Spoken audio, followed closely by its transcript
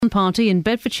party in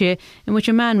Bedfordshire in which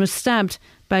a man was stabbed.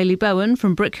 Bailey Bowen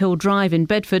from Brickhill Drive in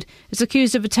Bedford is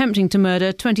accused of attempting to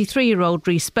murder 23-year-old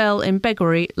Rhys Bell in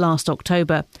Beggery last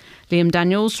October. Liam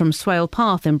Daniels from Swale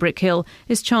Path in Brickhill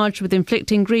is charged with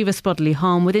inflicting grievous bodily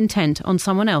harm with intent on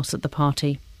someone else at the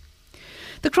party.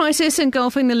 The crisis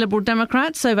engulfing the Liberal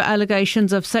Democrats over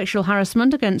allegations of sexual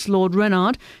harassment against Lord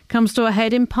Renard comes to a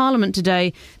head in Parliament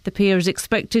today. The peer is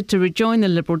expected to rejoin the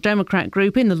Liberal Democrat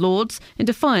group in the Lords in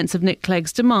defiance of Nick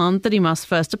Clegg's demand that he must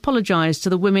first apologise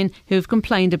to the women who have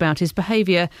complained about his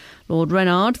behaviour. Lord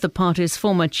Renard, the party's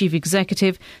former chief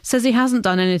executive, says he hasn't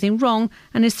done anything wrong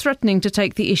and is threatening to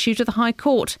take the issue to the High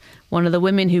Court. One of the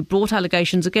women who brought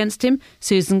allegations against him,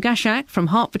 Susan Gashak from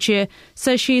Hertfordshire,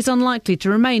 says she is unlikely to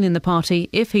remain in the party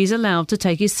if he's allowed to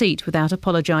take his seat without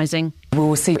apologising. We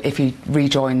will see if he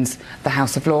rejoins the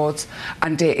House of Lords,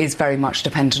 and it is very much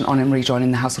dependent on him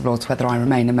rejoining the House of Lords whether I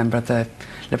remain a member of the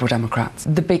Liberal Democrats.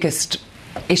 The biggest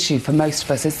issue for most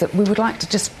of us is that we would like to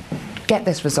just get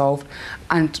this resolved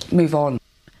and move on.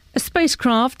 A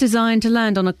spacecraft designed to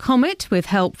land on a comet with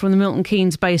help from the Milton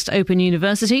Keynes-based Open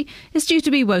University is due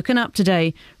to be woken up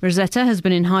today. Rosetta has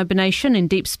been in hibernation in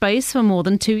deep space for more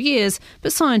than 2 years,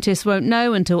 but scientists won't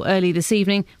know until early this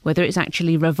evening whether it's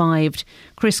actually revived.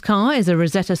 Chris Carr is a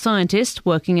Rosetta scientist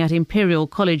working at Imperial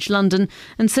College London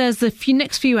and says the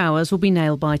next few hours will be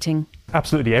nail-biting.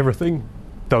 Absolutely everything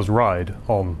does ride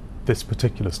on this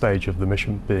particular stage of the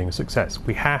mission being a success.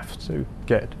 We have to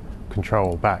get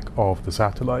control back of the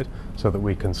satellite so that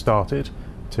we can start it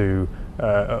to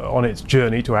on its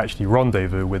journey to actually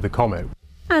rendezvous with the comet.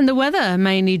 And the weather,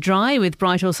 mainly dry with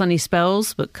bright or sunny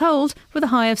spells, but cold with a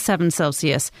high of 7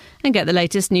 Celsius. And get the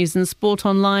latest news and sport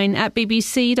online at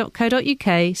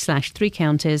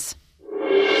bbc.co.uk/3counties.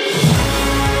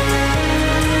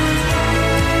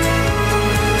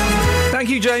 Thank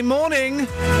you, Jane. Morning.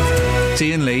 It's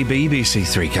Iain Lee, BBC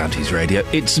Three Counties Radio.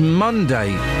 It's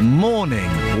Monday morning.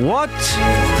 What?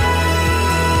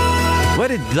 Where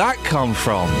did that come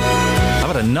from? I've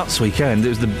had a nuts weekend. It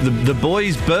was the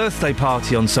boys' birthday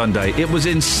party on Sunday. It was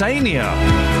insania.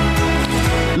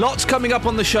 Lots coming up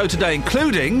on the show today,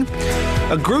 including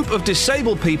a group of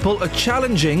disabled people are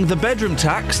challenging the bedroom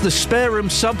tax, the spare room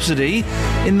subsidy,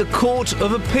 in the Court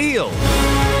of Appeal.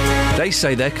 They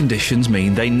say their conditions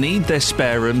mean they need their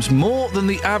spare rooms more than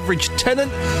the average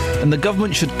tenant, and the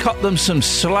government should cut them some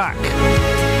slack.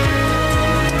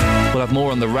 We'll have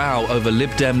more on the row over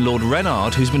Lib Dem Lord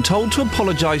Renard, who's been told to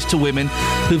apologise to women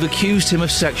who've accused him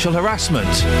of sexual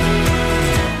harassment,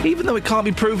 even though it can't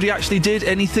be proved he actually did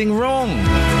anything wrong.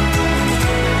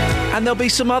 And there'll be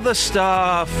some other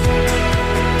stuff.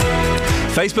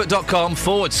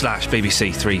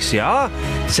 Facebook.com/BBC3CR.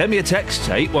 Send me a text,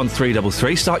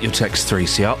 81333. Start your text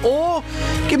 3CR. Or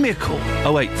give me a call,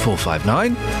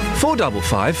 08459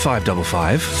 455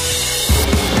 555.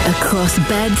 Across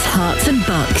beds, hearts and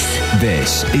bucks.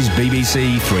 This is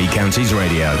BBC Three Counties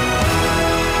Radio.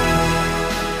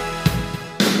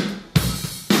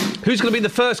 Who's going to be the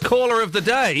first caller of the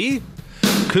day?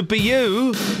 Could be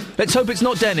you. Let's hope it's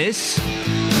not Dennis.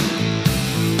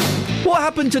 What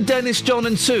happened to Dennis, John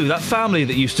and Sue, that family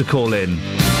that used to call in?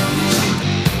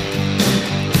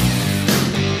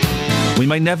 We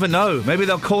may never know. Maybe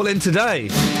they'll call in today.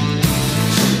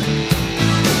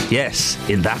 Yes,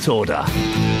 in that order.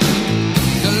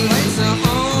 The lights are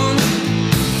on,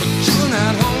 but you're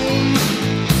not home.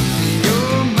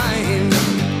 Your mind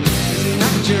is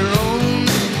not your own.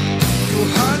 Your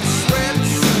heart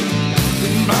sweats,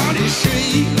 your body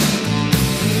shakes.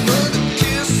 But a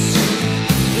kiss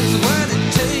is what it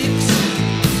takes.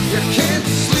 You can't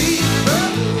sleep,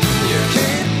 you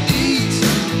can't eat.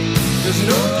 There's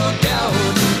no doubt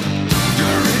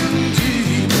you're in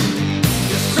deep.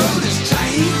 Your throat is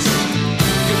tight,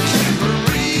 you can't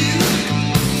breathe.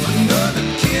 Another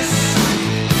kiss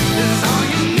is all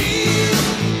you need.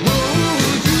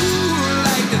 Would you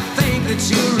like to think that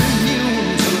you're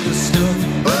immune to the stuff?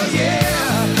 Oh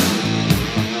yeah.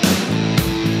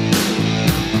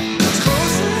 It's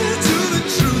closer to the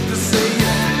truth to say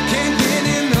you can't get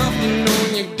enough. You know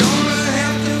you're gonna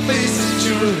have to face it.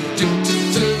 You're addicted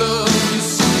to love. You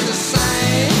see the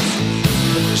signs,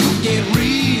 but you can't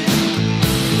read.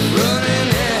 Running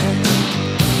at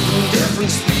a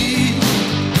different speed.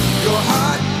 Your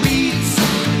heart beats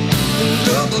in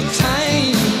double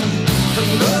time.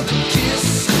 Another kiss,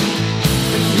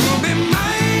 and you'll be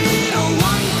mine. A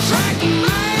one-track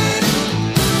mind.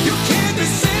 You can't be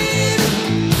sane.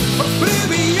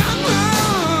 Oblivion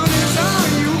is all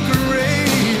you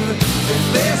crave. If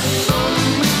there's some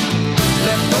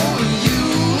left for you,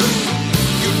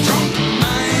 you don't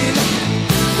mind.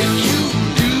 If you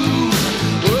do,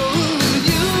 would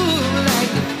you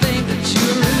like to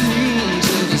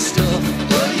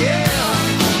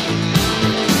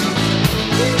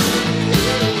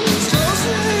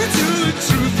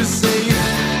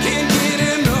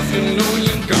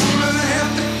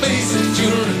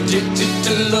addicted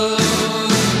to love.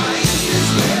 Might as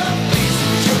well face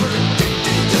it, you're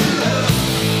addicted to love.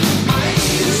 Might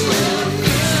as well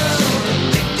face it, you're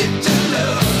addicted to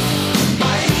love.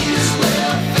 Might as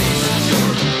well face it,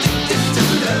 you're addicted to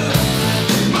love.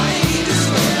 Might as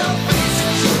well face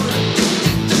it, you're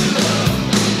addicted to love.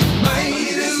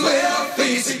 Might as well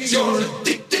face it, you're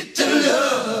addicted to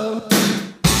love.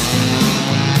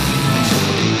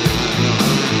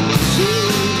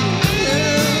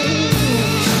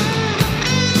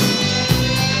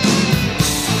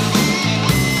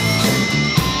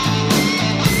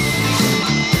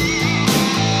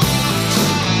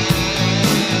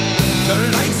 The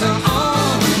lights are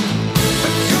on,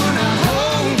 but you're not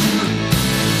home.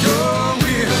 Your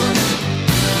will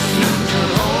is not your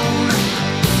own.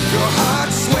 Your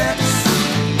heart sweats,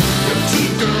 your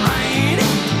teeth grind.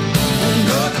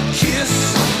 Another kiss,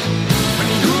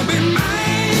 and you'll be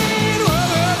mine.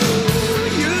 Whoa,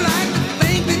 you like to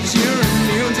think that you're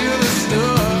immune to the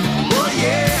stuff. Oh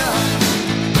yeah.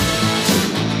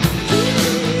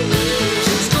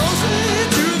 Just closer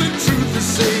to the truth to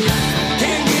say.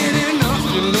 Can't get enough,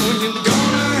 you know you're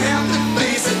gonna have to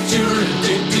face it. You're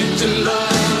addicted to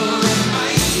love.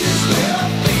 Might as well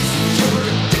face it. You're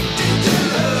addicted to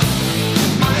love.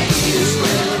 Might as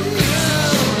well face it.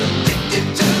 You're addicted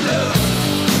to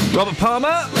love. Robert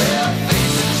Palmer, Well,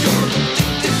 face it. You're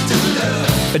addicted to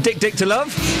love. Addict to Love.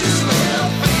 Might as well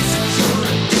face it. You're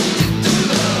addicted to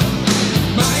love.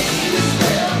 Might as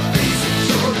well face it.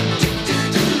 You're addicted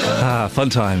to love. Ah, fun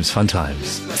times, fun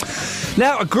times.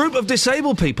 Now, a group of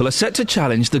disabled people are set to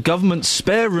challenge the government's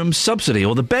spare room subsidy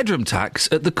or the bedroom tax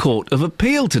at the Court of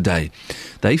Appeal today.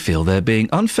 They feel they're being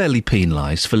unfairly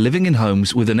penalised for living in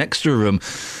homes with an extra room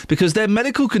because their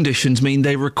medical conditions mean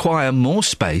they require more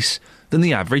space than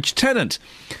the average tenant.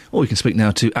 Or we can speak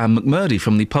now to Anne McMurdy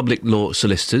from the Public Law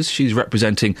Solicitors. She's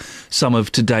representing some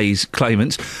of today's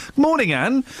claimants. Morning,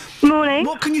 Anne. Morning.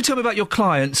 What can you tell me about your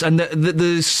clients and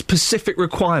the specific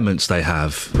requirements they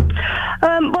have?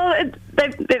 Well,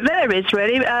 it varies,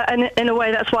 really, and in a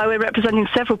way that's why we're representing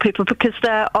several people, because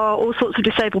there are all sorts of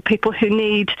disabled people who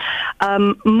need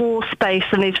more space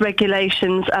than these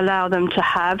regulations allow them to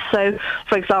have. So,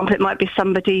 for example, it might be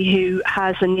somebody who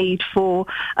has a need for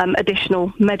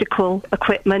additional medical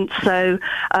equipment, so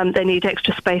they need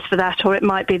extra space for that, or it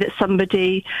might be that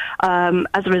somebody,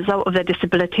 as a result of their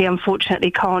disability,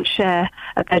 unfortunately can't share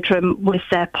a bedroom with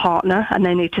their partner and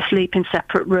they need to sleep in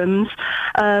separate rooms.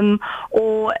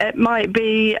 Or it might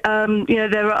be,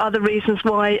 there are other reasons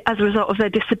why, as a result of their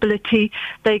disability,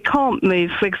 they can't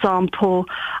move. For example,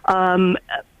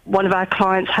 one of our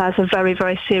clients has a very,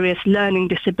 very serious learning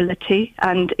disability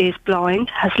and is blind,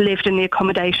 has lived in the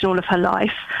accommodation all of her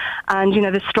life. And,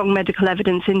 there's strong medical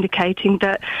evidence indicating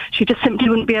that she just simply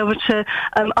wouldn't be able to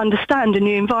understand a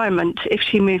new environment if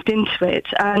she moved into it,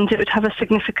 and it would have a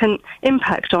significant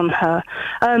impact on her.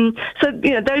 So,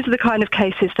 those are the kind of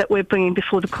cases that we're bringing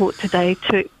before the court today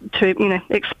to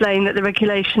explain that the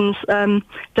regulations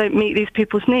don't meet these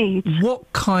people's needs.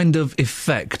 What kind of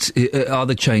effect are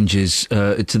the changes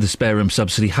to the spare room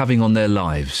subsidy having on their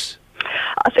lives?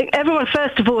 I think everyone,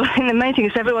 first of all, the main thing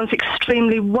is everyone's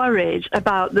extremely worried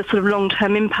about the sort of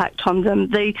long-term impact on them.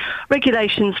 The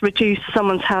regulations reduce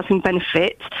someone's housing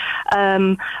benefit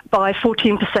by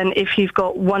 14% if you've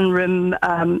got one room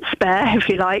spare, if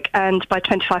you like, and by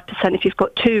 25% if you've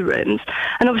got two rooms.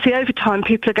 And obviously over time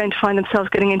people are going to find themselves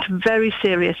getting into very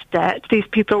serious debt. These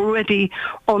people are already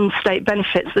on state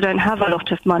benefits that don't have a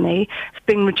lot of money. It's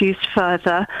being reduced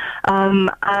further. And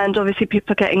obviously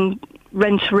people are getting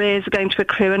rent arrears are going to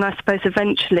accrue, and I suppose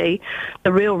eventually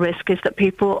the real risk is that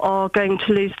people are going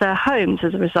to lose their homes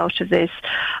as a result of this.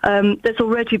 There's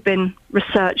already been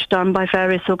research done by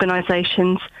various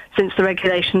organisations since the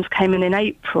regulations came in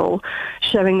April,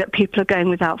 showing that people are going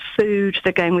without food,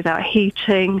 they're going without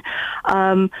heating,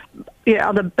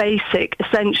 other basic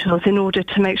essentials in order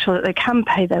to make sure that they can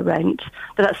pay their rent,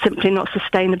 but that's simply not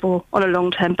sustainable on a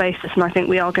long-term basis, and I think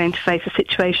we are going to face a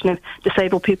situation of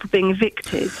disabled people being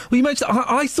evicted. Well, you mentioned,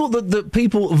 I thought that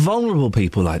people, vulnerable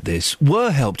people like this,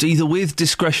 were helped either with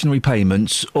discretionary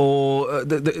payments or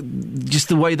just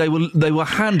the way they were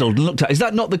handled and looked at. Is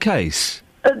that not the case?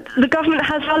 The government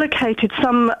has allocated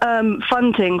some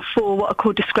funding for what are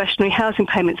called discretionary housing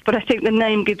payments, but I think the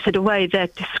name gives it away. They're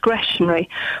discretionary,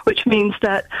 which means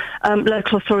that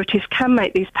local authorities can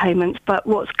make these payments, but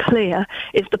what's clear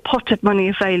is the pot of money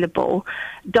available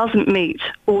doesn't meet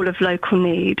all of local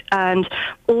need, and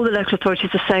all the local authorities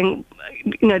are saying,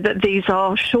 that these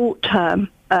are short-term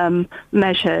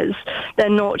measures, they're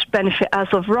not benefit as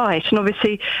of right. And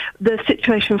obviously the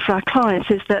situation for our clients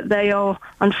is that they are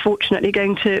unfortunately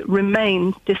going to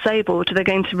remain disabled. They're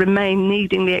going to remain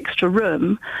needing the extra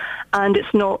room, and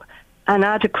it's not an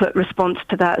adequate response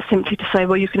to that simply to say,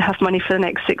 well, you can have money for the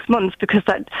next 6 months, because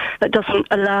that doesn't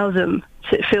allow them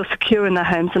to feel secure in their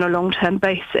homes on a long-term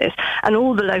basis. And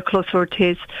all the local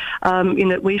authorities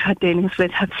we've had dealings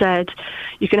with have said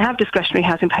you can have discretionary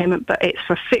housing payment, but it's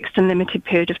for a fixed and limited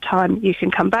period of time. You can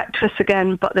come back to us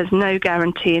again, but there's no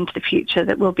guarantee into the future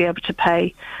that we'll be able to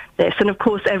pay this. And of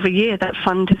course, every year that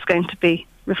fund is going to be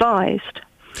revised.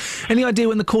 Any idea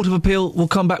when the Court of Appeal will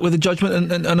come back with a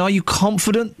judgment, and are you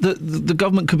confident that the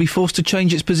government could be forced to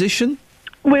change its position?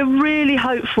 We're really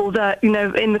hopeful that, in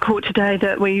the court today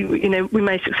that we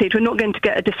may succeed. We're not going to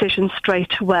get a decision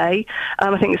straight away.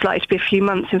 I think it's likely to be a few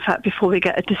months, in fact, before we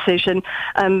get a decision.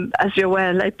 As you're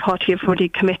aware, the Labour Party have already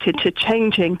committed to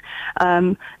changing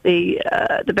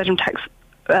the bedroom tax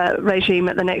regime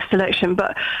at the next election,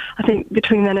 but I think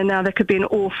between then and now there could be an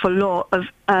awful lot of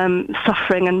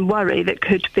suffering and worry that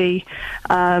could be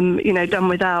done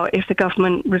without if the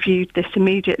government reviewed this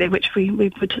immediately, which we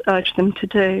would urge them to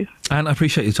do. And I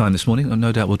appreciate your time this morning, and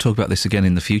no doubt we'll talk about this again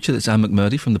in the future. That's Anne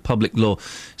McMurdy from the Public Law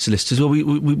Solicitors. Well,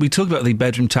 we talk about the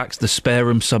bedroom tax, the spare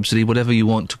room subsidy, whatever you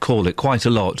want to call it, quite a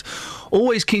lot.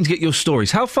 Always keen to get your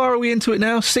stories. How far are we into it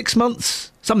now? 6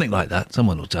 months? Something like that.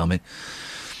 Someone will tell me.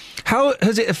 How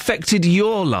has it affected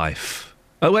your life?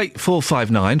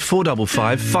 08459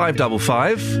 455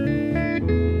 555.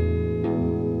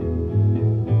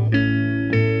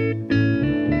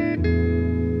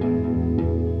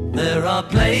 There are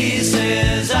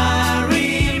places I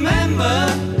remember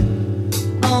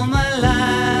all my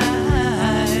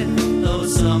life, though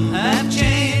some have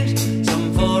changed,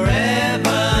 some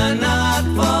forever, not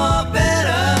for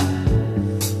better.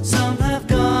 Some have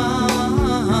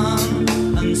gone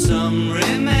and some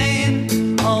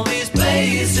remain. All these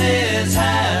places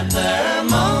have their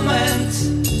moments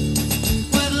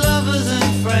with lovers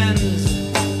and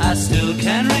friends I still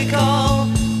can recall.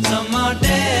 Some are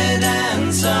dead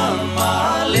and some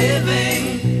are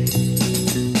living.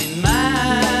 In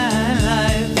my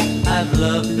life, I've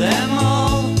loved them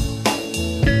all.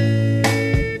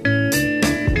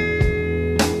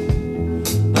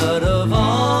 But of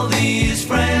all these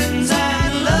friends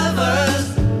and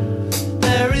lovers,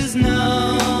 there is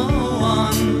no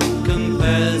one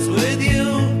compares with you.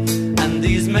 And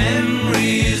these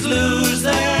memories lose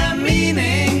their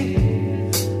meaning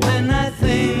when I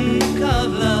think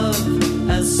of love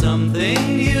as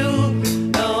something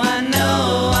new. Though I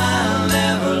know I'll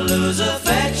never lose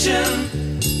affection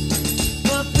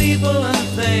for people and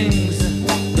things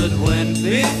that went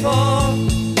before.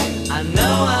 I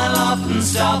know I'll often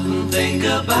stop and think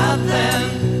about them.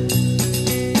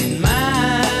 In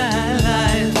my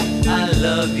life, I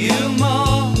love you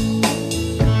more.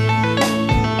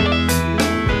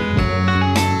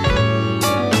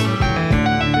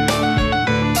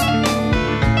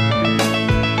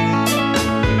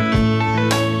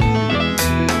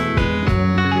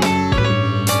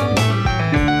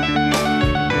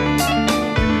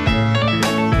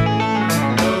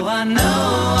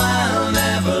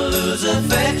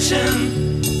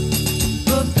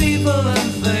 For people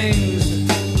and things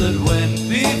that went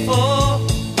before,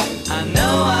 I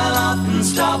know I'll often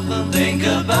stop and think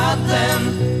about them.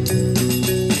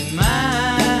 In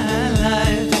my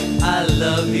life, I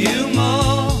love you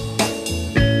more.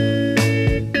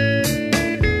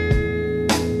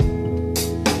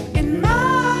 In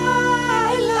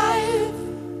my life,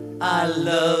 I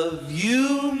love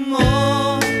you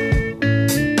more.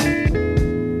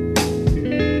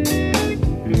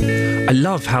 I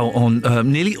love how on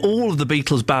nearly all of the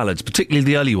Beatles ballads, particularly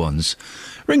the early ones,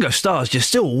 Ringo Starr's just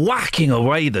still whacking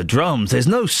away the drums. There's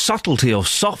no subtlety or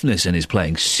softness in his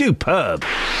playing. Superb.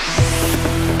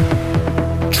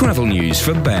 Travel news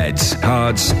for beds,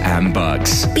 cards and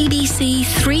bugs. BBC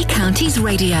Three Counties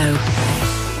Radio.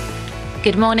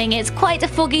 Good morning. It's quite a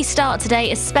foggy start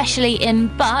today, especially in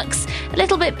Bucks. A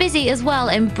little bit busy as well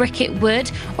in Bricket Wood.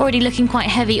 Already looking quite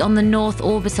heavy on the North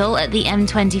Orbital at the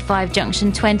M25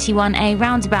 junction 21A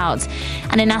roundabout.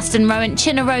 And in Aston Rowan,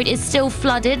 Chinner Road is still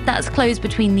flooded. That's closed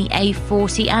between the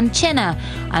A40 and Chinner.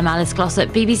 I'm Alice Glossop,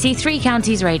 BBC Three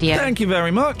Counties Radio. Thank you very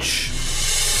much.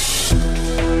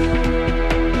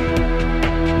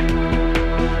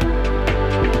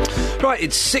 Right,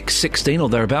 it's 6:16 or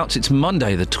thereabouts. It's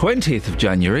Monday, the 20th of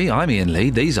January. I'm Iain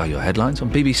Lee. These are your headlines on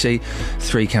BBC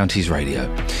Three Counties Radio.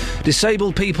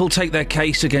 Disabled people take their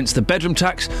case against the bedroom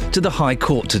tax to the High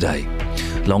Court today.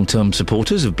 Long-term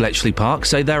supporters of Bletchley Park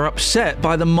say they're upset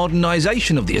by the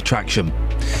modernisation of the attraction.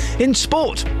 In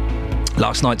sport,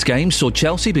 last night's game saw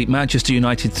Chelsea beat Manchester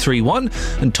United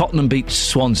 3-1 and Tottenham beat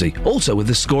Swansea, also with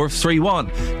a score of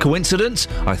 3-1. Coincidence?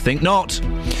 I think not.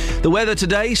 The weather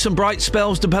today, some bright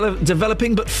spells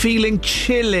developing but feeling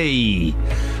chilly.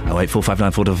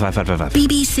 08459 455.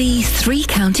 BBC Three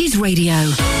Counties Radio.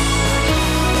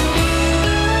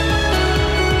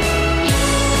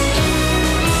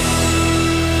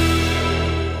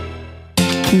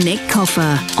 Nick Coffer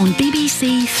on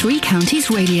BBC Three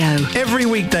Counties Radio. Every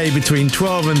weekday between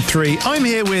 12 and 3, I'm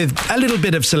here with a little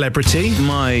bit of celebrity.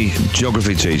 My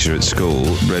geography teacher at school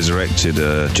resurrected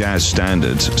a jazz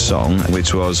standard song,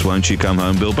 which was Won't You Come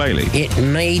Home, Bill Bailey. It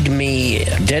made me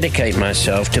dedicate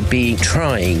myself to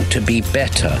trying to be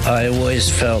better. I always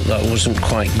felt that I wasn't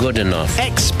quite good enough.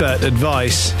 Expert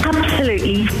advice.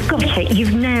 Absolutely, you've got it.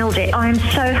 You've nailed it. I am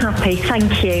so happy.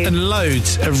 Thank you. And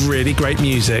loads of really great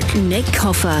music. Nick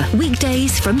Coffer,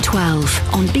 weekdays from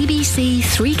 12 on BBC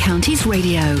Three Counties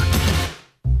Radio.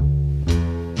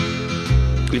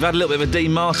 We've had a little bit of a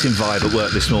Dean Martin vibe at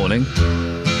work this morning.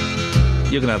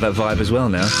 You're going to have that vibe as well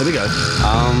now. Here we go.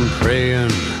 I'm praying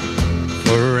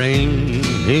for rain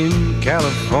in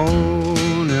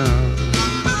California,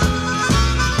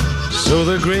 so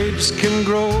the grapes can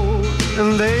grow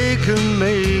and they can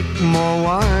make more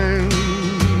wine.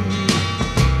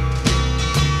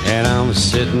 And I'm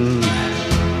sitting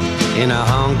in a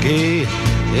honky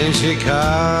in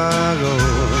Chicago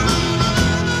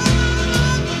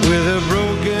with a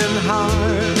broken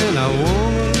heart and a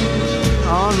woman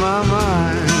on my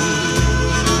mind.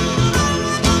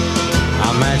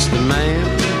 I match the man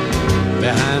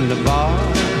behind the bar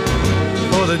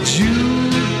for the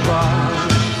jukebox,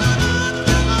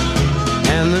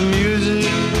 and the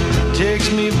music takes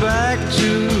me back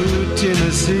to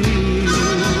Tennessee.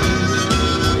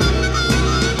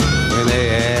 When they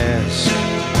ask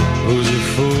who's the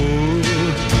fool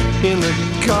in the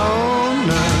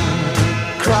corner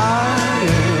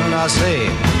crying, I say,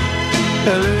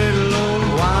 a little old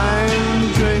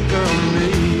wine drinker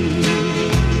me.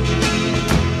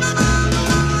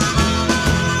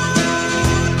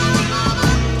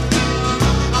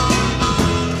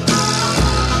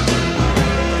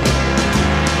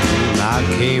 I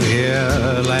came here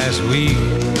last week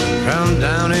from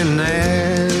down in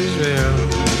Nashville,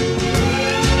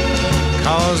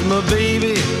 'cause my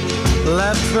baby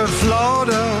left for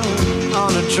Florida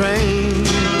on a train.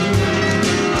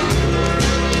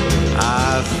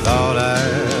 I thought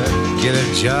I'd get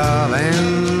a job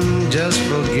and just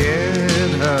forget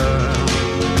her,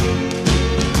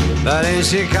 but in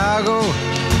Chicago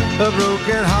a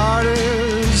broken heart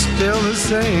is still the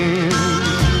same.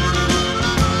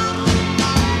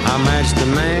 I matched the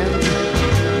man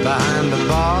behind the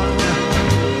bar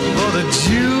for the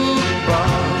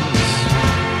jukebox,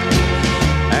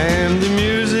 and the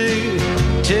music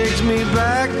takes me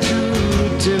back to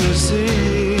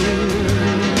Tennessee.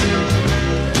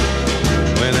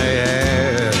 When they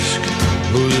ask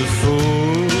who's the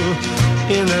fool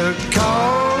in the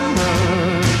corner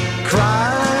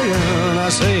crying, I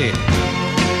say,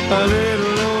 a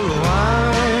little old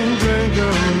wine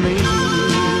drinker me.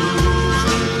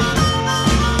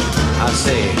 I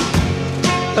say,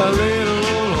 a little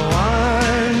old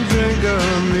wine drinker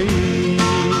me.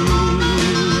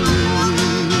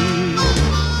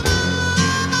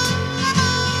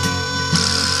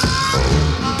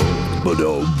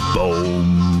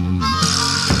 Boom.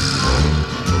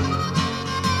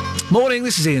 Morning,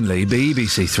 this is Iain Lee,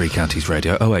 BBC Three Counties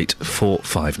Radio,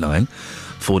 08459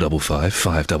 455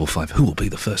 555. Who will be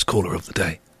the first caller of the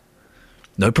day?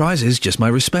 No prizes, just my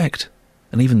respect.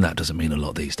 And even that doesn't mean a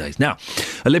lot these days. Now,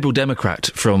 a Liberal Democrat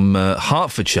from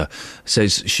Hertfordshire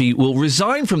says she will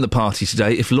resign from the party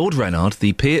today if Lord Reynard,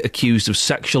 the peer accused of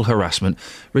sexual harassment,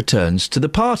 returns to the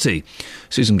party.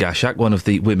 Susan Gashak, one of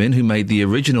the women who made the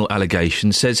original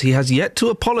allegation, says he has yet to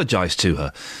apologise to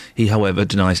her. He, however,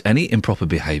 denies any improper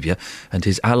behaviour, and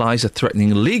his allies are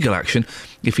threatening legal action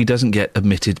if he doesn't get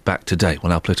admitted back today.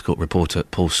 Well, our political reporter,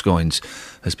 Paul Scoynes,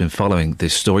 has been following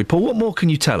this story. Paul, what more can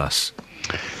you tell us?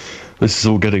 This is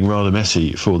all getting rather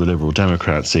messy for the Liberal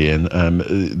Democrats, Ian.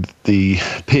 The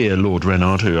peer, Lord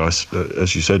Reynard, who, as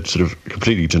you said, sort of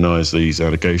completely denies these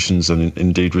allegations and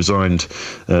indeed resigned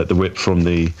the whip from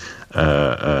the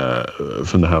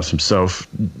from the House himself,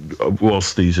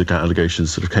 whilst these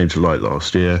allegations sort of came to light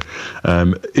last year,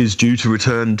 is due to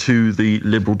return to the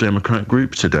Liberal Democrat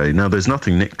group today. Now, there's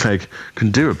nothing Nick Clegg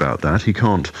can do about that. He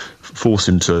can't force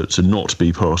him to not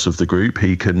be part of the group.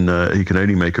 He can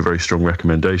only make a very strong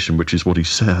recommendation, which is what he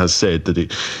has said, that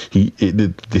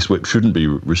this whip shouldn't be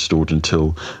restored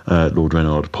until Lord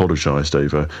Renard apologised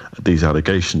over these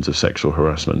allegations of sexual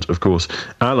harassment. Of course,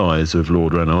 allies of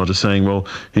Lord Renard are saying, well,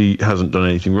 he hasn't done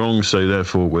anything wrong, so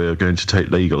therefore we're going to take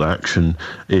legal action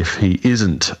if he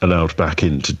isn't allowed back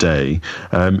in today.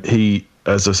 He,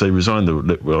 as I say, resigned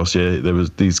last year. There was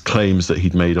these claims that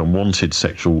he'd made unwanted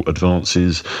sexual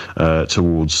advances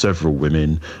towards several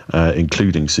women,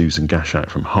 including Susan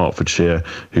Gashak from Hertfordshire,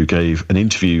 who gave an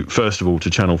interview, first of all, to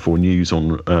Channel 4 News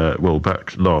on,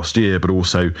 back last year, but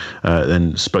also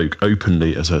then spoke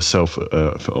openly as herself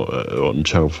on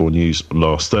Channel 4 News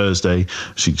last Thursday.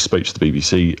 She spoke to the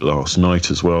BBC last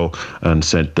night as well and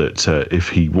said that if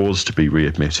he was to be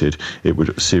readmitted, it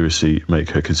would seriously make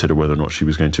her consider whether or not she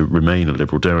was going to remain a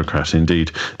Liberal Democrat.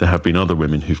 Indeed, there have been other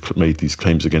women who've made these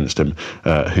claims against him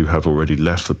who have already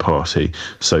left the party.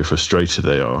 So frustrated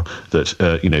they are that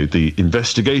the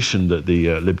investigation that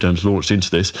the Lib Dems launched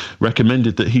into this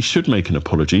recommended that he should make an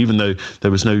apology, even though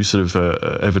there was no sort of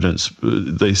evidence.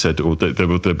 They said, or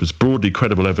there was broadly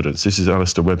credible evidence. This is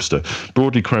Alistair Webster.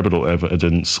 Broadly credible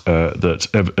evidence that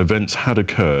events had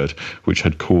occurred which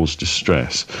had caused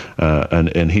distress,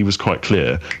 and he was quite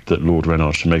clear that Lord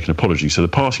Renard should make an apology. So the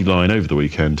party line over the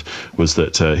weekend was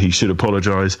that he should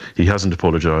apologise. He hasn't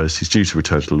apologised. He's due to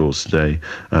return to the Lords today,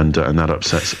 and that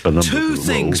upsets a number of Two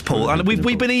things, Paul, and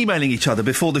we've been emailing each other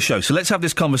before the show, so let's have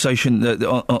this conversation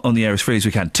on the air as freely as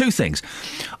we can. Two things.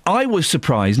 I was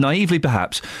surprised, naively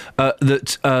perhaps,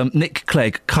 that Nick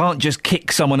Clegg can't just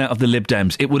kick someone out of the Lib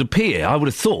Dems. It would appear, I would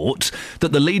have thought,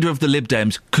 that the leader of the Lib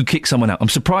Dems could kick someone out. I'm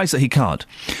surprised that he can't.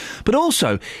 But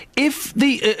also, if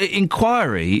the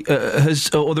inquiry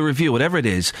or the review, whatever it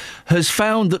is, has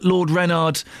found that Lord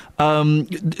Renard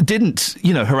didn't,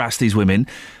 harass these women,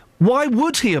 why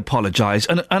would he apologise?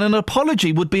 And an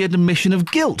apology would be an admission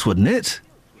of guilt, wouldn't it?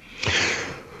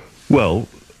 Well,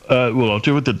 I'll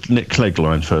deal with the Nick Clegg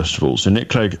line first of all. So Nick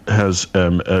Clegg has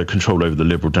control over the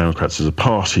Liberal Democrats as a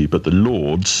party, but the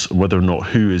Lords, whether or not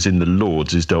who is in the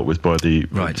Lords, is dealt with by the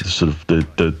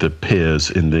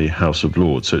peers in the House of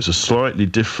Lords. So it's a slightly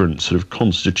different sort of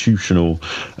constitutional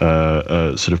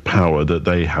sort of power that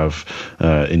they have,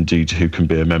 indeed, who can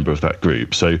be a member of that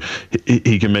group. So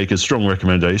he can make a strong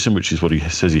recommendation, which is what he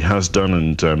says he has done,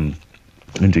 and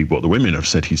indeed what the women have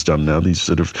said he's done now. These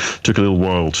sort of took a little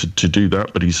while to do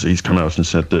that, but he's come out and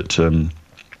said that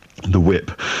the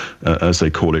whip, as they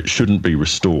call it, shouldn't be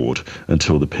restored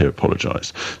until the peer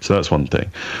apologised. So that's one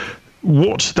thing.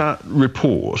 What that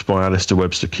report by Alistair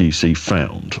Webster QC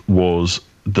found was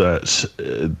that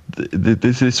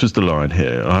this was the line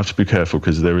here. I have to be careful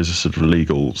because there is a sort of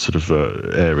legal sort of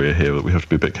area here that we have to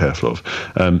be a bit careful of.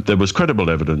 There was credible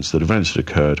evidence that events had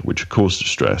occurred which caused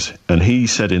distress, and he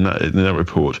said in that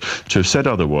report, to have said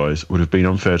otherwise would have been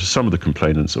unfair to some of the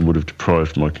complainants and would have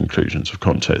deprived my conclusions of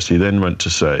context. He then went to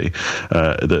say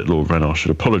that Lord Renard should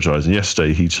apologise, and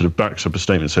yesterday he sort of backs up a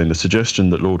statement saying the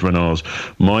suggestion that Lord Renard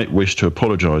might wish to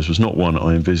apologise was not one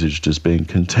I envisaged as being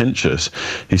contentious.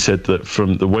 He said that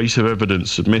from the weight of evidence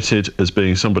submitted as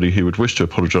being somebody who would wish to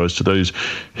apologise to those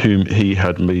whom he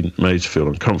had been made to feel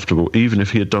uncomfortable, even if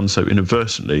he had done so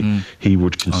inadvertently, he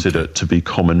would consider to be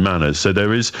common manners. So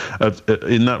there is,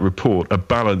 in that report, a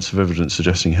balance of evidence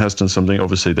suggesting he has done something.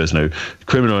 Obviously, there's no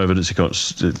criminal evidence. He can't,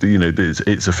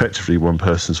 it's effectively one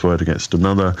person's word against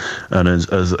another, and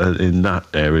as in that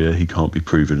area, he can't be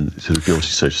proven sort of guilty,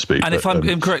 so to speak. And if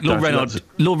I'm correct, Lord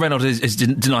Renard is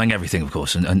denying everything, of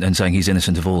course, and saying he's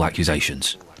innocent of all accusations.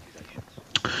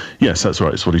 Yes, that's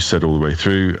right. It's what he said all the way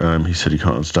through. He said he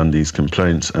can't understand these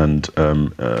complaints, and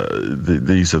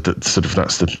these are that's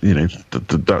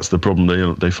the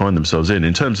problem they find themselves in.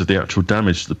 In terms of the actual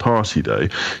damage to the party, though,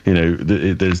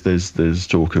 there's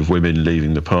talk of women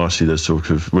leaving the party. There's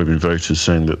talk of women voters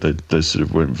saying that they sort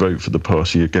of won't vote for the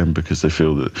party again because they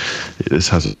feel that this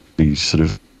has a sort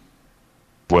of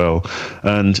well,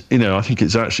 and I think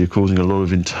it's actually causing a lot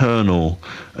of internal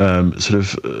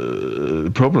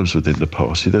problems within the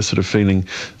party. They're sort of feeling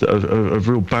of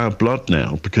real bad blood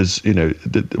now because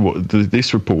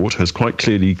this report has quite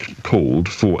clearly called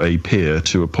for a peer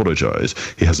to apologise.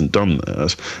 He hasn't done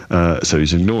that, so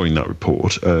he's ignoring that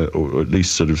report, or at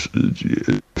least sort of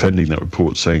defending that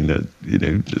report, saying that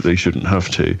they shouldn't have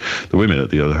to. The women, at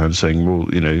the other hand, saying, well,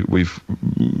 we've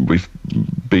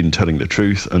been telling the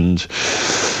truth, and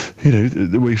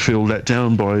we feel let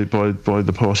down by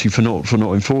the party for not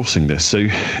enforcing this. So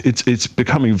it's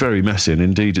becoming very messy, and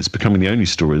indeed it's becoming the only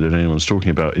story that anyone's talking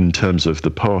about in terms of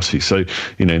the party. So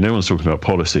no one's talking about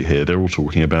policy here. They're all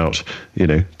talking about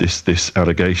this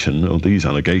allegation or these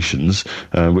allegations,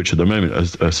 which at the moment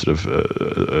are sort of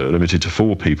limited to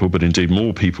 4 people, but indeed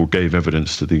more people gave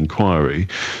evidence to the inquiry.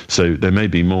 So there may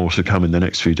be more to come in the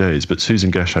next few days. But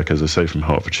Susan Gashak, as I say, from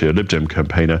Hertfordshire, Lib Dem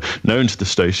campaigner, known to the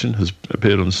station, has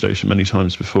appeared on the station many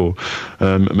times before,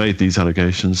 made these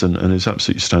allegations and is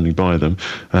absolutely standing by them,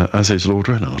 as is Lord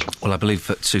Reynard. Well, I believe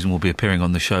that Susan will be appearing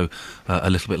on the show a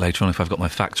little bit later on, if I've got my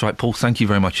facts right. Paul, thank you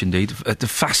very much indeed.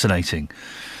 Fascinating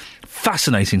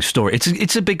story.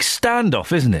 It's a big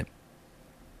standoff, isn't it?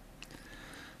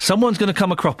 Someone's going to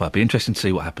come a cropper. Be interesting to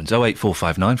see what happens.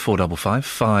 08459 455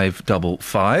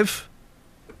 555.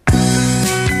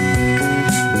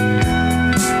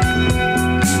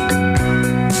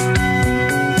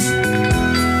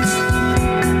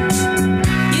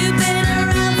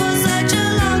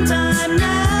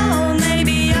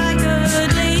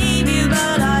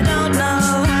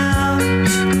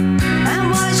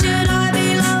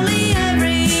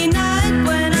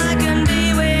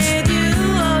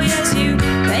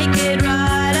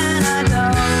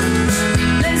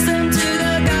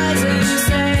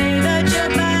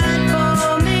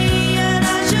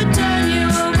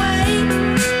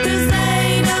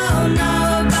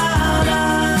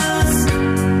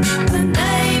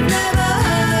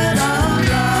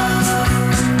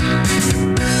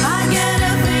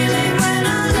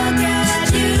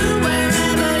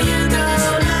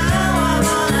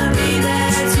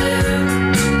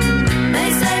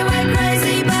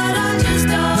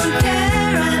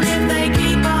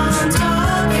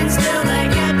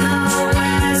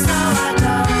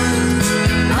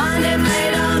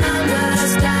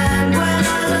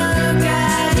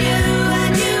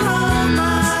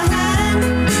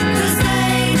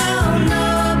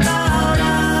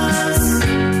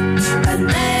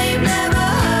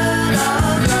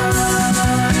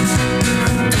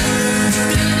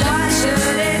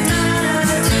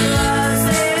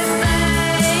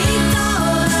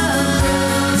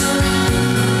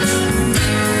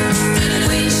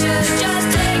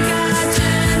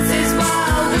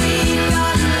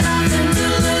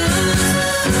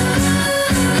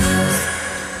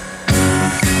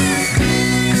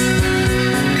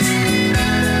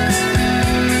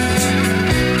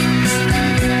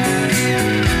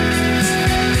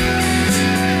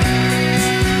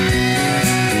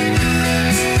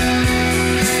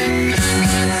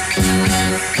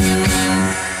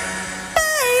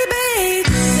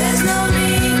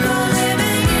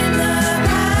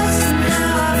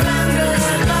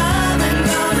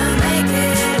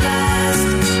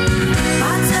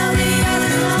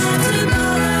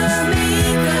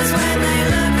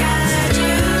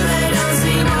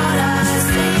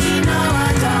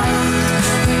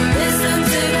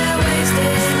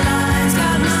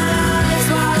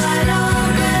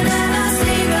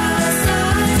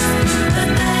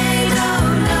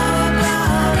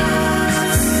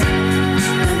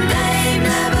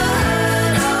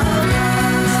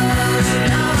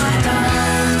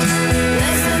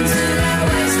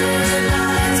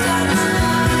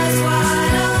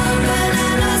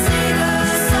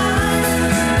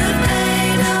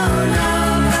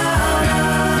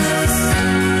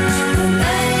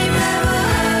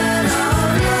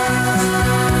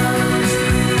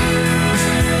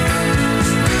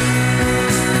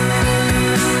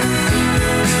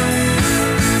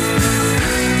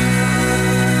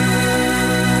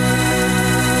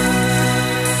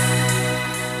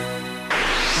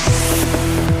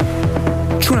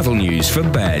 Travel news for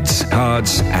beds,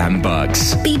 cards and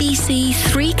bugs. BBC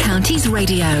Three Counties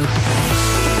Radio.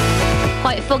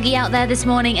 Quite foggy out there this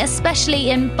morning, especially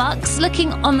in Bucks.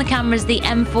 Looking on the cameras, the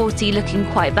M40 looking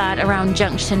quite bad around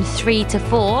junction 3 to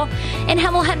 4. In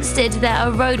Hemel Hempstead, there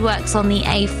are roadworks on the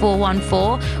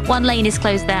A414. One lane is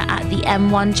closed there at the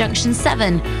M1 junction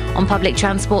 7. On public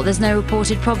transport, there's no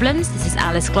reported problems. This is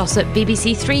Alice Glossop,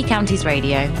 BBC Three Counties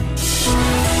Radio.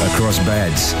 Across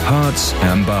beds, hearts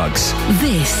and bugs.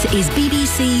 This is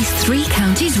BBC Three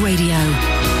Counties Radio.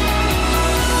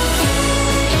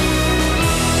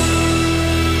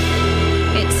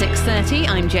 It's 6:30,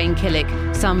 I'm Jane Killick.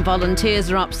 Some volunteers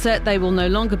are upset they will no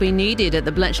longer be needed at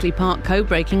the Bletchley Park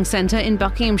Code-Breaking Centre in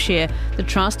Buckinghamshire. The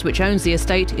trust, which owns the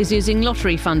estate, is using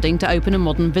lottery funding to open a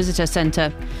modern visitor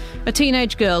centre. A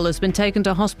teenage girl has been taken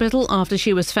to hospital after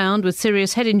she was found with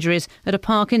serious head injuries at a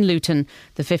park in Luton.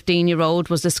 The 15-year-old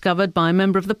was discovered by a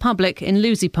member of the public in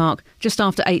Lucy Park just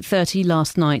after 8:30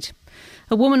 last night.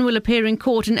 A woman will appear in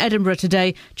court in Edinburgh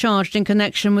today, charged in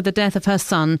connection with the death of her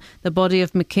son. The body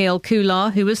of Michael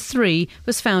Kular, who was 3,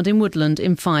 was found in Woodland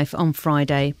in Fife on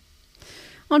Friday.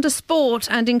 On to sport,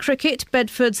 and in cricket,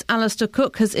 Bedford's Alistair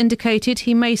Cook has indicated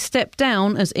he may step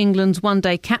down as England's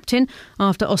one-day captain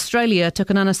after Australia took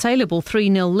an unassailable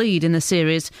 3-0 lead in the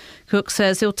series. Cook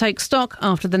says he'll take stock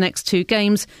after the next 2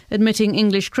 games, admitting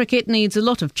English cricket needs a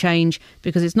lot of change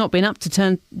because they've not been able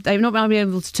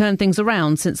to turn things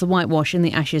around since the whitewash in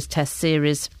the Ashes Test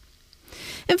series.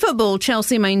 In football,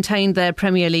 Chelsea maintained their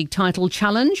Premier League title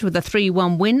challenge with a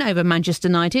 3-1 win over Manchester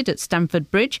United at Stamford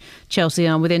Bridge. Chelsea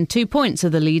are within 2 points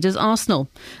of the leaders Arsenal.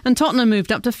 And Tottenham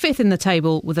moved up to 5th in the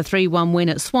table with a 3-1 win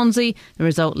at Swansea. The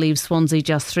result leaves Swansea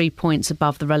just 3 points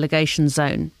above the relegation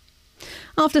zone.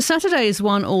 After Saturday's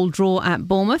 1-1 draw at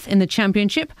Bournemouth in the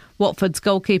Championship, Watford's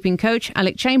goalkeeping coach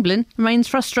Alec Chamberlain remains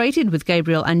frustrated with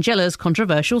Gabriel Angela's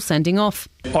controversial sending off.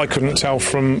 I couldn't tell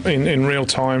from in real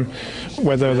time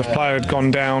whether the player had gone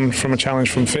down from a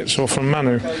challenge from Fitz or from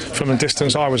Manu from the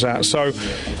distance I was at. So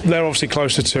they're obviously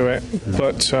closer to it,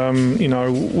 but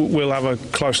we'll have a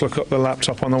close look at the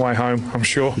laptop on the way home, I'm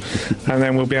sure, and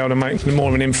then we'll be able to make more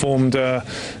of an informed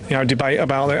debate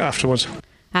about it afterwards.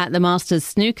 At the Masters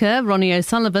snooker, Ronnie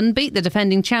O'Sullivan beat the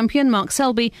defending champion Mark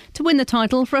Selby to win the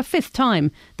title for a 5th time.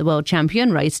 The world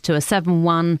champion raced to a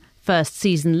 7-1 first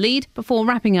season lead before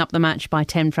wrapping up the match by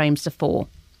 10 frames to 4.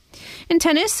 In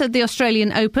tennis, at the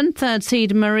Australian Open, 3rd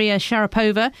seed Maria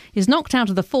Sharapova is knocked out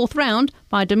of the 4th round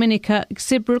by Dominika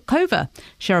Ksibrukova.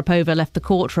 Sharapova left the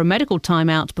court for a medical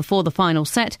timeout before the final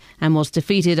set and was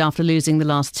defeated after losing the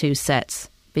last 2 sets.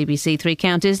 BBC Three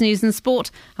Counties News and Sport.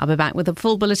 I'll be back with a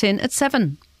full bulletin at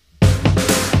 7.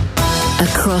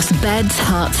 Across beds,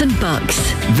 hearts and bucks.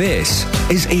 This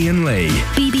is Iain Lee.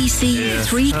 BBC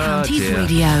Three Counties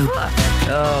Radio.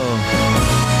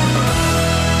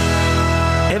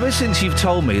 Ever since you've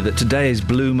told me that today is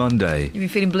Blue Monday... You've been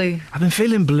feeling blue? I've been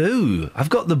feeling blue. I've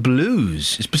got the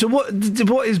blues. So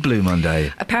what is Blue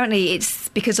Monday? Apparently it's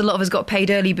because a lot of us got paid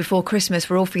early before Christmas.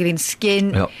 We're all feeling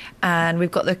skint, and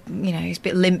we've got it's a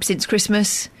bit limp since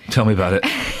Christmas. Tell me about it.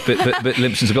 bit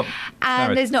limp since I got and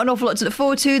married. There's not an awful lot to look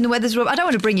forward to, and the weather's... I don't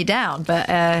want to bring you down, but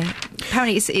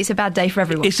apparently it's a bad day for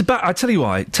everyone. I tell you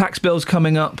why. Tax bill's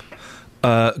coming up.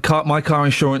 My car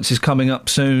insurance is coming up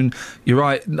soon. You're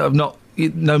right.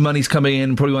 No money's coming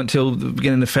in, probably won't till the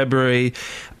beginning of February.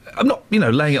 I'm not,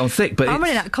 laying it on thick, but I'm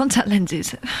running out of contact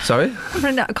lenses. Sorry? I'm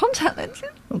running out of contact lenses.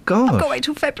 Oh, God. I've got to wait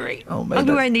till February. Oh, maybe I've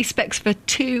been wearing these specs for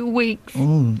 2 weeks.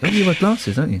 Oh, you wear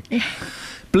glasses, don't you? Yeah.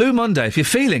 Blue Monday, if you're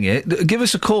feeling it, give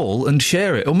us a call and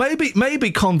share it. Or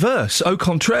maybe converse, au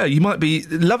contraire. You might be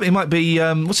loving it. Might be,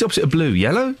 what's the opposite of blue?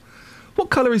 Yellow?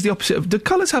 What colour is the opposite of... Do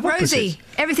colours have opposites? Rosy.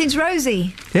 Everything's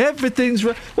rosy. Everything's...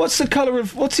 What's the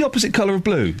opposite colour of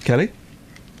blue, Kelly?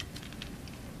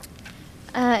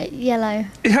 Yellow.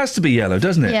 It has to be yellow,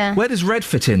 doesn't it? Yeah. Where does red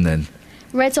fit in, then?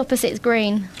 Red's opposite is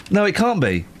green. No, it can't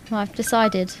be. Well, I've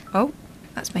decided. Oh,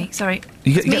 that's me. Sorry.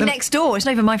 It's me next door. It's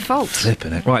not even my fault.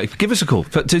 Flipping it. Right, give us a call.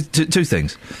 Two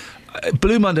things.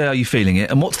 Blue Monday, are you feeling it?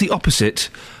 And what's the opposite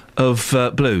of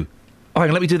blue? Oh, hang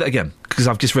on, let me do that again, because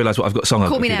I've just realised what I've got song.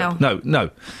 Call me now. No.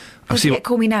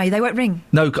 Call me now. They won't ring.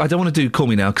 No, I don't want to do Call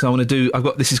Me Now, because I want to do...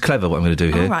 This is clever, what I'm going to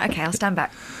do here. All right, OK, I'll stand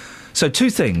back. So, 2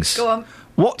 things. Go on.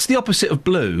 What's the opposite of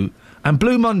blue and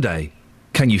Blue Monday?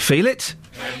 Can you feel it?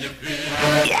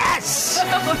 Yes!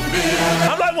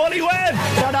 I'm like Wally Webb!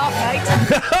 Shut up,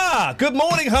 mate. Good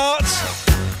morning, Hearts!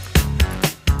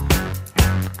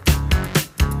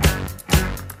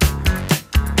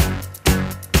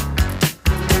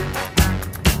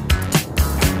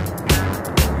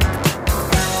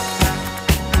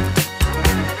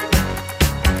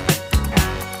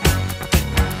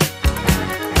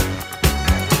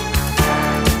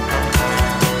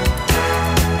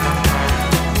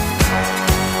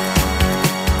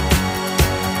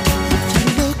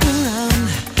 Look around,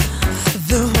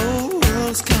 the whole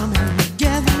world's coming together.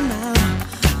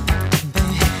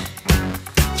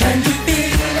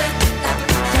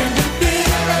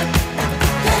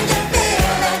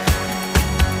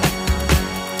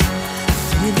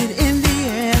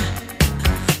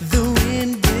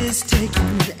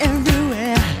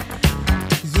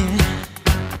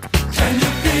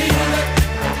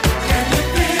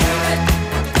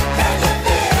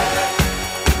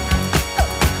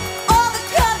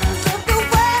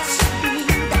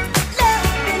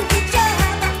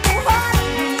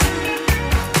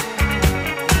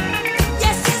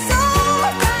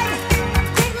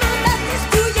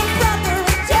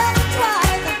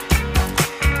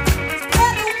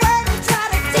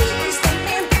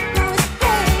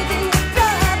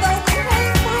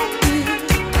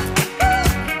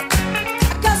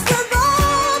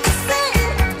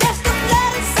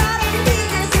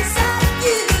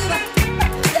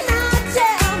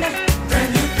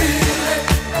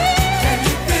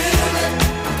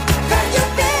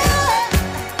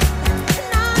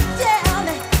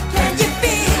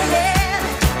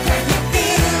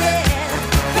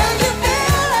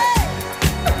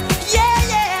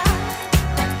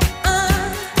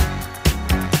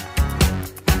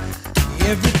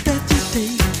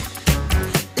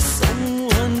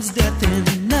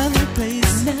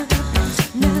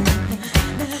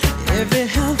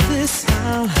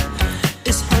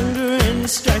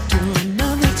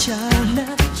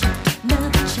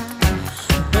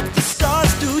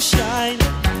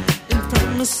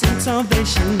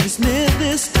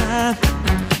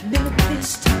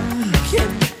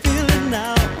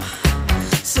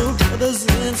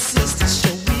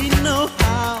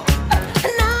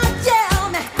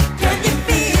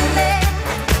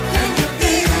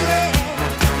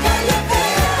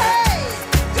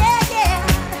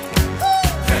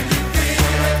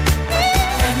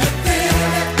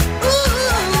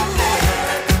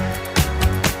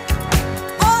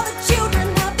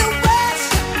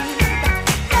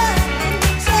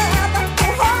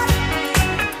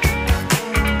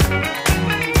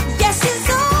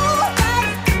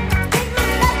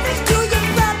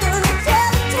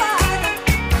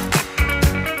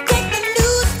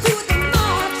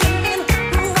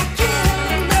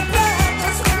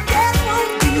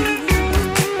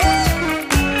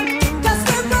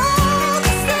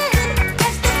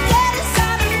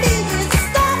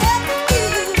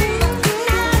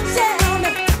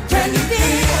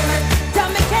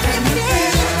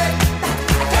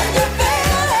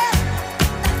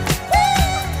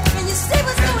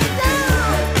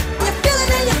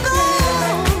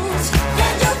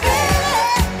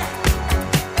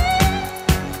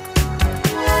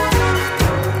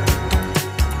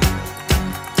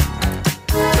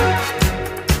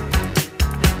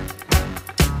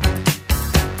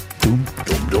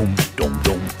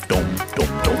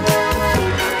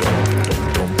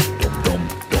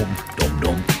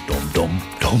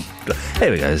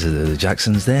 There we go. So the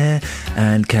Jacksons there.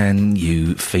 And can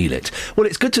you feel it? Well,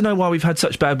 it's good to know why we've had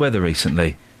such bad weather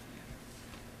recently.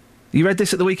 You read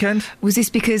this at the weekend? Was this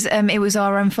because it was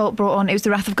our own fault brought on? It was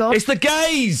the wrath of God? It's the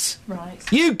gays! Right.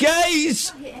 You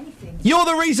gays! You're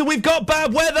the reason we've got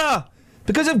bad weather!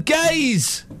 Because of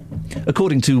gays!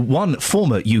 According to one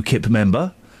former UKIP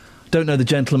member, don't know the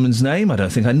gentleman's name, I don't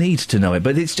think I need to know it,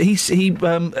 but he stated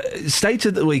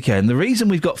at the weekend the reason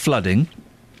we've got flooding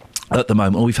at the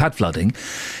moment, or we've had flooding,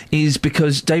 is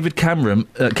because David Cameron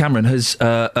has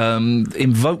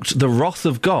invoked the wrath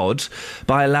of God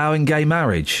by allowing gay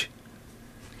marriage.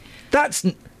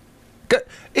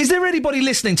 Is there anybody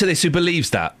listening to this who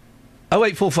believes that?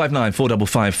 08459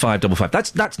 455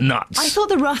 555. That's nuts. I thought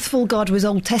the wrathful God was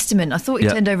Old Testament. I thought he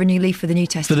turned over a new leaf for the New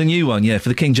Testament. For the new one, yeah, for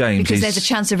the King James. Because there's a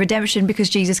chance of redemption because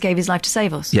Jesus gave his life to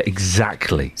save us. Yeah,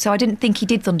 exactly. So I didn't think he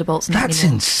did thunderbolts. That's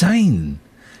insane.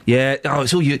 Yeah,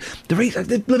 it's all you.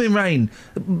 The blooming rain.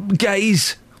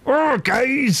 Gays. Oh,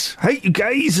 gays. Hate you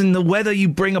gays, and the weather you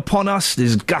bring upon us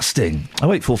is disgusting.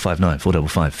 08459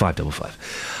 455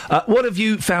 555. What have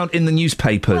you found in the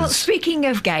newspapers? Well, speaking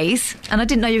of gays, and I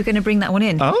didn't know you were going to bring that one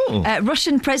in. Oh.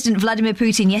 Russian President Vladimir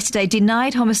Putin yesterday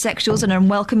denied homosexuals and are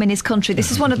unwelcome in his country.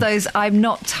 This is one of those, I'm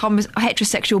not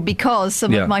heterosexual because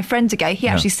some of my friends are gay. He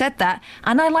actually said that,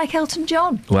 and I like Elton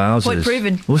John. Wowzers. Point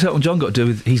proven. What's Elton John got to do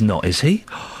with... He's not, is he?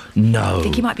 No. I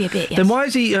think he might be a bit, yes. Then why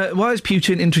has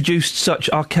Putin introduced such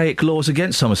archaic laws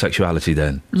against homosexuality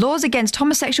then? Laws against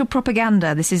homosexual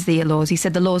propaganda. This is the laws. He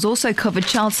said the laws also covered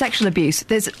child sexual abuse.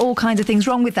 There's all kinds of things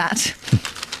wrong with that.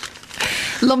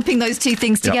 Lumping those two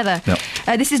things together. Yep.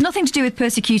 This is nothing to do with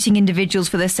persecuting individuals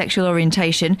for their sexual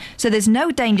orientation, so there's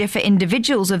no danger for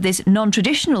individuals of this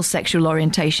non-traditional sexual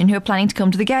orientation who are planning to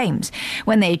come to the Games.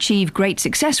 When they achieve great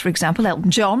success, for example, Elton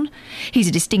John, he's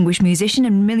a distinguished musician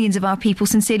and millions of our people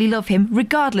sincerely love him,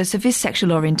 regardless of his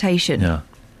sexual orientation. Yeah.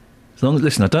 As long as,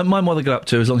 listen, I don't mind what they get up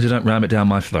to, as long as you don't ram it down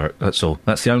my throat, that's all.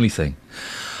 That's the only thing.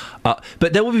 But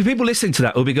there will be people listening to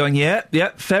that who will be going, yeah,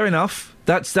 fair enough.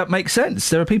 That makes sense.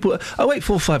 There are people...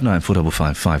 08459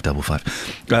 455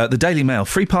 555. The Daily Mail,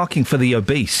 free parking for the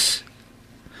obese.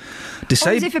 Is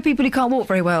it for people who can't walk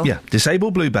very well? Yeah.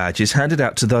 Disabled blue badges handed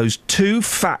out to those too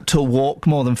fat to walk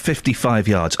more than 55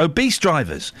 yards. Obese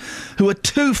drivers who are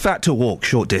too fat to walk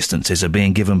short distances are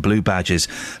being given blue badges,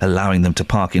 allowing them to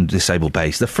park in disabled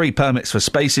bays. The free permits for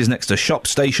spaces next to shop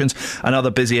stations and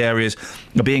other busy areas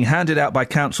are being handed out by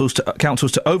councils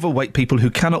to overweight people who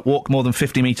cannot walk more than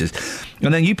 50 metres.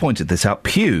 And then you pointed this out.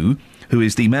 Pew, who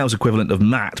is the Mail's equivalent of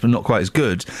Matt, but not quite as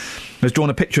good, has drawn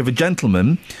a picture of a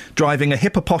gentleman driving a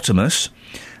hippopotamus,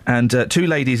 and two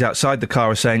ladies outside the car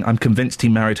are saying, I'm convinced he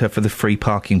married her for the free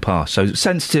parking pass. So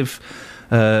sensitive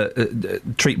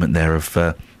treatment there of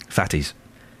fatties.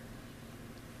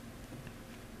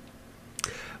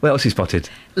 What else he spotted?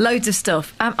 Loads of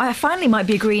stuff. I finally might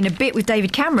be agreeing a bit with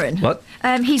David Cameron. What?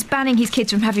 He's banning his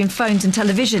kids from having phones and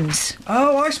televisions.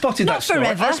 Oh, I spotted that story.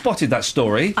 Not forever. I spotted that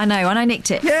story. I know, and I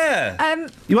nicked it. Yeah.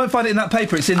 You won't find it in that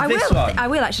paper. It's in this one. I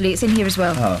will, actually. It's in here as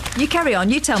well. Oh. You carry on.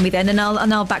 You tell me then, and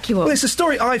I'll back you up. Well, it's a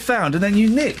story I found, and then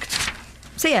you nicked.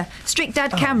 So yeah, strict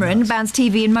dad Cameron bans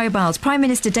TV and mobiles. Prime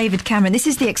Minister David Cameron. This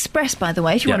is the Express, by the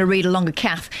way, if you want to read along a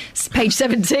Kath. It's page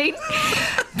 17.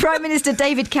 Prime Minister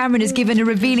David Cameron has given a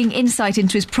revealing insight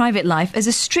into his private life as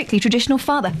a strictly traditional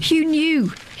father. Who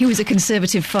knew he was a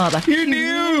conservative father? Who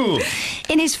knew?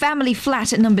 In his family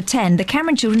flat at number 10, the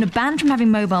Cameron children are banned from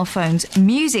having mobile phones,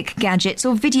 music gadgets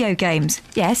or video games.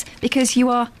 Yes, because you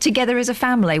are together as a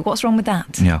family. What's wrong with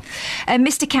that? Yeah.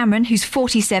 Mr Cameron, who's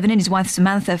 47 and his wife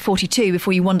Samantha 42,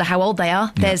 before you wonder how old they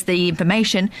are, there's the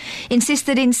information, insists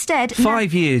that instead...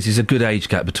 5 years is a good age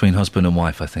gap between husband and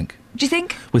wife, I think. Do you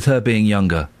think? With her being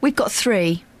younger. We've got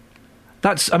 3.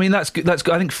 That's good.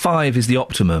 I think 5 is the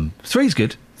optimum. 3's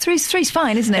good. Three's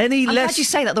fine, isn't it? I'm glad you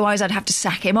say that, otherwise I'd have to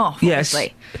sack him off,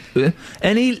 obviously. Yes.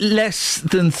 Any less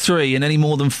than 3 and any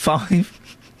more than 5...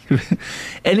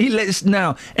 any less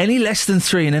than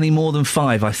 3 and any more than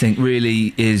 5, I think,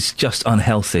 really is just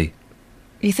unhealthy.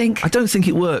 You think? I don't think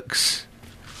it works.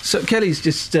 So Kelly's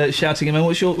just shouting at me,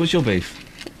 what's your beef?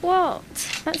 What?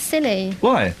 That's silly.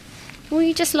 Why? Well,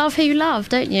 you just love who you love,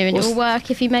 don't you? And it will work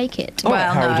if you make it. Oh,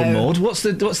 well, Harold and Maude. What's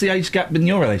the age gap in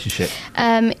your relationship?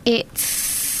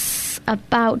 It's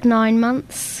about 9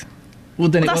 months. Well,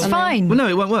 then that's fine. Well, no,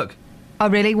 it won't work. Oh,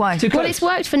 really? Why? Too close. Well, it's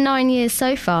worked for 9 years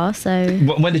so far, so...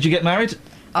 When did you get married?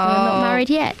 Well, I'm not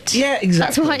married yet. Yeah,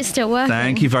 exactly. That's why it's still working.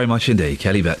 Thank you very much indeed.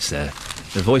 Kelly Betts there.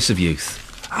 The voice of youth.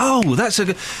 Oh, that's a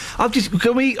good... I'm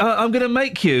going to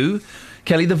make you,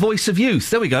 Kelly, the voice of youth.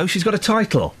 There we go. She's got a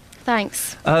title.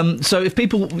 Thanks. So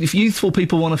if youthful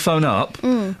people want to phone up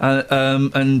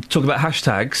and talk about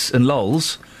hashtags and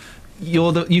lols,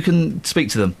 you can speak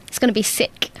to them. It's going to be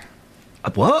sick.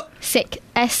 What? Sick.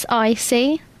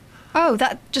 S-I-C. Oh,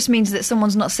 that just means that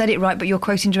someone's not said it right, but you're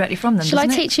quoting directly from them, Shall I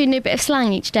doesn't it? teach you a new bit of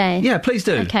slang each day? Yeah, please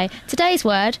do. Okay. Today's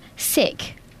word,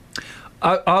 sick.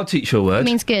 I'll teach you a word. It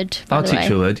means good, by I'll the teach way.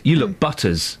 you a word. You look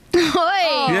butters.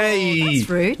 Yay! That's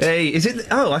rude. Hey, is it?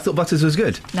 Oh, I thought butters was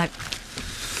good. No.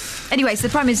 Anyway, so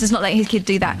the Prime Minister's not letting his kid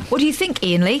do that. What do you think,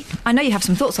 Iain Lee? I know you have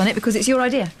some thoughts on it because it's your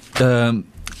idea.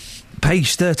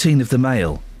 Page 13 of the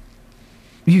Mail.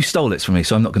 You stole it from me,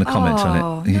 so I'm not going to comment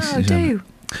on it. No, do.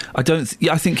 I don't.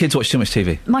 I think kids watch too much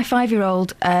TV. My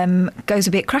 5-year-old goes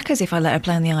a bit crackers if I let her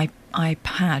play on the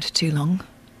iPad too long.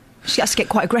 She has to get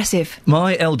quite aggressive.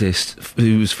 My eldest,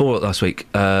 who was 4 last week,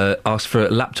 asked for a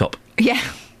laptop. Yeah.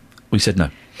 We said no.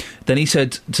 Then he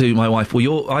said to my wife, well,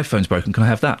 your iPhone's broken, can I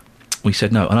have that? We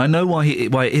said no. And I know why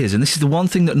it is, and this is the one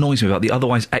thing that annoys me about the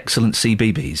otherwise excellent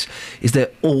CBeebies, is they're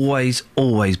always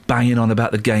banging on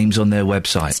about the games on their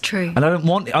website. It's true. And I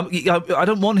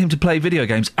don't want him to play video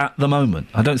games at the moment.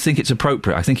 I don't think it's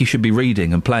appropriate. I think he should be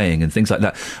reading and playing and things like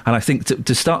that. And I think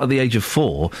to start at the age of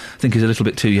 4, I think is a little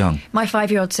bit too young. My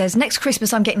 5-year-old says, next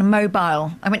Christmas I'm getting a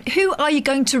mobile. I went, who are you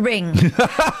going to ring?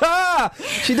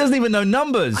 She doesn't even know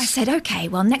numbers. I said, OK,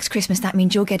 well, next Christmas that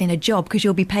means you're getting a job because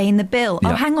you'll be paying the bill.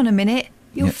 Yeah. Oh, hang on a minute.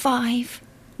 You're Yeah. 5.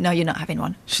 No, you're not having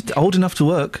one. She's old enough to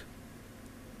work.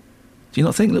 Do you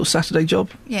not think? A little Saturday job?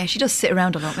 Yeah, she does sit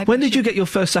around a lot. Maybe When did you get your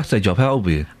first Saturday job? How old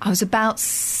were you? I was about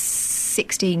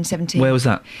 16, 17. Where was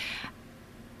that?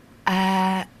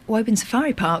 Woburn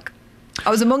Safari Park. I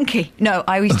was a monkey. No,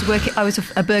 I used to work. I was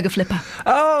a burger flipper.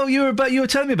 Oh, you were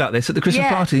telling me about this at the Christmas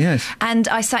party, yes. And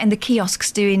I sat in the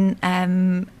kiosks doing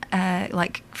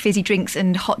like fizzy drinks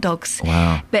and hot dogs.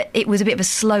 Wow. But it was a bit of a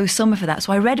slow summer for that,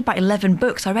 so I read about 11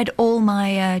 books. I read all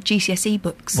my GCSE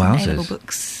books, and A-level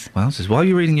books. Wowzers. Why are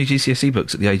you reading your GCSE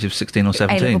books at the age of 16 or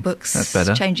 17? A-level books. That's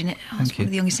better. Changing it. I was Thank one you.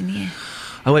 of the youngest in the year.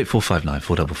 08459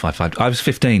 4555. I was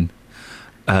 15,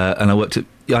 and I worked at...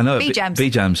 Yeah, I know. B-Jams.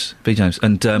 B-Jams.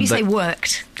 And, You say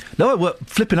worked. No, I worked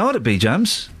flipping hard at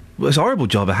B-Jams. It was a horrible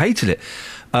job. I hated it.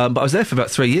 But I was there for about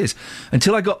 3 years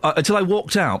until I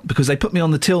walked out because they put me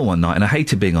on the till one night, and I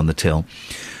hated being on the till.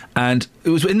 And it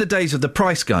was in the days of the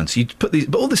price gun, so you'd put these,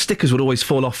 but all the stickers would always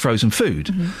fall off frozen food.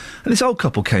 Mm-hmm. And this old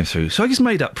couple came through, so I just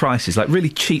made up prices, like really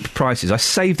cheap prices. I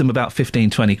saved them about 15,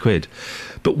 20 quid.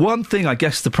 But one thing, I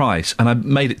guessed the price, and I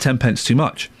made it 10 pence too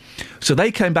much. So they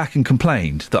came back and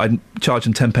complained that I'd charged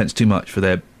them 10 pence too much for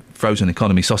their frozen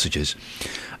economy sausages.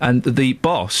 And the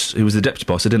boss, who was the deputy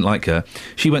boss, I didn't like her,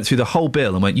 she went through the whole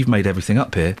bill and went, you've made everything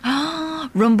up here.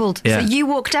 Rumbled. Yeah. So you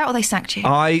walked out or they sacked you?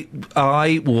 I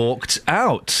walked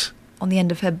out. On the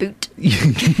end of her boot.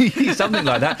 Something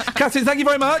like that. Catherine, thank you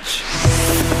very much.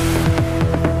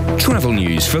 Travel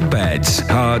news for beds,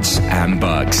 cards and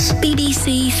bugs.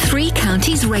 BBC Three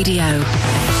Counties Radio.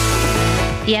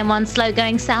 The M1 slow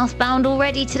going southbound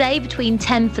already today between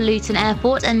 10 for Luton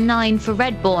Airport and 9 for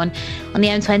Redbourne. On the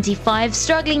M25,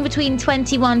 struggling between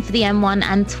 21 for the M1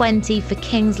 and 20 for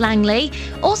Kings Langley.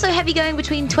 Also heavy going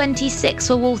between 26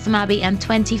 for Waltham Abbey and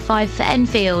 25 for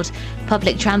Enfield.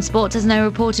 Public transport has no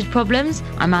reported problems.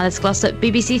 I'm Alice Glossop,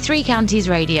 BBC Three Counties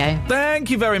Radio. Thank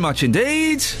you very much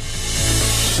indeed.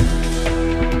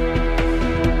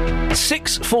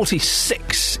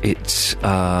 6:46. It's,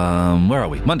 where are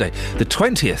we? Monday, the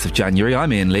 20th of January.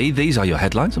 I'm Iain Lee. These are your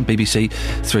headlines on BBC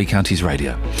Three Counties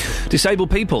Radio. Disabled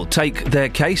people take their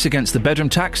case against the bedroom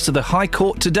tax to the High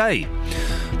Court today.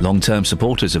 Long-term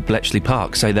supporters of Bletchley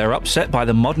Park say they're upset by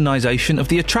the modernisation of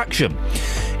the attraction.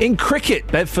 In cricket,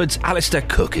 Bedford's Alistair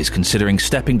Cook is considering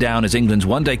stepping down as England's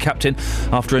one-day captain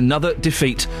after another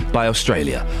defeat by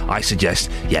Australia. I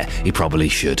suggest, yeah, he probably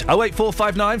should.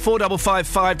 08459 455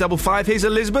 555. Here's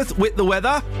Elizabeth with the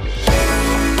weather.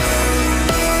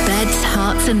 Beds,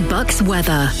 Herts and Bucks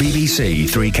weather. BBC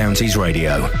Three Counties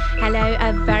Radio. Hello,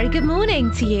 a very good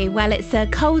morning to you. Well, it's a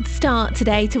cold start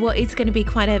today to what is going to be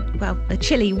quite a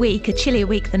chillier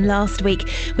week than last week.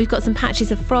 We've got some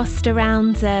patches of frost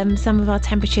around, some of our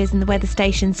temperatures in the weather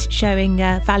stations showing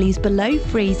values below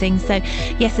freezing. So,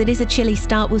 yes, it is a chilly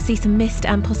start. We'll see some mist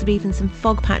and possibly even some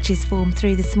fog patches form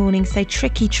through this morning. So,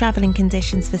 tricky travelling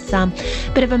conditions for some.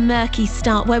 Bit of a murky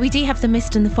start. Where we do have the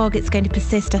mist and the fog, it's going to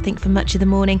persist, I think, for much of the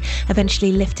morning,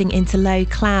 eventually lifting into low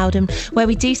cloud. And where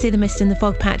we do see the mist and the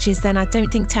fog patches, temperatures, then I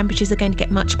don't think temperatures are going to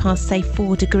get much past, say,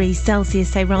 4 degrees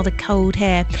Celsius, so rather cold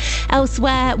here.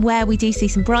 Elsewhere, where we do see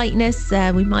some brightness,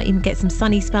 we might even get some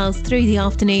sunny spells through the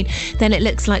afternoon, then it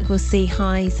looks like we'll see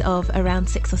highs of around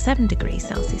 6 or 7 degrees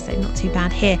Celsius, so not too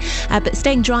bad here. But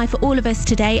staying dry for all of us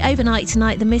today. Overnight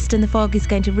tonight, the mist and the fog is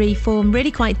going to reform,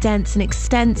 really quite dense and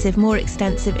extensive, more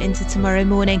extensive into tomorrow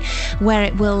morning, where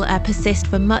it will persist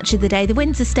for much of the day. The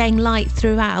winds are staying light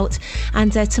throughout,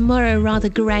 and tomorrow, rather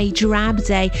grey, drab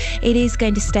day. It is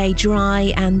going to stay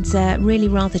dry and really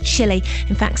rather chilly.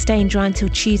 In fact, staying dry until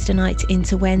Tuesday night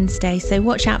into Wednesday. So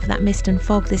watch out for that mist and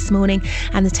fog this morning,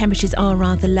 and the temperatures are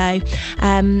rather low.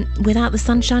 Without the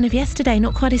sunshine of yesterday,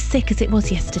 not quite as thick as it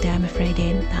was yesterday, I'm afraid,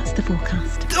 Ian. That's the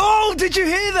forecast. Oh, did you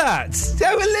hear that?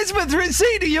 Oh, Elizabeth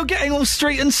Rizzini, you're getting all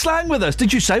street and slang with us.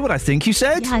 Did you say what I think you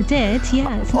said? Yeah, I did,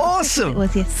 yeah. It's not Awesome. as thick as it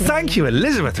was yesterday. Thank you,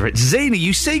 Elizabeth Rizzini.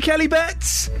 You see Kelly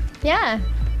Betts? Yeah.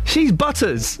 She's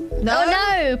Butters. No. Oh,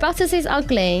 no. Butters is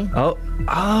ugly. Oh,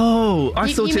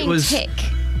 I thought you it mean was... tick.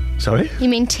 Sorry? You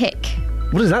mean tick.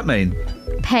 What does that mean?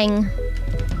 Peng.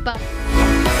 But...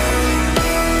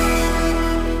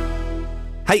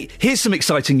 Hey, here's some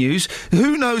exciting news.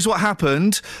 Who knows what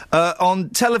happened on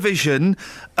television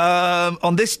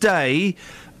on this day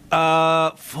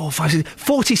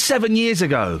 47 years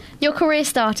ago? Your career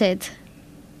started.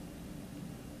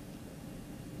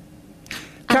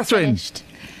 Catherine.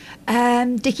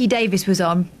 Dickie Davis was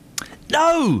on.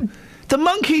 No! The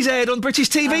Monkees aired on British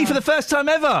TV for the first time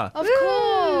ever. Of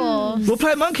course. We'll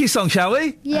play a Monkees song, shall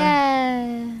we?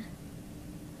 Yeah.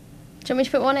 Do you want me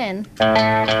to put one in?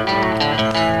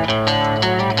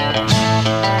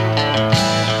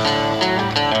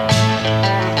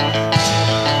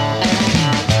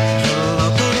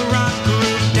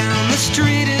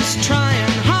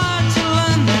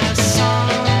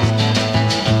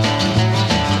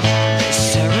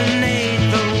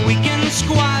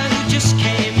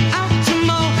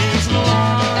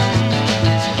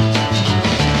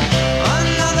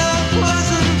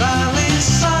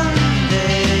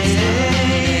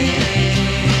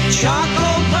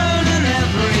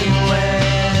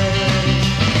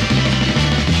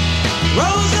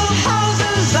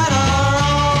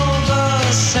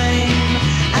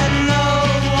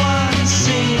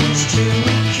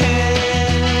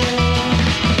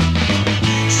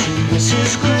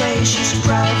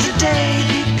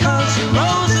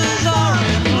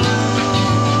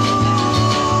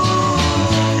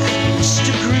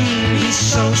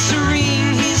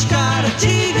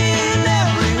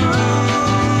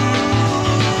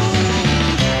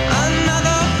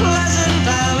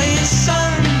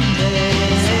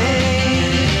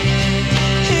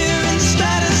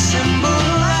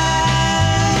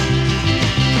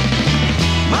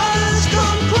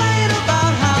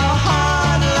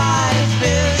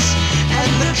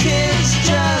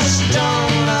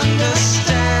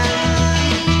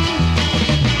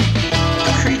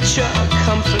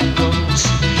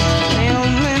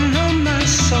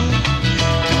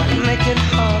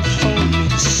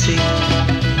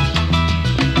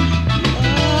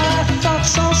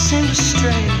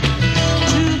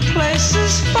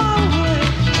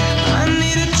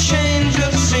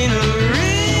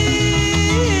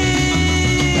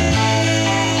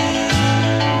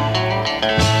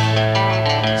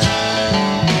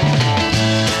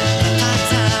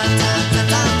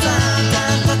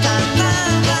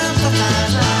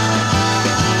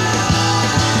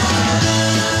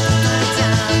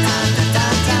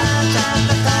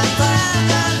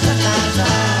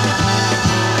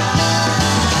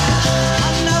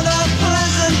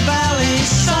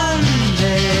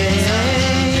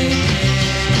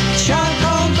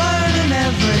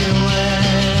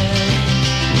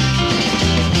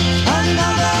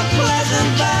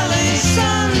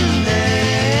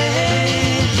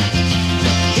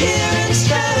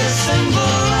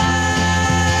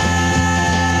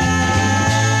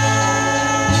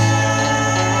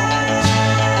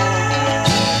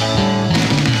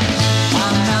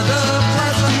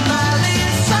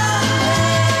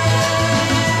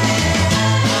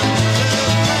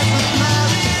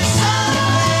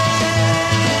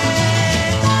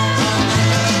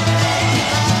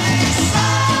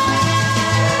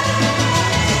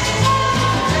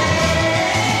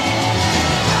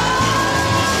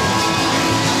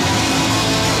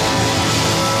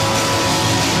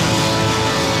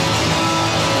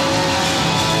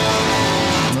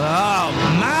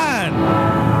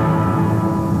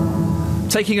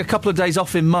 Taking a couple of days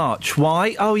off in March.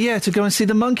 Why? Oh, yeah, to go and see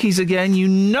the Monkees again. You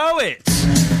know it!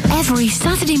 Every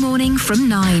Saturday morning from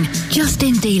 9.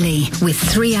 Justin Dealey with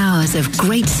 3 hours of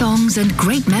great songs and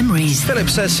great memories. Philip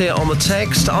says here on the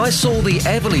text, I saw the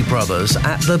Everly Brothers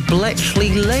at the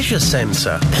Bletchley Leisure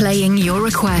Centre. Playing your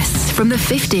requests from the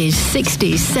 50s,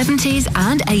 60s, 70s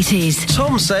and 80s.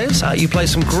 Tom says, you play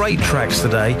some great tracks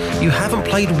today. You haven't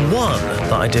played one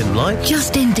that I didn't like.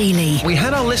 Justin Dealey. We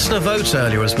had our listener vote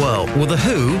earlier as well. Well, The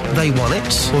Who, they won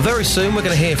it. Well, very soon we're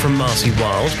going to hear from Marcy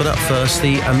Wilde, but up first,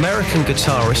 the American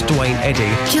guitarist Dwayne Eddy.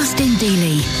 Justin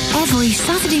Dealey, every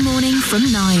Saturday morning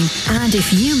from 9. And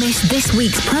if you missed this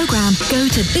week's programme, go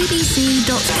to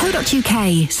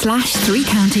bbc.co.uk/3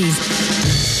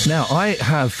 counties. Now, I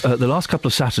have, the last couple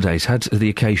of Saturdays, had the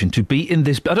occasion to be in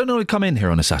this... I don't normally come in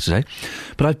here on a Saturday,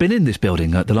 but I've been in this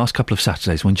building the last couple of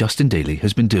Saturdays when Justin Dealey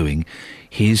has been doing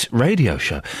his radio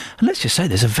show. And let's just say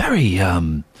there's a very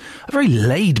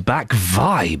laid-back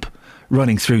vibe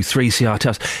running through 3CR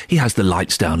Towers. He has the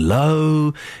lights down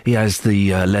low, he has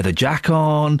the leather jack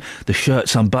on, the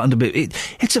shirt's unbuttoned a bit.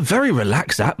 It's a very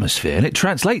relaxed atmosphere, and it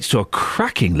translates to a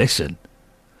cracking listen.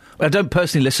 I don't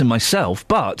personally listen myself,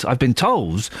 but I've been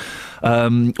told...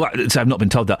 I've not been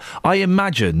told that. I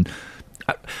imagine...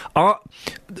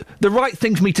 the right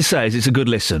thing for me to say is it's a good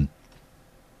listen.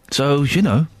 So, you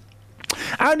know.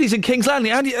 Andy's in King's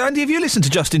Landing. Andy, have you listened to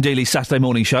Justin Dealey's Saturday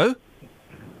morning show?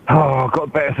 Oh, I've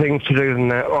got better things to do than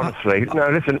that, honestly. No,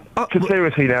 listen,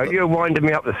 seriously now, you're winding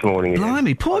me up this morning.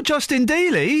 Blimey, poor Justin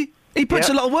Dealey. He puts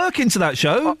a lot of work into that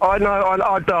show. I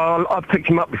know, I've picked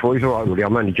him up before. He's all right, really.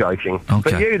 I'm only joking.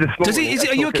 Okay. But you this morning...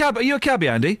 Are you a cabbie,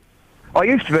 Andy? I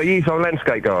used to be. He's on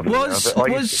landscape garden. Was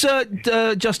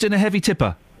Justin a heavy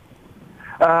tipper?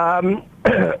 No,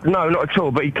 not at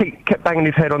all. But he kept banging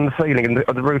his head on the ceiling and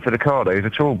on the roof of the car. He's a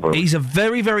tall boy. He's a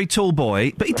very, very tall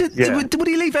boy. But he did. Yeah. Would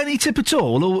he leave any tip at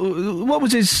all, or what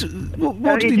was his?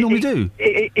 What did he normally do?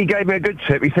 He gave me a good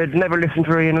tip. He said never listen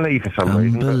to Ian Lee for some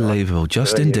reason. Unbelievable,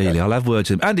 Justin Dealey. I'll have words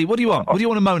with him. Andy, what do you want? What do you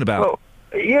want to moan about? Well,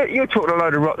 you're talking a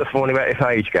load of rot this morning about this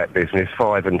age gap business,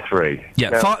 5 and 3. Yeah,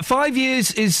 now, 5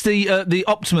 years is the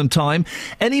optimum time.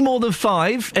 Any more than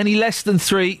 5, any less than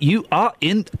 3, you are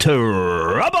in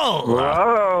trouble.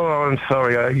 Oh, I'm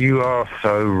sorry, you are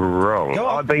so wrong.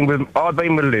 I've been with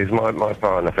Liz, my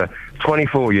partner, for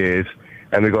 24 years,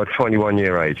 and we've got a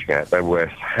 21-year age gap, and we're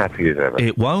happy as ever.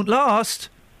 It won't last.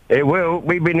 It will.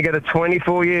 We've been together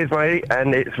 24 years, mate,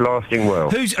 and it's lasting well.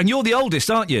 And you're the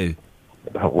oldest, aren't you?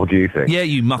 What do you think? Yeah,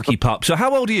 you mucky pup. So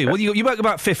how old are you? Well, you work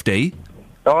about 50.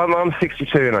 Oh, I'm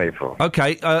 62 in April.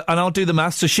 Okay, and I'll do the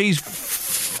maths. So she's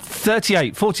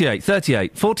 38, 48,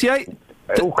 38, 48?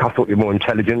 Oh, I thought you were more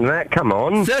intelligent than that. Come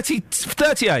on.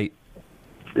 38?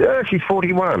 Yeah, she's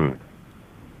 41.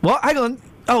 What? Hang on.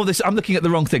 Oh, I'm looking at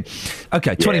the wrong thing.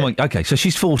 Okay, 21. Yeah. Okay, so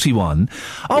she's 41.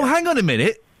 Oh, yeah. Hang on a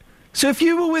minute. So if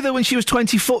you were with her when she was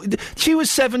 24, she was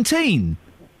 17?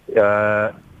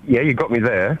 Yeah, you got me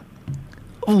there.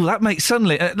 Oh, that makes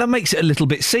it a little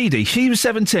bit seedy. She was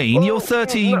 17, well, you're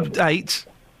 38.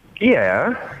 No.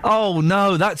 Yeah. Oh,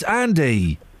 no, that's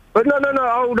Andy. But no,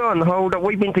 hold on.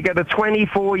 We've been together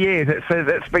 24 years.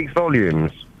 That speaks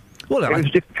volumes. Well, it was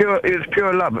just pure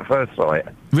love at first sight.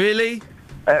 Really?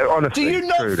 Honestly, do you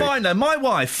not truly. find that? My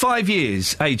wife, 5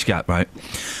 years age gap, right?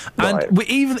 And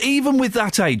even with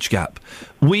that age gap,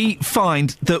 we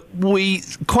find that we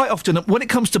quite often, when it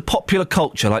comes to popular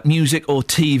culture like music or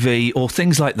TV or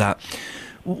things like that,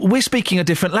 we're speaking a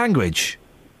different language.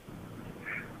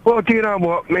 Well, do you know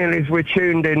what, me and Liz, we're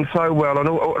tuned in so well on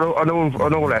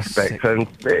all aspects, and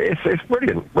it's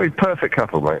brilliant. We're a perfect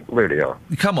couple, mate. Really are.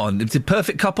 Come on, it's a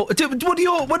perfect couple. What did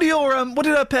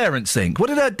her parents think? What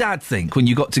did her dad think when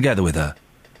you got together with her?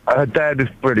 Her dad is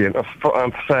brilliant.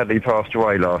 Sadly passed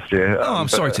away last year. Oh, I'm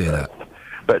sorry to hear that.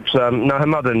 But no, her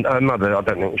mother. I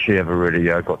don't think she ever really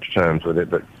got to terms with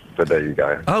it. But there you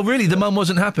go. Oh, really? The mum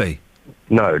wasn't happy?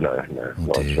 No.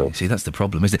 Oh, dear. See, that's the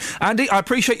problem, isn't it? Andy, I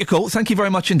appreciate your call. Thank you very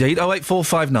much indeed.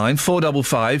 08459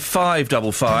 455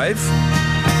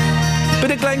 555.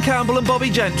 Bit of Glenn Campbell and Bobby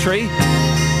Gentry.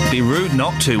 Be rude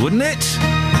not to, wouldn't it?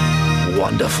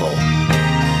 Wonderful.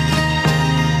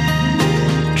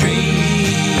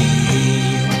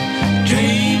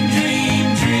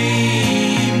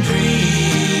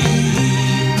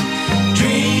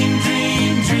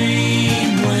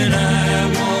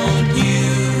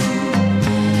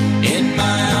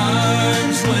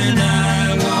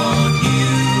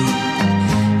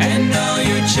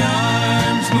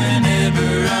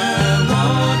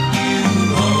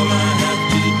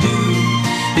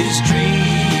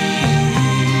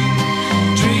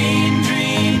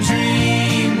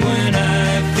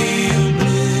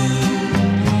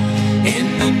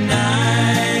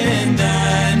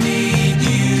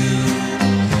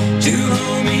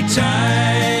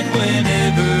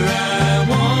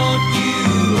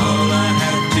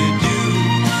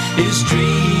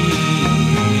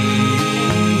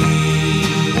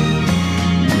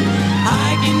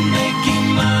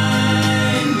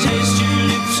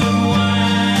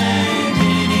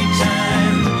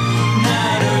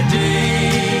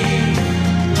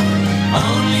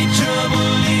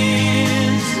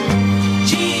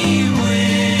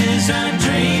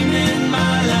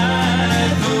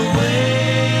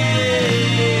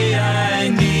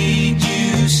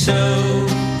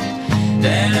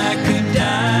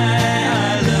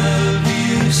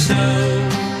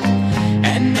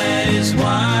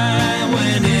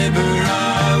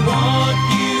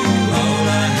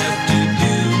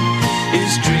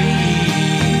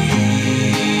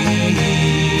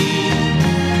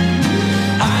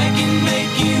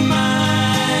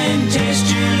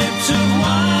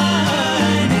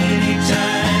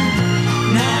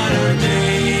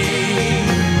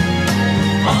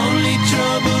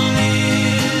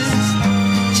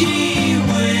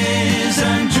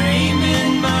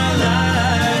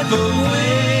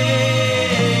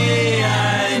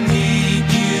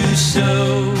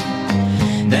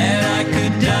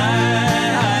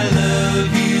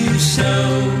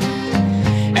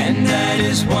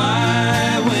 is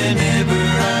why whenever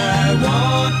I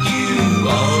want you,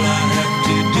 all I have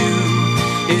to do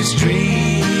is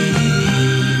dream.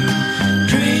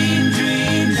 Dream,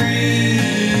 dream,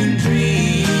 dream,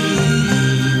 dream.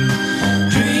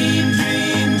 Dream,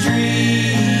 dream,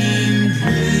 dream,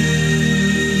 dream.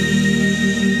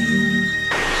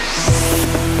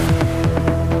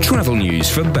 Travel news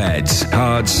for beds,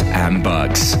 cards, and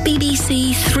bugs.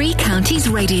 BBC Three Counties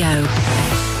Radio.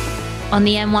 On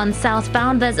the M1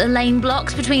 southbound, there's a lane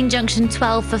blocked between junction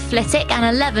 12 for Flitwick and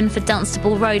 11 for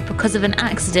Dunstable Road because of an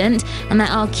accident, and there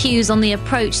are queues on the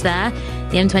approach there.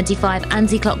 The M25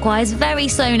 anti-clockwise, very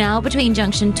slow now between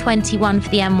junction 21 for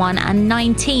the M1 and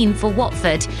 19 for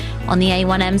Watford. On the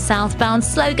A1M southbound,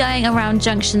 slow going around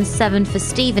junction 7 for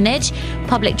Stevenage.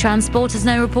 Public transport has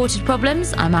no reported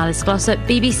problems. I'm Alice Glossop,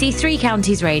 BBC Three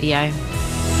Counties Radio.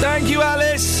 Thank you,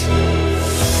 Alice.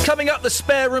 Coming up, the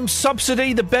spare room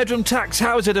subsidy, the bedroom tax,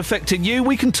 how is it affecting you?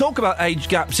 We can talk about age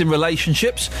gaps in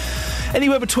relationships.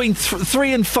 Anywhere between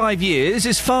 3 and 5 years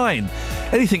is fine.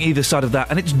 Anything either side of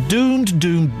that, and it's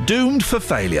doomed for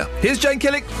failure. Here's Jane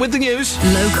Killick with the news.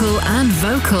 Local and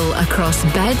vocal across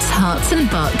beds, hearts and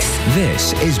bucks.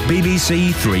 This is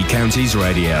BBC Three Counties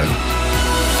Radio.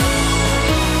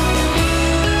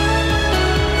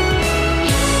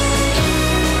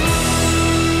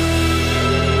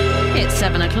 It's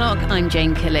 7 o'clock. I'm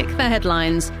Jane Killick. The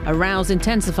headlines. A rows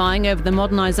intensifying over the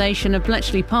modernisation of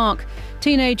Bletchley Park.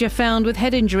 Teenager found with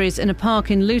head injuries in a park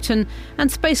in Luton.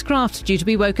 And spacecraft due to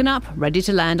be woken up, ready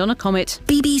to land on a comet.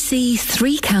 BBC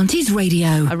Three Counties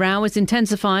Radio. A row is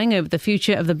intensifying over the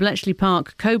future of the Bletchley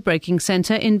Park code-breaking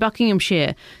centre in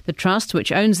Buckinghamshire. The trust,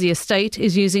 which owns the estate,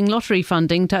 is using lottery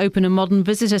funding to open a modern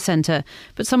visitor centre.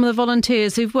 But some of the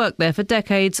volunteers who've worked there for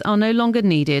decades are no longer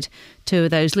needed. Two of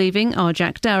those leaving are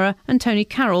Jack Darragh and Tony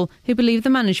Carroll, who believe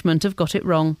the management have got it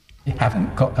wrong. They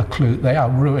haven't got a clue. They are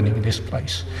ruining this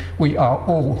place. We are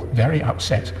all very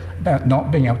upset about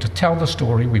not being able to tell the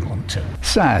story we want to.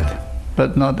 Sad,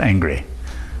 but not angry.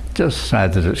 Just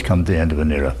sad that it's come to the end of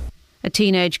an era. A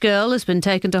teenage girl has been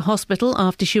taken to hospital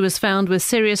after she was found with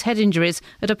serious head injuries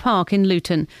at a park in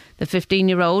Luton. The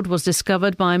 15-year-old was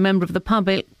discovered by a member of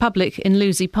the public in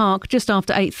Lucy Park just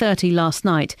after 8:30 last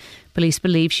night. Police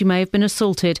believe she may have been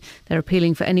assaulted. They're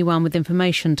appealing for anyone with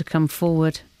information to come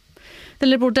forward. The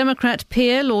Liberal Democrat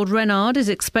peer, Lord Reynard, is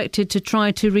expected to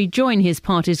try to rejoin his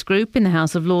party's group in the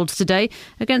House of Lords today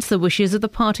against the wishes of the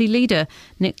party leader.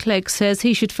 Nick Clegg says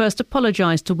he should first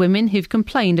apologise to women who've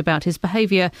complained about his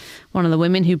behaviour. One of the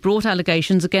women who brought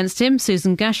allegations against him,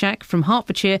 Susan Gashak from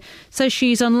Hertfordshire, says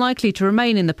she's unlikely to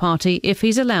remain in the party if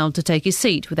he's allowed to take his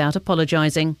seat without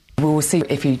apologising. We will see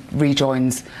if he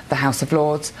rejoins the House of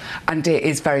Lords, and it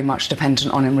is very much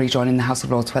dependent on him rejoining the House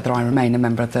of Lords whether I remain a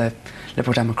member of the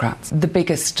Liberal Democrats. The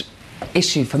biggest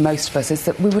issue for most of us is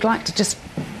that we would like to just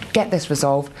get this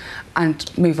resolved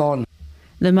and move on.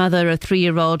 The mother of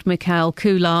 3-year-old Mikhail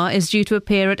Kular is due to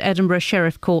appear at Edinburgh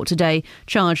Sheriff Court today,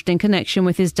 charged in connection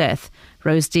with his death.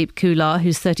 Rosedeep Kular,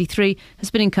 who's 33,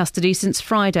 has been in custody since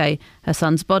Friday. Her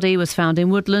son's body was found in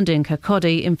Woodland in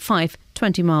Kirkcaldy in Fife,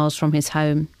 20 miles from his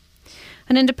home.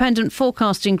 An independent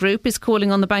forecasting group is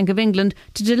calling on the Bank of England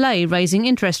to delay raising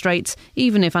interest rates,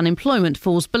 even if unemployment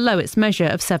falls below its measure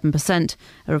of 7%.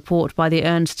 A report by the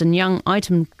Ernst & Young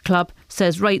Item Club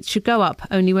says rates should go up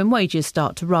only when wages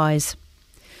start to rise.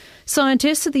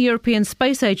 Scientists at the European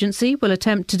Space Agency will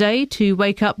attempt today to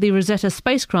wake up the Rosetta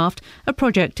spacecraft, a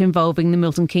project involving the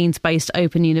Milton Keynes-based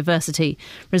Open University.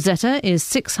 Rosetta is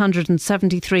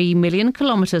 673 million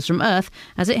kilometres from Earth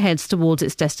as it heads towards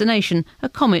its destination, a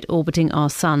comet orbiting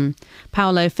our Sun.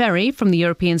 Paolo Ferri from the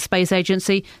European Space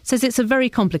Agency says it's a very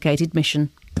complicated mission.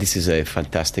 This is a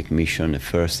fantastic mission, a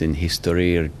first in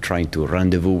history, trying to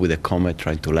rendezvous with a comet,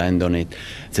 trying to land on it.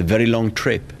 It's a very long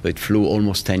trip. It flew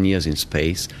almost 10 years in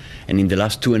space, and in the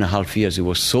last 2.5 years it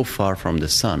was so far from the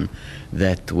sun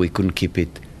that we couldn't keep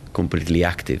it completely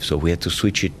active. So we had to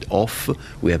switch it off.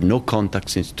 We have no contact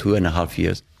since 2.5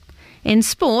 years. In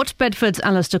sport, Bedford's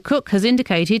Alistair Cook has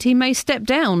indicated he may step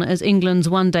down as England's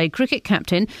one-day cricket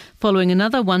captain following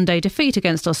another one-day defeat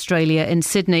against Australia in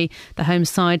Sydney. The home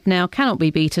side now cannot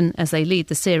be beaten as they lead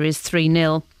the series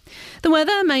 3-0. The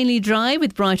weather mainly dry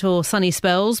with bright or sunny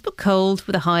spells, but cold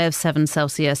with a high of 7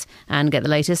 Celsius. And get the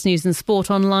latest news and sport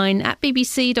online at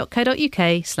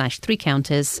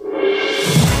bbc.co.uk/3counties.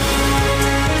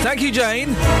 Thank you,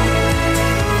 Jane.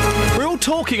 We're all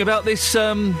talking about this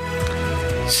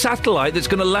satellite that's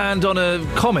going to land on a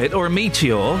comet or a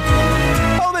meteor.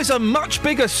 Oh, there's a much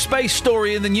bigger space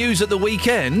story in the news at the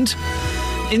weekend.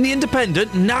 In The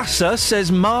Independent, NASA says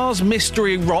Mars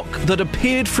mystery rock that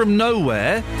appeared from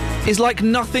nowhere is like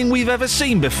nothing we've ever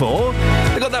seen before.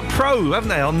 They've got that probe, haven't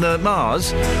they, on the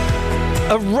Mars?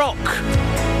 A rock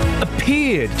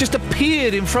just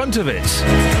appeared in front of it.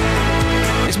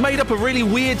 It's made up of really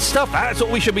weird stuff. That's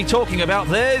what we should be talking about.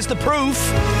 There's the proof.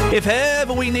 If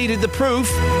ever we needed the proof,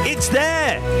 it's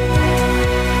there.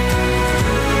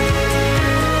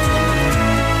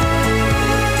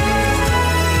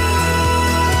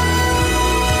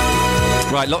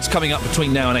 Right, lots coming up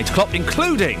between now and 8 o'clock,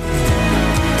 including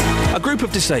a group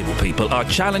of disabled people are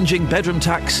challenging bedroom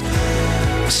tax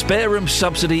spare room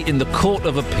subsidy in the Court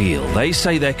of Appeal. They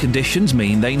say their conditions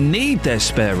mean they need their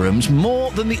spare rooms more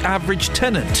than the average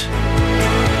tenant.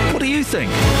 What do you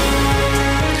think?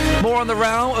 More on the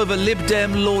row over Lib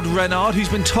Dem Lord Renard, who's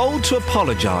been told to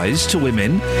apologise to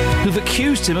women who've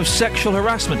accused him of sexual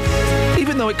harassment,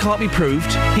 even though it can't be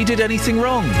proved he did anything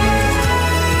wrong.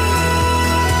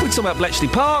 We'll talk about Bletchley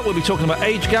Park, we'll be talking about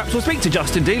age gaps, we'll speak to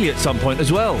Justin Dealey at some point as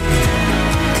well.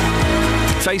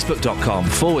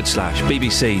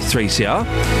 Facebook.com/BBC3CR.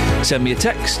 Send me a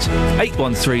text,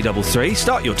 81333.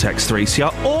 Start your text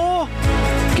 3CR, or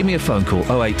give me a phone call,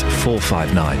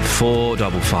 08459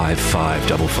 455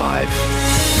 555.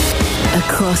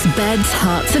 Across beds,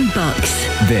 hearts and bucks.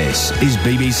 This is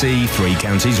BBC Three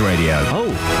Counties Radio.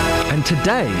 Oh, and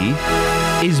today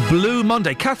is Blue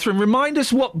Monday. Catherine, remind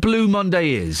us what Blue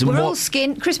Monday is. We're all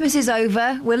skint. Christmas is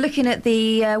over. We're looking at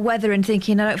the weather and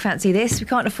thinking, I don't fancy this. We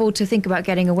can't afford to think about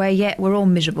getting away yet. We're all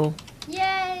miserable.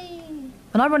 Yay!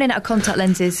 And I'm running out of contact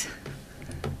lenses.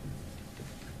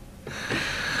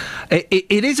 It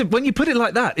is, when you put it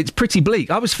like that, it's pretty bleak.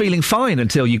 I was feeling fine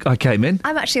until I came in.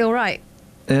 I'm actually all right.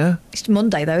 Yeah? It's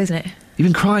Monday, though, isn't it? You've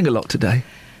been crying a lot today.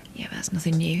 Yeah, but that's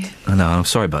nothing new. I know, I'm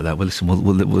sorry about that. Well, listen,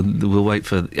 we'll wait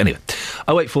for... Anyway,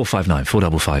 08459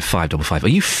 455 555. Are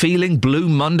you feeling Blue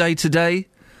Monday today?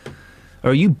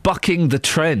 Or are you bucking the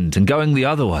trend and going the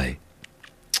other way?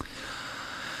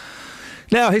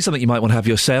 Now, here's something you might want to have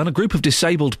your say on. A group of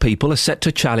disabled people are set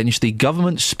to challenge the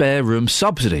government spare room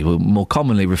subsidy, more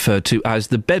commonly referred to as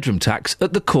the bedroom tax,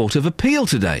 at the Court of Appeal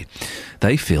today.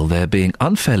 They feel they're being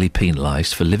unfairly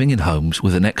penalised for living in homes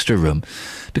with an extra room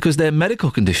because their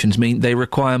medical conditions mean they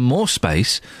require more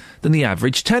space than the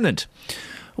average tenant.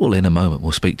 Well, in a moment,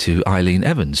 we'll speak to Eileen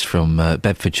Evans from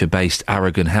Bedfordshire-based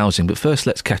Aragon Housing. But first,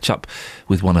 let's catch up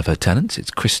with one of her tenants.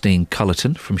 It's Christine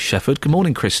Cullerton from Shefford. Good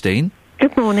morning, Christine.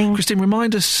 Good morning. Christine,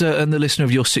 remind us and the listener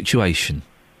of your situation.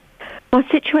 My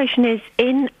situation is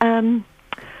in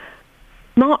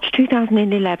March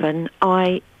 2011,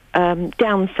 I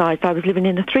downsized. I was living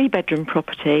in a 3-bedroom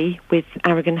property with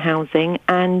Aragon Housing,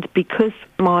 and because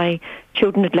my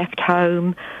children had left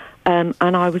home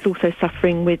and I was also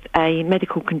suffering with a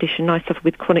medical condition, I suffer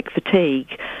with chronic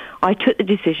fatigue, I took the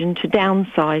decision to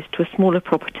downsize to a smaller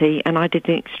property, and I did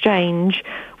an exchange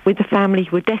with a family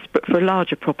who were desperate for a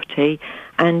larger property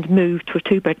and moved to a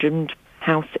 2-bedroom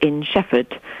house in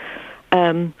Shefford.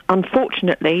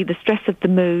 Unfortunately, the stress of the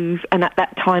move, and at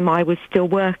that time I was still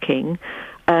working,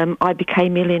 I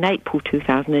became ill in April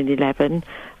 2011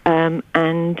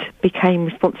 and became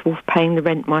responsible for paying the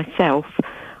rent myself.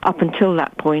 Up until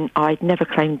that point, I'd never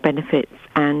claimed benefits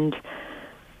and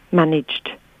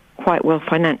managed quite well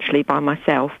financially by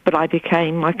myself, but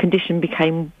my condition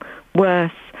became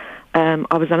worse.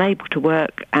 I was unable to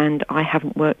work, and I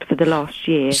haven't worked for the last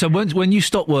year. So when you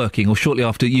stopped working, or shortly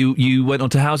after, you went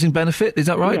on to housing benefit, is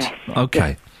that right? Yes.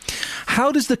 Okay. Yes.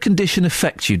 How does the condition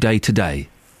affect you day to day?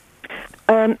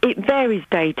 It varies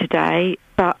day to day,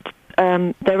 but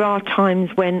there are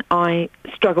times when I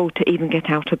struggle to even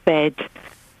get out of bed.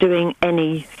 Doing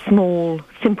any small,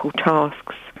 simple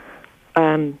tasks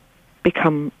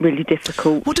become really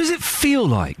difficult. What does it feel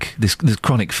like, this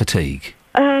chronic fatigue?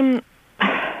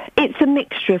 It's a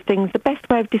mixture of things. The best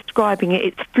way of describing it,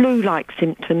 it's flu-like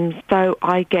symptoms. So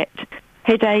I get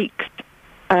headaches,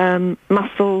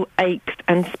 muscle aches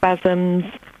and spasms.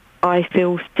 I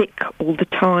feel sick all the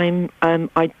time.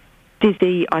 I'm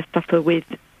dizzy. I suffer with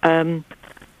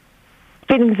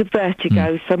feelings of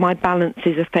vertigo, so my balance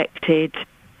is affected.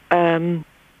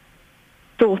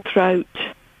 Sore throat,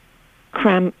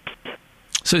 cramps.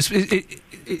 So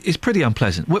it's pretty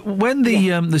unpleasant. When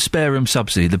the spare room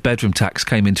subsidy, the bedroom tax,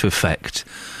 came into effect,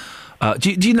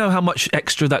 do you know how much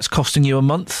extra that's costing you a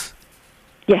month?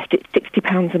 Yes, it's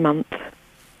 £60 a month.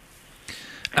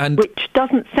 And which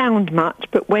doesn't sound much,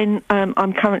 but when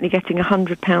I'm currently getting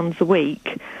 £100 a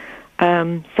week,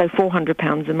 so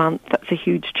 £400 a month, that's a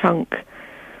huge chunk.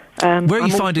 Where are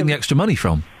you finding the extra money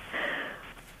from?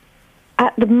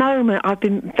 At the moment, I've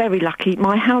been very lucky.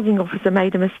 My housing officer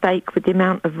made a mistake with the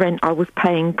amount of rent I was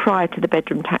paying prior to the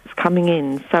bedroom tax coming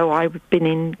in, so I've been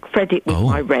in credit with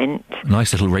my rent.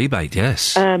 Nice little rebate, yes.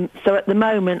 So at the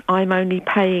moment, I'm only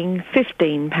paying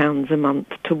 £15 a month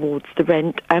towards the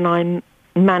rent, and I'm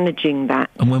managing that.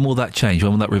 And when will that change?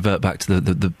 When will that revert back to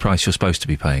the price you're supposed to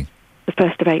be paying? The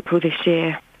 1st of April this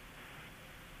year.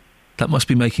 That must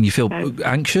be making you feel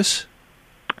anxious?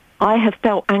 I have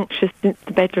felt anxious since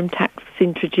the bedroom tax was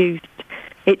introduced.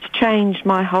 It's changed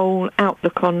my whole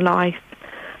outlook on life.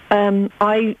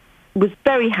 I was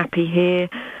very happy here.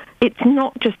 It's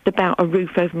not just about a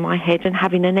roof over my head and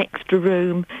having an extra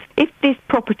room. If this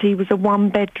property was a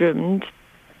one-bedroomed,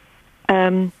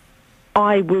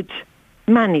 I would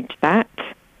manage that.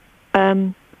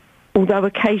 Although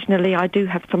occasionally I do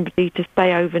have somebody to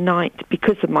stay overnight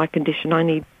because of my condition. I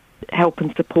need help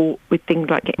and support with things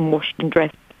like getting washed and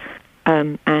dressed.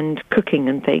 And cooking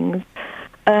and things.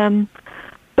 But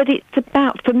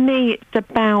for me, it's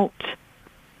about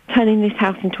turning this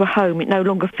house into a home. It no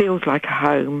longer feels like a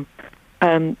home.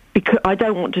 Because I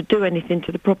don't want to do anything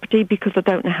to the property because I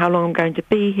don't know how long I'm going to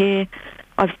be here.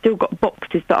 I've still got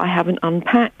boxes that I haven't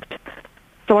unpacked.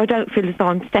 So I don't feel as though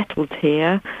I'm settled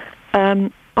here.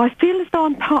 I feel as though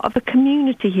I'm part of a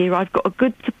community here. I've got a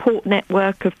good support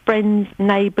network of friends,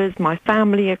 neighbours, my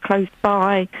family are close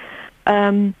by.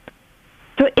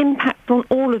 So it impacts on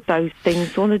all of those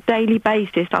things on a daily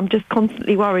basis. I'm just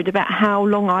constantly worried about how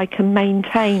long I can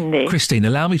maintain this. Christine,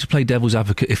 allow me to play devil's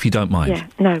advocate if you don't mind. Yeah,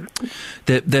 no.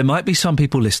 There might be some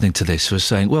people listening to this who are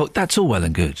saying, well, that's all well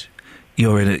and good.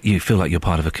 You feel like you're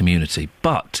part of a community,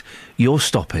 but you're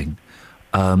stopping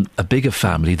a bigger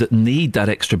family that need that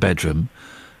extra bedroom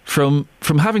from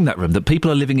having that room, that people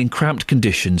are living in cramped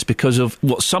conditions because of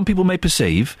what some people may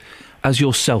perceive as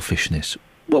your selfishness.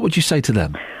 What would you say to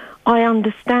them? I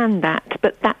understand that,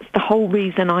 but that's the whole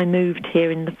reason I moved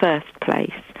here in the first place.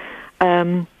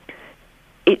 I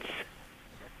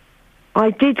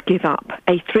did give up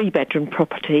a 3-bedroom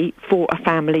property for a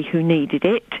family who needed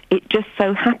it. It just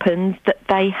so happens that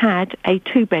they had a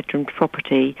 2-bedroom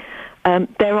property.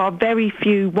 There are very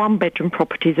few 1-bedroom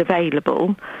properties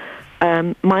available.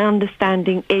 My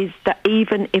understanding is that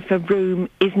even if a room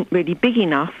isn't really big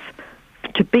enough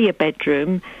to be a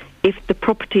bedroom, if the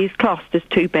property is classed as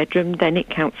 2-bedroom, then it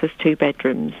counts as 2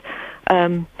 bedrooms.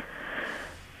 So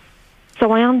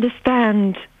I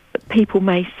understand that people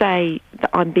may say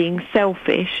that I'm being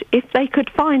selfish. If they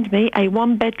could find me a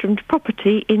 1-bedroom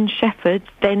property in Shefford,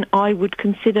 then I would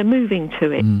consider moving to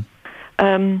it.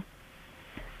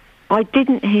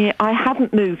 I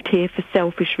haven't moved here for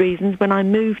selfish reasons. When I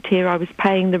moved here, I was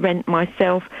paying the rent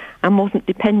myself and wasn't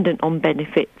dependent on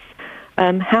benefits.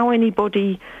 How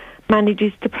anybody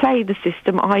manages to play the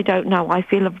system, I don't know. I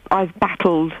feel I've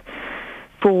battled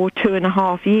for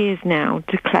 2.5 years now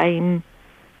to claim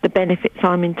the benefits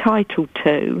I'm entitled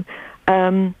to.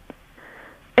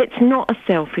 It's not a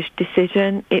selfish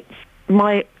decision.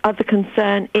 My other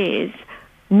concern is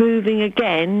moving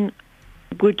again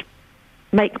would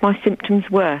make my symptoms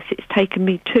worse. It's taken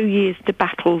me 2 years to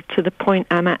battle to the point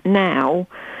I'm at now,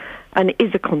 and it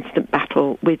is a constant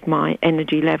battle with my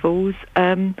energy levels.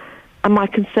 And my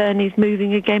concern is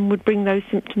moving again would bring those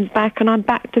symptoms back, and I'm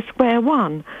back to square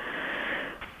one.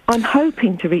 I'm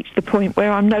hoping to reach the point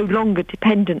where I'm no longer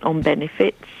dependent on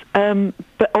benefits,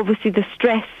 but obviously the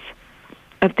stress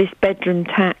of this bedroom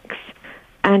tax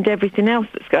and everything else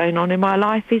that's going on in my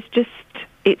life is just,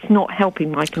 it's not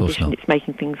helping my condition, it's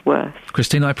making things worse.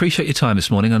 Christine, I appreciate your time this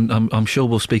morning, and I'm sure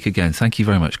we'll speak again. Thank you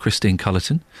very much. Christine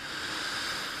Cullerton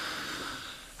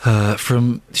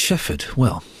from Shefford.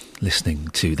 Well, listening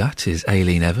to that is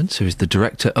Aileen Evans, who is the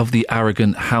director of the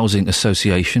Aragon Housing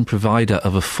Association, provider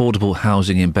of affordable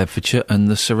housing in Bedfordshire and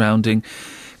the surrounding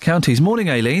counties. Morning,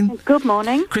 Aileen. Good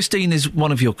morning. Christine is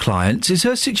one of your clients. Is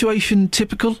her situation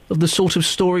typical of the sort of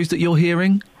stories that you're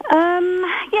hearing?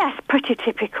 Yes, pretty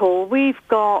typical. We've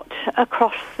got,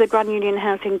 across the Grand Union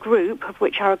Housing Group, of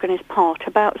which Aragon is part,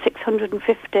 about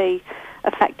 650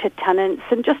 affected tenants,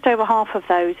 and just over half of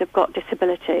those have got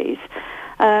disabilities.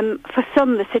 For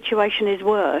some, the situation is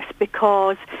worse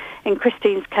because, in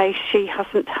Christine's case, she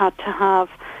hasn't had to have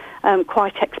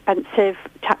quite expensive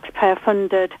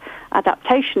taxpayer-funded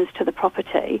adaptations to the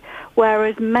property,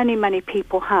 whereas many, many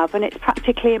people have, and it's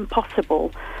practically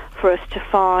impossible for us to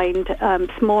find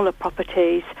smaller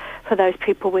properties for those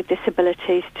people with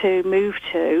disabilities to move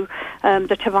to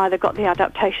that have either got the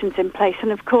adaptations in place.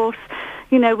 And of course,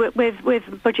 you know,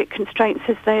 with budget constraints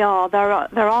as they are, there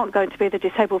aren't going to be the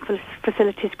disabled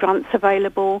facilities grants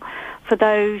available for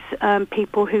those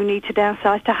people who need to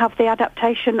downsize to have the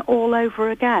adaptation all over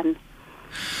again.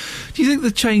 Do you think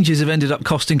the changes have ended up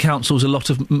costing councils a lot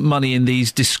of money in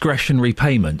these discretionary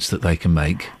payments that they can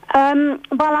make?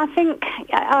 Well, I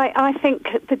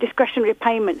think the discretionary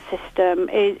payment system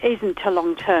isn't a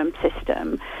long-term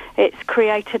system. It's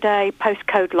created a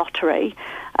postcode lottery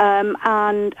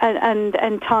and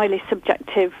entirely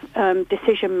subjective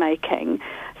decision-making,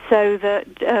 so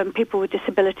that people with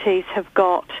disabilities have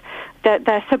got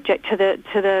they're subject to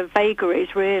the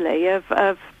vagaries, really, of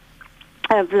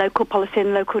local policy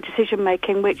and local decision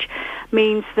making, which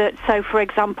means that, so for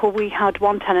example, we had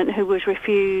one tenant who was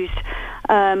refused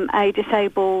a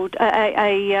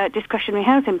discretionary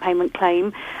housing payment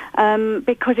claim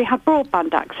because he had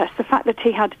broadband access. The fact that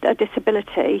he had a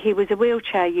disability, he was a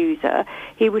wheelchair user,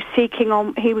 he was seeking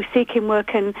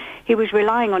work, and he was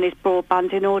relying on his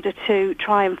broadband in order to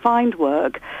try and find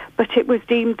work, but it was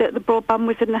deemed that the broadband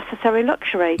was a necessary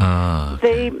luxury.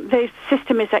 Okay. The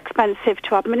system is expensive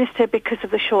to administer because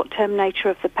of the short-term nature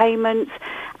of the payments,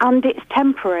 and it's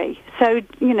temporary. So,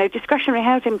 discretionary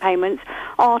housing payments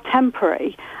are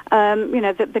temporary.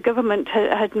 The government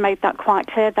had made that quite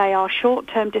clear. They are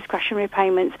short-term discretionary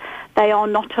payments. They are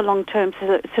not a long-term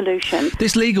solution.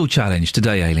 This legal challenge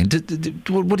today, Aileen,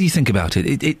 what do you think about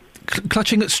it? It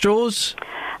clutching at straws?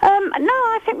 No,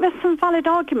 I think there's some valid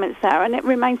arguments there, and it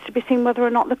remains to be seen whether or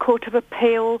not the Court of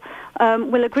Appeal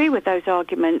will agree with those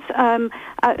arguments.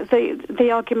 The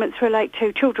arguments relate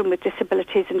to children with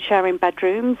disabilities and sharing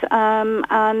bedrooms,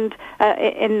 and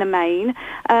in the main.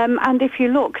 And if you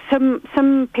look,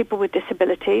 some people with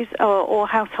disabilities or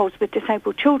households with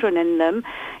disabled children in them,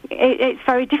 it's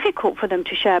very difficult for them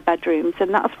to share bedrooms,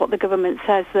 and that's what the government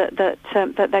says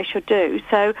that they should do.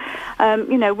 So,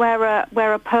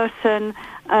 where a person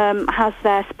has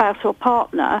their spouse or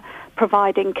partner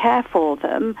providing care for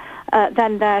them,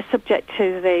 then they're subject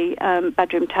to the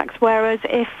bedroom tax. Whereas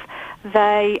if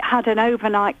they had an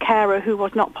overnight carer who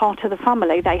was not part of the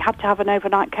family, they had to have an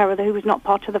overnight carer who was not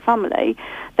part of the family,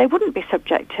 they wouldn't be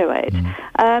subject to it.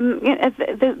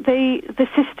 The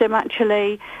system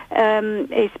actually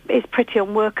is pretty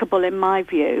unworkable in my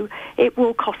view. It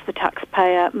will cost the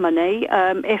taxpayer money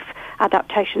if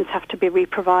adaptations have to be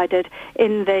reprovided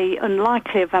in the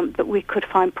unlikely event that we could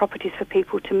find properties for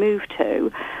people to move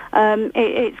to.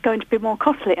 It's going to be more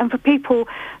costly. And for people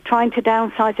trying to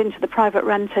downsize into the private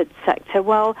rented sector,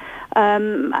 well,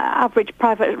 average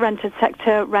private rented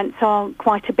sector rents are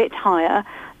quite a bit higher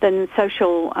than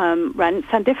social rents,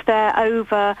 and if they're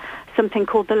over something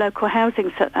called the local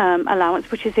housing allowance,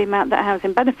 which is the amount that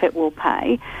housing benefit will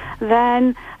pay,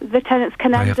 then the tenants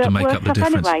can end up worse off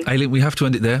anyway. Aileen, we have to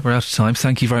end it there. We're out of time.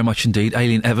 Thank you very much indeed.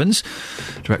 Aileen Evans,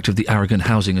 Director of the Aragon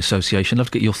Housing Association.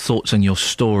 Love to get your thoughts and your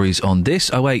stories on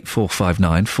this.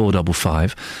 08459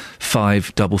 455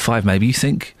 555. Maybe you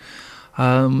think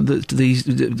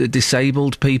the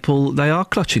disabled people, they are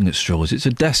clutching at straws. It's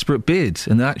a desperate bid,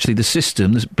 and actually the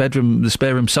system, the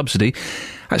spare room subsidy,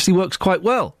 actually works quite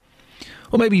well.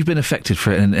 Or maybe you've been affected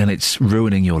for it and it's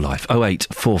ruining your life.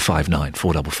 08459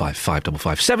 455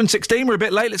 555. 7:16, we're a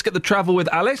bit late. Let's get the travel with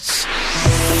Alice.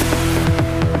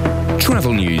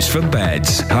 Travel news for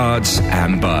beds, cards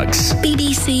and bugs.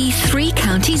 BBC Three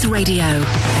Counties Radio.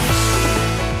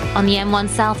 On the M1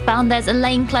 southbound, there's a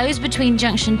lane closed between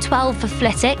junction 12 for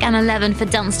Flitwick and 11 for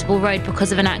Dunstable Road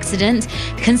because of an accident.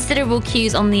 Considerable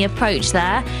queues on the approach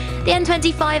there. The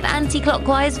M25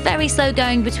 anti-clockwise, very slow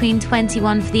going between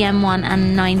 21 for the M1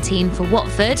 and 19 for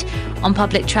Watford. On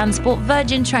public transport,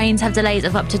 Virgin Trains have delays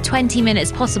of up to 20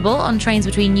 minutes possible on trains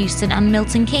between Euston and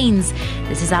Milton Keynes.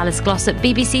 This is Alice Glossop,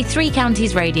 BBC Three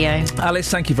Counties Radio. Alice,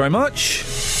 thank you very much.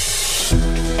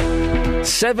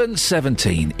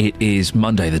 7:17. It is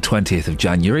Monday the 20th of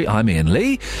January. I'm Iain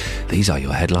Lee. These are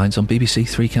your headlines on BBC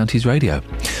Three Counties Radio.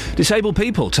 Disabled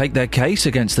people take their case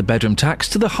against the bedroom tax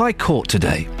to the High Court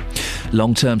today.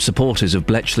 Long-term supporters of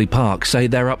Bletchley Park say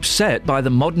they're upset by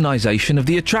the modernisation of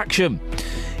the attraction.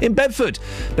 In Bedford,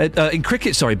 in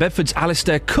cricket, Bedford's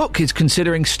Alistair Cook is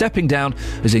considering stepping down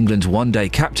as England's one-day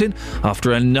captain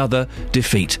after another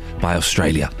defeat by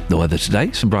Australia. The weather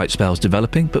today, some bright spells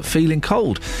developing, but feeling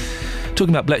cold.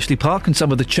 Talking about Bletchley Park and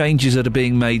some of the changes that are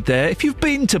being made there. If you've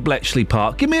been to Bletchley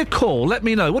Park, give me a call. Let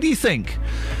me know. What do you think?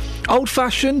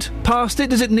 Old-fashioned? Past it?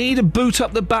 Does it need a boot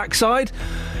up the backside?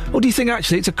 Or do you think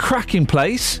actually it's a cracking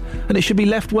place and it should be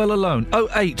left well alone?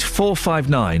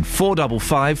 08459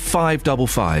 455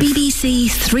 555. BBC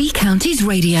Three Counties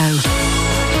Radio.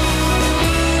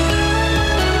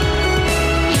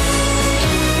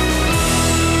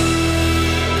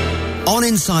 On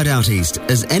Inside Out East,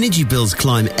 as energy bills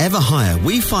climb ever higher,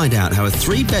 we find out how a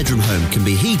 3-bedroom home can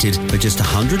be heated for just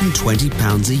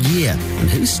 £120 a year. And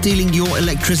who's stealing your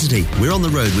electricity? We're on the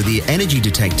road with the energy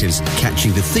detectives,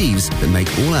 catching the thieves that make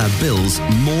all our bills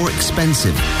more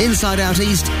expensive. Inside Out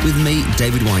East with me,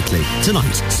 David Whiteley.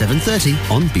 Tonight, 7:30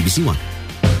 on BBC One.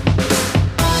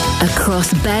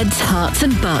 Across beds, hearts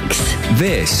and bucks.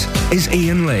 This is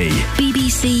Iain Lee.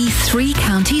 BBC Three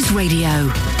Counties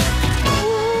Radio.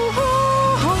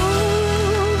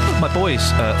 My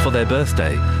boys, for their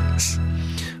birthday,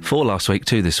 4 last week,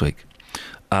 2 this week,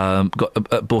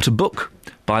 bought a book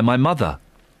by my mother.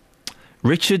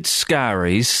 Richard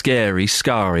Scarry's,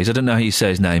 I don't know how you say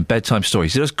his name, Bedtime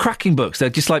Stories. Those cracking books.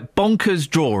 They're just like bonkers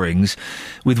drawings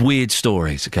with weird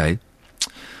stories, okay?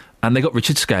 And they got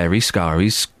Richard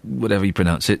Scarry's, whatever you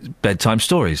pronounce it, Bedtime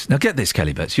Stories. Now get this,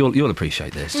 Kelly Betts, you'll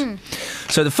appreciate this.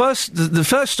 So the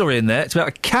first story in there, it's about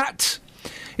a cat.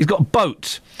 He's got a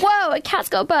boat. Whoa, a cat's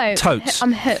got a boat. Totes.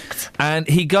 I'm hooked. And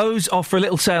he goes off for a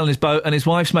little sail on his boat, and his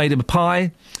wife's made him a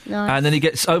pie. Nice. And then he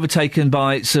gets overtaken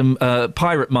by some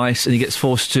pirate mice, and he gets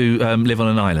forced to live on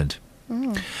an island.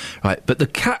 Oh. Right, but the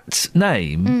cat's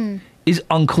name is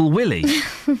Uncle Willie.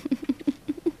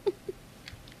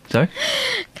 Sorry?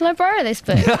 Can I borrow this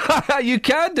book? You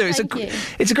can do. Thank you.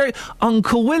 It's a great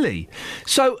Uncle Willie.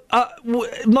 So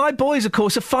my boys, of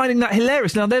course, are finding that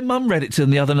hilarious. Now, their mum read it to them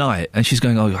the other night, and she's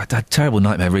going, "Oh, I had a terrible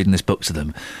nightmare reading this book to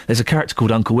them. There's a character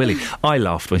called Uncle Willie." I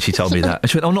laughed when she told me that,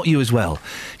 and she went, "Oh, not you as well."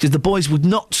 She said the boys would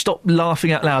not stop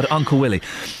laughing out loud at Uncle Willie.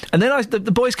 And then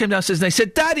the boys came downstairs and they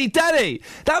said, "Daddy,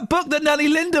 that book that Nanny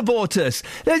Linda bought us,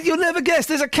 you'll never guess,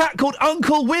 there's a cat called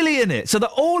Uncle Willie in it." So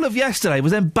that all of yesterday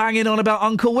was them banging on about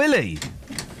Uncle Willie.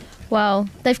 Well,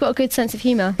 they've got a good sense of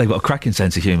humour. They've got a cracking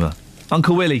sense of humour.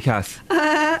 Uncle Willie, Kath.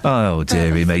 Oh,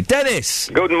 dearie me. Dennis!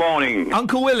 Good morning.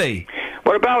 Uncle Willie.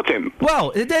 What about him?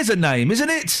 Well, there's a name, isn't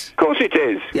it? Of course it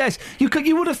is. Yes. You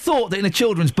would have thought that in a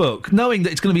children's book, knowing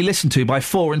that it's going to be listened to by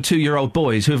 4- and 2-year-old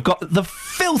boys who have got the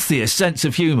filthiest sense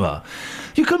of humour,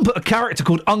 you couldn't put a character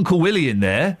called Uncle Willie in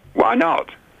there. Why not?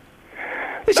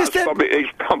 It's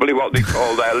probably what they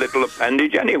call their little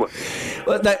appendage anyway.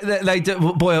 Well, they do,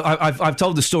 boy, I've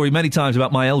told the story many times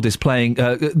about my eldest playing,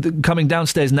 coming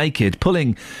downstairs naked,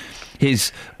 pulling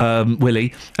his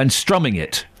Willie and strumming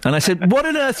it. And I said, "What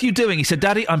on earth are you doing?" He said,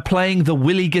 "Daddy, I'm playing the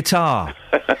Willie guitar."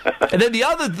 And then the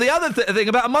other thing,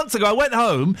 about a month ago, I went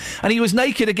home and he was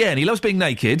naked again. He loves being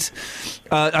naked.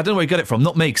 I don't know where he got it from.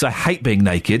 Not me, because I hate being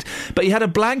naked. But he had a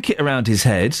blanket around his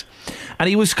head and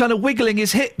he was kind of wiggling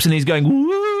his hips and he's going,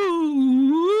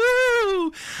 "Woo,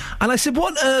 woo." And I said,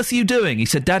 "What on earth are you doing?" He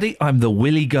said, "Daddy, I'm the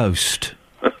Willie Ghost."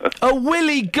 A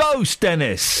Willie Ghost,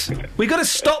 Dennis. We got to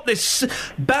stop this,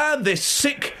 ban this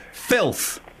sick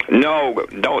filth. No,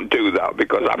 don't do that,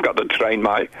 because I've got to train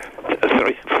my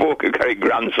 4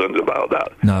 great-grandsons about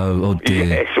that. No, oh dear.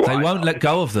 Yes, they won't let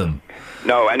go of them.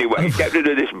 No, anyway, get rid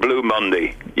of this Blue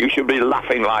Monday. You should be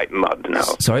laughing like mud now.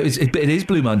 Sorry, it is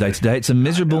Blue Monday today. It's a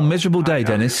miserable day,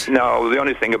 Dennis. No, the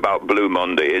only thing about Blue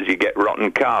Monday is you get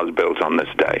rotten cars built on this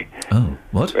day. Oh,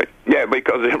 what? Yeah,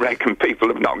 because they reckon people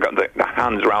have not got their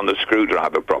hands around the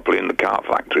screwdriver properly in the car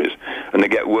factories, and they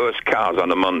get worse cars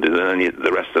on a Monday than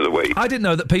the rest of the week. I didn't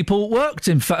know that people worked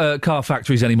in car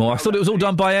factories anymore. I thought it was all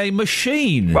done by a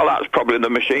machine. Well, that's probably the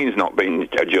machine's not been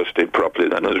adjusted properly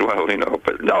then as well, you know.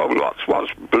 But no,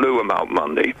 what's blue about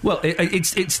Monday? Well,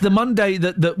 it's the Monday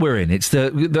that we're in. It's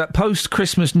that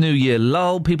post-Christmas New Year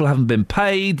lull. People haven't been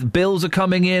paid. Bills are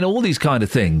coming in. All these kind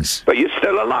of things. But you're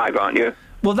still alive, aren't you?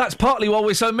 Well, that's partly why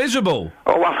we're so miserable.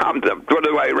 Oh, well, I'm the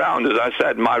other way round. As I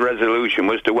said, my resolution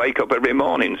was to wake up every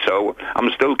morning, so I'm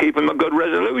still keeping a good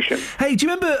resolution. Hey, do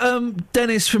you remember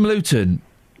Dennis from Luton?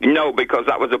 No, because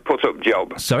that was a put-up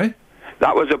job. Sorry?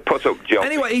 That was a put-up job.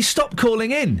 Anyway, he stopped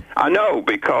calling in. I know,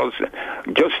 because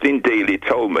Justin Dealey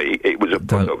told me it was a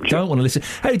put-up job. Don't want to listen.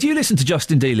 Hey, do you listen to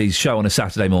Justin Dealey's show on a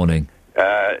Saturday morning?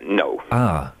 No.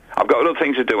 Ah. I've got other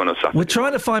things to do on a Saturday. We're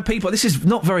trying to find people. This is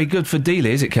not very good for Dealey,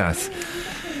 is it, Kath?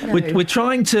 No. We're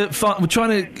trying to find... We're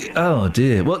trying to... Oh,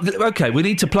 dear. Well, OK, we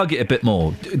need to plug it a bit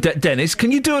more. Dennis,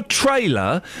 can you do a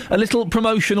trailer, a little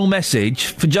promotional message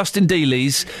for Justin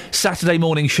Dealey's Saturday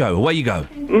morning show? Away you go.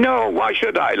 No, why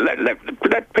should I?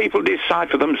 Let people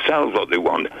decide for themselves what they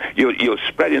want. You're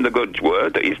spreading the good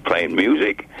word that he's playing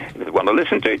music. If you want to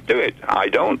listen to it, do it. I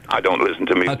don't listen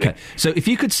to music. OK, so if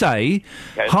you could say,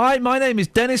 yes. Hi, my name is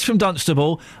Dennis from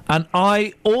Dunstable, and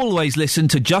I always listen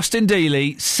to Justin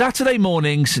Dealey Saturday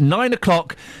mornings, 9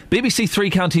 o'clock, BBC Three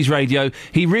Counties Radio.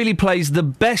 He really plays the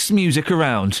best music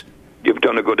around. You've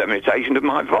done a good imitation of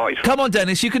my voice. Come on,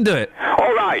 Dennis, you can do it.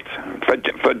 All right. For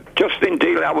Justin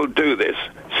Dealey, I will do this.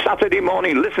 Saturday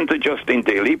morning, listen to Justin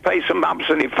Deal. He plays some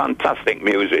absolutely fantastic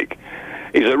music.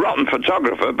 He's a rotten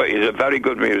photographer, but he's a very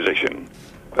good musician.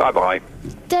 Bye-bye.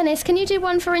 Dennis, can you do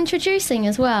one for introducing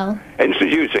as well?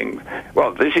 Introducing?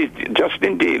 Well, this is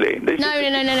Justin Dealey.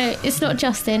 No. It's not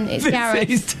Justin. It's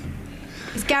Gareth.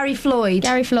 It's Gary Floyd.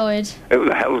 Gary Floyd. Who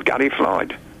the hell's Gary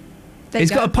Floyd? He's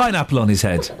got a pineapple on his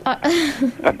head.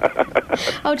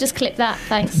 I'll just clip that,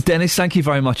 thanks. Dennis, thank you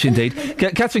very much indeed.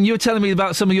 Catherine, you were telling me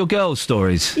about some of your girls'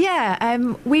 stories. Yeah,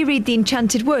 we read The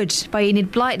Enchanted Wood by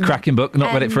Enid Blyton. Cracking book,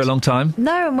 not read it for a long time.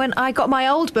 No, and when I got my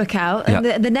old book out, and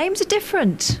the names are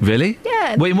different. Really?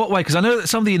 Yeah. Wait, in what way? Because I know that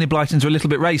some of the Enid Blytons are a little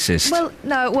bit racist.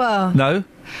 No.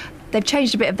 They've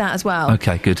changed a bit of that as well.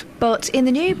 Okay, good. But in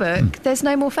the new book, there's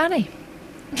no more Fanny.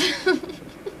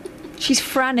 She's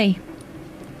Franny.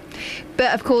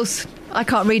 But of course, I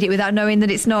can't read it without knowing that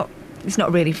it's not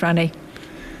really Franny.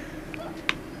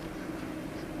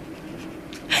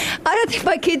 I don't think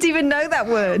my kids even know that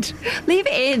word. Leave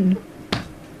it in.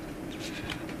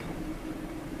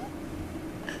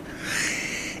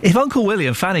 If Uncle Willie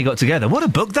and Fanny got together, what a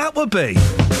book that would be.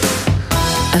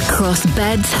 Across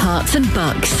beds, hearts and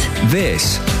bucks.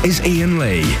 This is Iain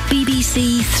Lee.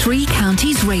 BBC Three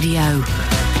Counties Radio.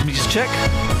 Let me just check.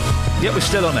 Yep, we're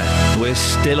still on air. We're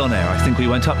still on air. I think we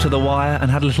went up to the wire and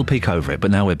had a little peek over it,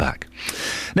 but now we're back.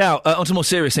 Now, on to more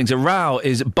serious things. A row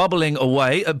is bubbling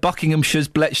away at Buckinghamshire's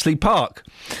Bletchley Park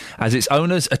as its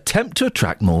owners attempt to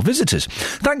attract more visitors.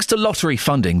 Thanks to lottery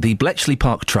funding, the Bletchley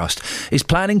Park Trust is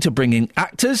planning to bring in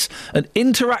actors and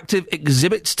interactive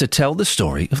exhibits to tell the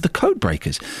story of the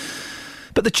codebreakers.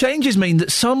 But the changes mean that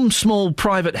some small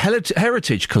private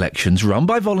heritage collections run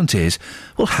by volunteers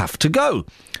will have to go,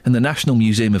 and the National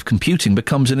Museum of Computing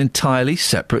becomes an entirely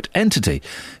separate entity.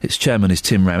 Its chairman is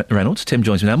Tim Reynolds. Tim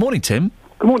joins me now. Morning, Tim.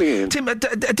 Good morning, Ian. Tim,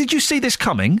 did you see this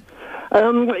coming?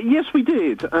 Yes, we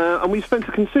did, and we spent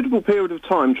a considerable period of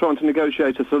time trying to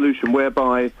negotiate a solution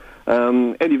whereby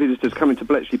any visitors coming to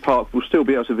Bletchley Park will still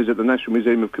be able to visit the National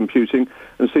Museum of Computing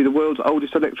and see the world's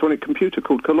oldest electronic computer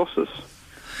called Colossus.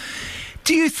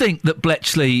 Do you think that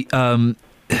Bletchley,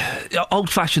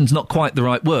 old-fashioned's not quite the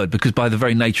right word, because by the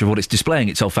very nature of what it's displaying,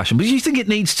 it's old-fashioned, but do you think it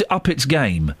needs to up its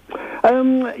game?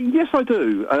 Yes, I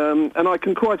do, and I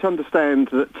can quite understand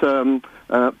that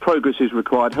progress is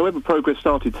required. However, progress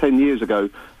started 10 years ago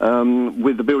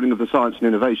with the building of the Science and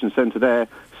Innovation Centre there,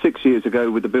 6 years ago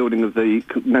with the building of the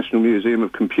National Museum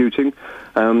of Computing.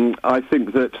 I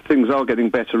think that things are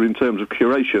getting better in terms of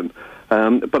curation.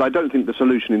 But I don't think the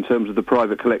solution in terms of the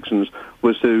private collections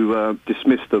was to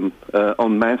dismiss them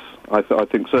en masse. I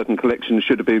think certain collections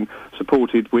should have been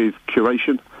supported with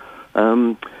curation,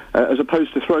 as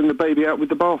opposed to throwing the baby out with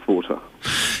the bathwater.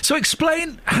 So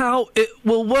explain how it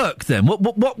will work then.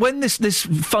 What when this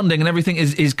funding and everything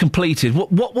is completed,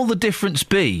 what will the difference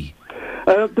be?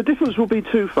 The difference will be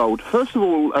twofold. First of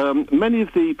all, many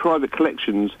of the private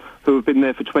collections who have been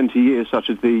there for 20 years, such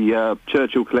as the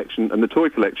Churchill collection and the toy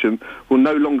collection, will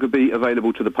no longer be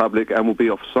available to the public and will be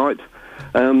off-site.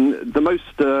 The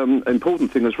most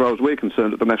important thing, as far as we're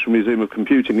concerned at the National Museum of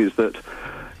Computing, is that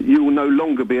you will no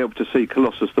longer be able to see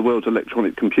Colossus, the world's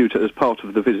electronic computer, as part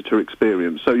of the visitor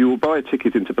experience. So you will buy a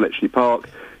ticket into Bletchley Park,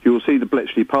 you will see the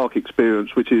Bletchley Park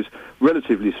experience, which is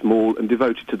relatively small and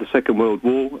devoted to the Second World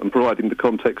War and providing the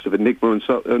context of Enigma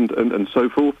and so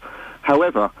forth.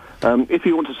 However, if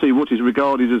you want to see what is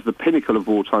regarded as the pinnacle of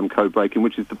wartime code breaking,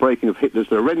 which is the breaking of Hitler's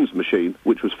Lorenz machine,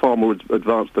 which was far more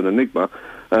advanced than Enigma,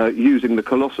 using the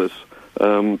Colossus,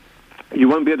 you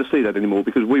won't be able to see that anymore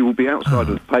because we will be outside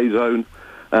of the pay zone.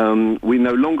 We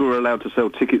no longer are allowed to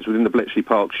sell tickets within the Bletchley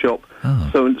Park shop.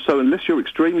 So unless you're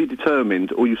extremely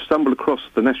determined or you stumble across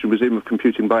the National Museum of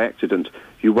Computing by accident,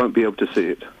 you won't be able to see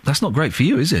it. That's not great for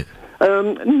you, is it?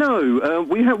 No,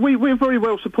 we're very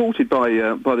well supported by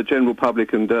the general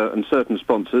public and certain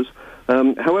sponsors.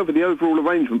 However, the overall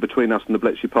arrangement between us and the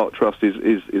Bletchley Park Trust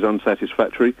is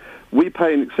unsatisfactory. We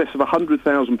pay in excess of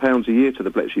 £100,000 a year to the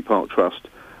Bletchley Park Trust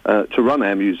to run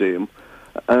our museum.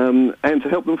 And to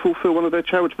help them fulfil one of their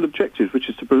charitable objectives, which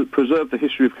is to preserve the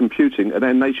history of computing and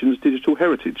our nation's digital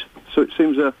heritage. So it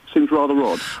seems rather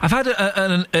odd. I've had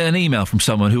an email from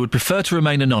someone who would prefer to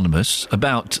remain anonymous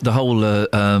about the whole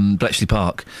Bletchley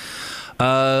Park.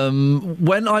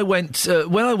 When I went,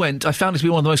 I found it to be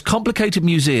one of the most complicated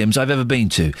museums I've ever been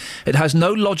to. It has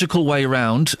no logical way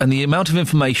around, and the amount of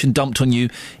information dumped on you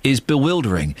is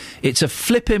bewildering. It's a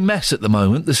flipping mess at the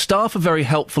moment. The staff are very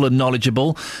helpful and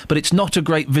knowledgeable, but it's not a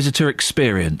great visitor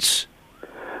experience.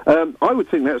 I would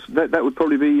think that would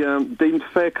probably be deemed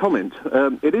fair comment.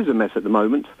 It is a mess at the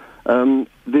moment.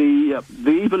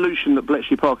 The evolution that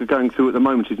Bletchley Park are going through at the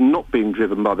moment is not being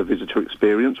driven by the visitor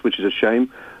experience, which is a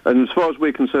shame. And as far as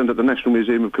we're concerned at the National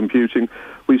Museum of Computing,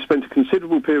 we've spent a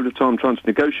considerable period of time trying to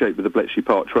negotiate with the Bletchley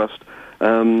Park Trust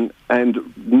and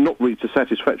not reached a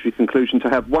satisfactory conclusion to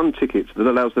have one ticket that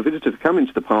allows the visitor to come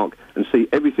into the park and see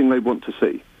everything they want to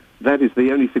see. That is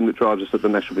the only thing that drives us at the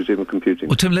National Museum of Computing.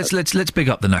 Well, Tim, let's big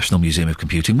up the National Museum of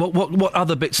Computing. What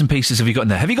other bits and pieces have you got in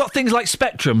there? Have you got things like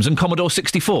Spectrums and Commodore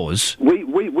 64s?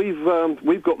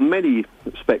 We've got many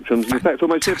Spectrums. In fact,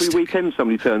 almost every weekend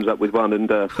somebody turns up with one, and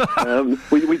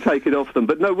we take it off them.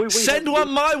 But no, send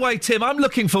one my way, Tim. I'm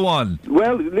looking for one.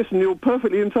 Well, listen, you're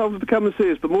perfectly entitled to come and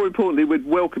see us. But more importantly, we'd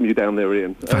welcome you down there,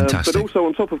 Ian. Fantastic. But also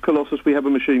on top of Colossus, we have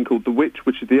a machine called The Witch,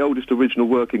 which is the oldest original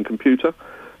working computer.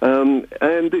 And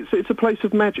it's a place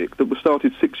of magic that was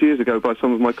started 6 years ago by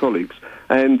some of my colleagues,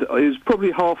 and is probably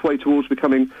halfway towards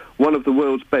becoming one of the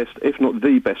world's best, if not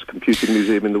the best, computing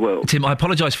museum in the world. Tim, I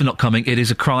apologise for not coming. It is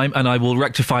a crime, and I will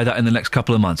rectify that in the next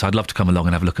couple of months. I'd love to come along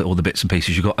and have a look at all the bits and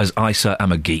pieces you've got, as I, sir,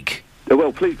 am a geek.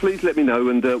 Well, please let me know,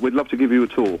 and we'd love to give you a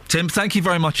tour. Tim, thank you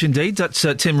very much indeed. That's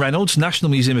Tim Reynolds,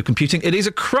 National Museum of Computing. It is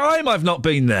a crime I've not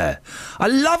been there. I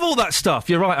love all that stuff.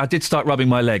 You're right, I did start rubbing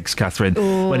my legs, Catherine,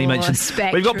 when he mentioned...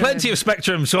 Spectrum. We've got plenty of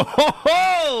Spectrums.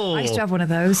 I used to have one of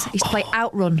those. I used to play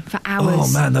Outrun for hours.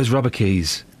 Oh, man, those rubber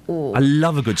keys. Oh. I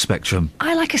love a good Spectrum.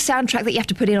 I like a soundtrack that you have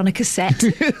to put in on a cassette.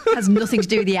 Has nothing to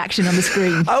do with the action on the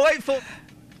screen. Oh, wait for...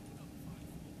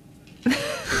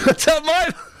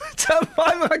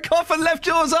 I coughed and left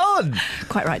yours on.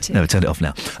 Quite right, too. No, turn it off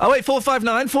now.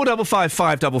 08459 455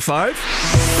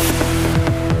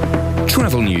 555.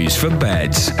 Travel news for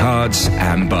beds, cards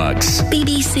and bugs.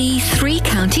 BBC Three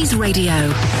Counties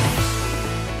Radio.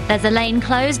 There's a lane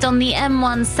closed on the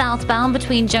M1 southbound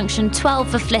between junction 12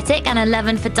 for Flitwick and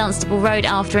 11 for Dunstable Road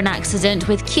after an accident,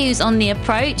 with queues on the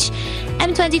approach.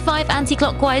 M25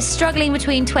 anti-clockwise struggling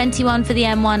between 21 for the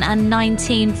M1 and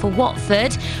 19 for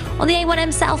Watford. On the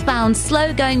A1M southbound,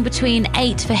 slow going between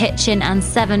 8 for Hitchin and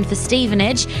 7 for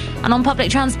Stevenage. And on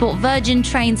public transport, Virgin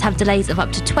Trains have delays of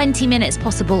up to 20 minutes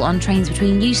possible on trains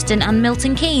between Euston and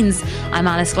Milton Keynes. I'm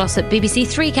Alice Gloss at BBC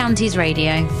Three Counties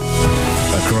Radio.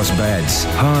 Across beds,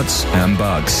 hearts and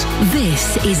bugs.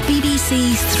 This is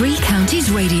BBC Three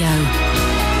Counties Radio.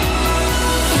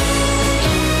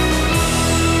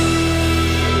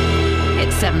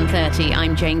 It's 7:30.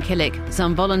 I'm Jane Killick.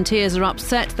 Some volunteers are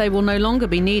upset they will no longer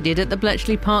be needed at the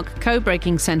Bletchley Park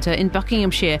Co-Breaking Centre in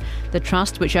Buckinghamshire. The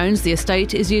trust, which owns the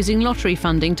estate, is using lottery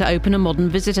funding to open a modern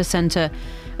visitor centre.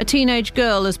 A teenage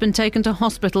girl has been taken to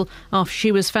hospital after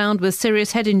she was found with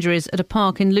serious head injuries at a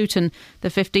park in Luton. The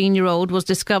 15-year-old was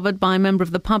discovered by a member of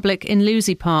the public in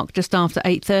Lucy Park just after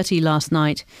 8:30 last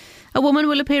night. A woman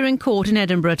will appear in court in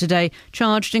Edinburgh today,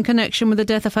 charged in connection with the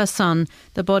death of her son.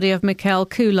 The body of Mikael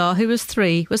Kular, who was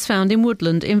 3, was found in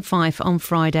woodland in Fife on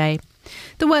Friday.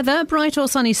 The weather, bright or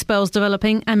sunny spells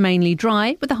developing and mainly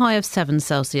dry, with a high of 7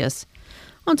 Celsius.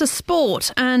 On to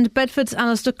sport, and Bedford's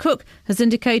Alistair Cook has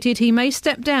indicated he may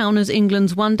step down as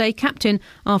England's one-day captain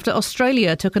after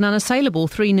Australia took an unassailable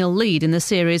 3-0 lead in the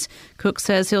series. Cook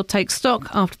says he'll take stock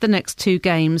after the next 2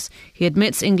 games. He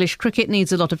admits English cricket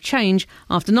needs a lot of change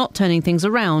after not turning things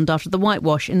around after the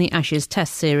whitewash in the Ashes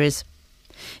Test series.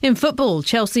 In football,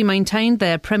 Chelsea maintained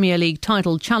their Premier League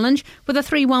title challenge with a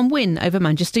 3-1 win over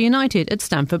Manchester United at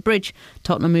Stamford Bridge.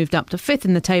 Tottenham moved up to 5th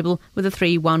in the table with a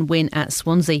 3-1 win at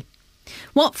Swansea.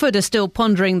 Watford are still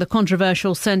pondering the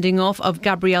controversial sending off of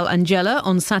Gabriel Angela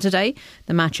on Saturday.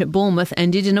 The match at Bournemouth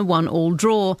ended in a 1-1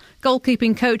 draw.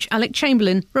 Goalkeeping coach Alec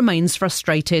Chamberlain remains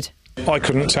frustrated. I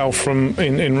couldn't tell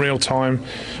in real time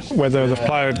whether the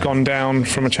player had gone down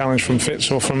from a challenge from Fitz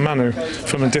or from Manu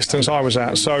from the distance I was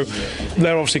at. So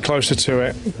they're obviously closer to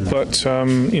it, but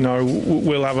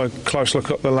we'll have a close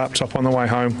look at the laptop on the way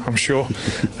home, I'm sure,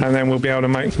 and then we'll be able to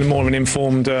make more of an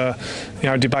informed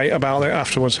debate about it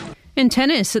afterwards. In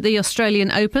tennis, at the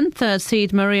Australian Open, third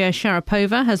seed Maria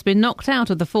Sharapova has been knocked out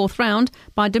of the 4th round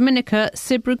by Dominika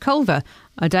Sibrukova,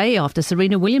 a day after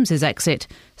Serena Williams' exit.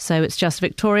 So it's just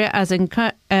Victoria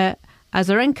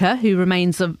Azarenka who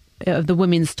remains of the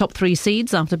women's top 3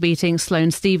 seeds after beating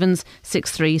Sloane Stephens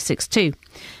 6-3, 6-2.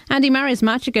 Andy Murray's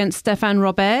match against Stefan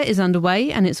Robert is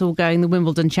underway, and it's all going the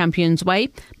Wimbledon champions' way.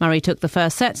 Murray took the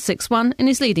first set 6-1 and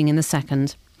is leading in the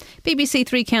second. BBC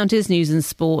Three Counties News and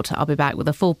Sport. I'll be back with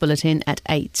a full bulletin at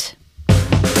 8.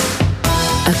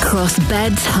 Across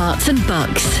beds, hearts and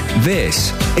bucks.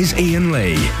 This is Iain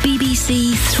Lee.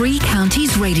 BBC Three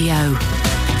Counties Radio.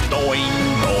 Doing.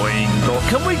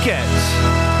 Can we get...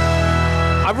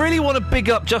 I really want to big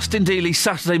up Justin Dealey's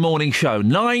Saturday morning show,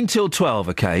 9 till 12,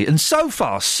 OK? And so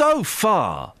far...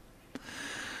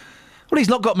 Well, he's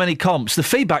not got many comps. The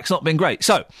feedback's not been great.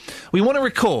 So, we want to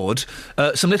record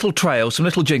some little trails, some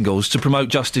little jingles to promote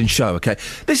Justin's show, OK?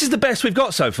 This is the best we've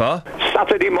got so far.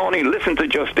 Saturday morning, listen to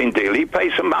Justin Dealey. He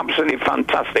plays some absolutely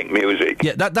fantastic music.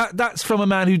 Yeah, that's from a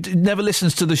man who never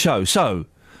listens to the show. So,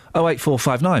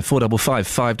 08459 455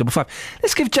 555.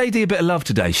 Let's give JD a bit of love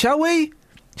today, shall we?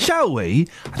 Shall we?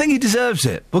 I think he deserves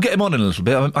it. We'll get him on in a little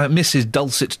bit. I miss his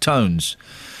dulcet tones.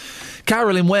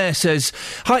 Carolyn Ware says,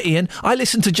 "Hi Iain, I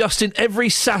listen to Justin every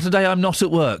Saturday I'm not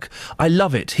at work. I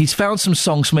love it. He's found some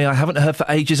songs for me I haven't heard for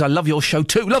ages. I love your show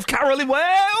too." Love Carolyn Ware.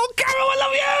 Oh, Carol, I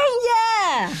love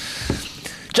you.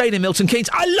 Yeah. Jane in Milton Keynes.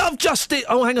 I love Justin.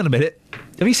 Oh, hang on a minute.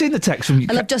 Have you seen the text from...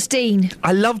 I love Justine.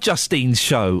 I love Justine's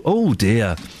show. Oh,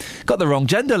 dear. Got the wrong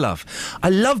gender, love. I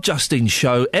love Justine's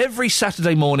show. Every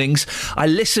Saturday mornings, I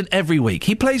listen every week.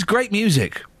 He plays great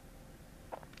music.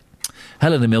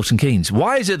 Helen in Milton Keynes.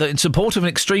 Why is it that in support of an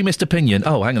extremist opinion...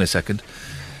 Oh, hang on a second.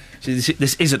 See,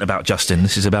 this isn't about Justin.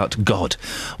 This is about God.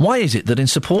 Why is it that in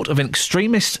support of an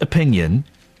extremist opinion...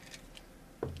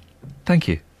 Thank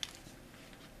you.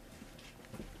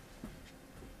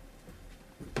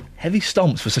 Heavy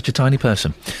stomps for such a tiny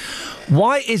person.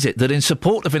 Why is it that in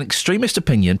support of an extremist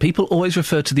opinion, people always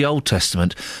refer to the Old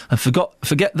Testament and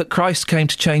forget that Christ came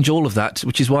to change all of that,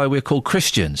 which is why we're called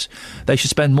Christians? They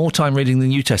should spend more time reading the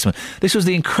New Testament. This was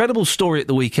the incredible story at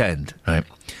the weekend, right?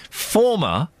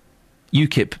 Former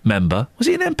UKIP member, was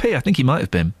he an MP? I think he might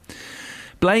have been,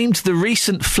 blamed the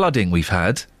recent flooding we've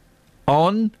had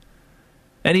on...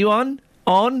 Anyone?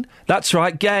 On? That's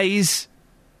right, gays.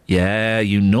 Yeah,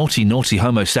 you naughty, naughty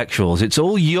homosexuals. It's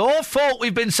all your fault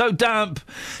we've been so damp.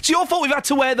 It's your fault we've had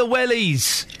to wear the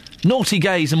wellies. Naughty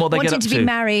gays and what they get up to. Wanting to be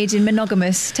married and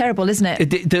monogamous. Terrible, isn't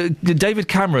it? David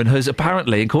Cameron has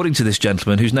apparently, according to this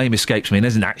gentleman, whose name escapes me and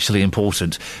isn't actually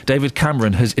important, David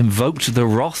Cameron has invoked the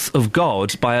wrath of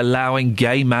God by allowing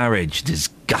gay marriage.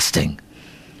 Disgusting.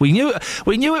 We knew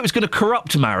it was going to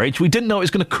corrupt marriage. We didn't know it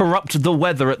was going to corrupt the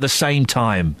weather at the same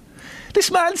time. This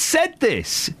man said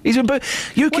this. He's been...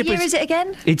 UKIP what year is it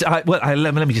again? It's, let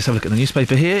me just have a look at the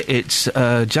newspaper here. It's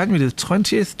January the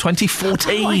 20th,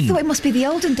 2014. Oh, I thought it must be the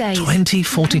olden days.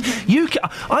 2014.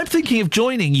 I'm thinking of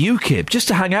joining UKIP just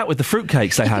to hang out with the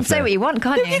fruitcakes they have there. You can say what you want,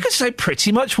 can't you? You can say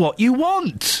pretty much what you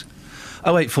want.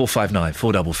 08459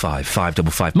 455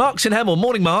 555. Mark's in Hemel.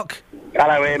 Morning, Mark.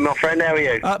 Hello, Ian, my friend. How are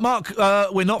you? Mark,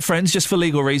 we're not friends, just for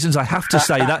legal reasons. I have to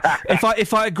say that.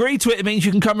 If I agree to it, it means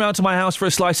you can come round to my house for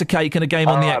a slice of cake and a game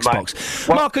on the Xbox.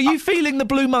 Well, Mark, are you feeling the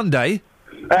Blue Monday?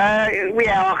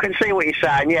 Yeah, I can see what you're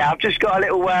saying. Yeah, I've just got a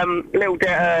little I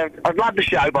love the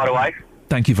show, by the way.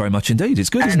 Thank you very much indeed. It's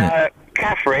good, isn't it?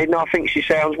 Catherine, I think she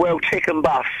sounds well tick and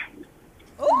buff.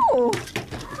 Ooh.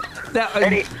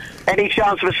 Any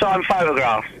chance of a signed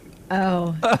photograph?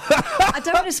 Oh. I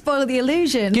don't want to spoil the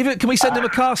illusion. Can we send him a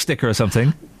car sticker or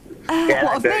something?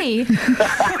 What of me?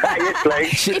 Yes,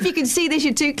 please. If you can see this,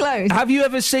 you're too close. Have you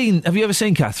ever seen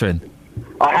Catherine?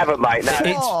 I haven't, mate, no.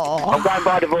 I'm going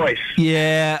by the voice.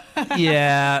 Yeah,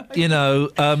 you know,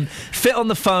 fit on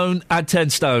the phone, add 10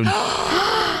 stone.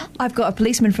 I've got a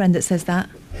policeman friend that says that.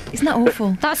 Isn't that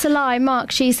awful? That's a lie,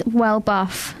 Mark. She's well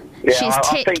buff. Yeah, she's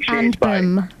tick and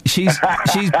boom. She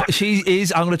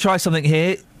is. I'm going to try something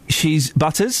here. She's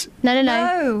Butters.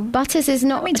 No. Butters is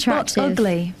not attractive.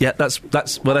 Ugly. Yeah, that's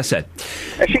what I said.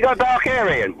 Has she got dark hair,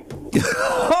 Ian?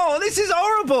 Oh, this is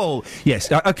horrible.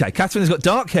 Yes. Okay. Catherine has got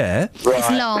dark hair. Right. It's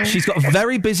long. She's got a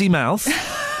very busy mouth.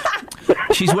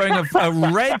 She's wearing a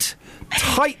red,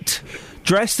 tight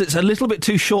dress that's a little bit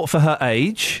too short for her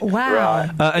age.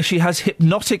 Wow. And she has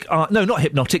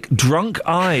drunk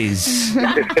eyes.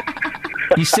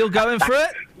 You still going for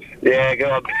it? Yeah, go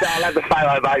on. I'll have the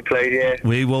photo, mate, please, yeah.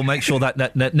 We will make sure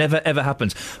that never, ever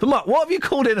happens. But, Mark, what have you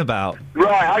called in about?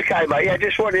 Right, OK, mate, yeah,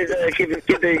 just wanted to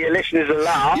give the listeners a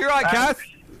laugh. You're right, Kath.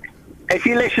 If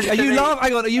you listen to hang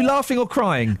on, are you laughing or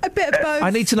crying? A bit of both. I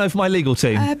need to know for my legal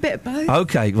team. A bit of both.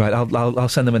 OK, right, I'll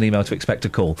send them an email to expect a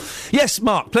call. Yes,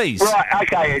 Mark, please. Right,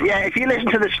 OK, yeah, if you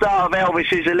listen to the start of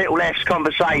Elvis's A Little Less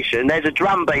Conversation, there's a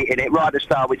drum beat in it right at the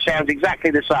start, which sounds exactly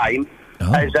the same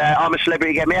as I'm a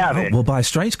Celebrity, Get Me Out of It. Well, by a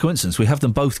strange coincidence, we have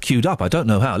them both queued up. I don't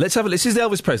know how. Let's have it. This is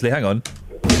Elvis Presley. Hang on.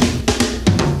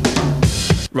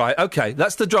 Right, OK,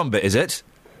 that's the drum bit, is it?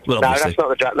 Well, no, obviously.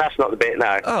 that's not the bit,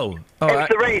 no. Oh.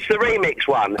 It's the remix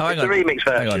one. Oh, it's the remix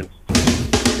version.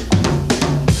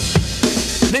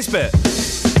 This bit?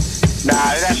 No,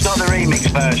 that's not the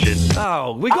remix version.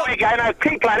 Oh, we got... Oh, okay, no,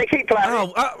 keep playing it.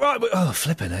 Oh, right. Oh,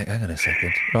 flipping heck. Hang on a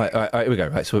second. Right, here we go.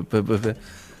 Right, so...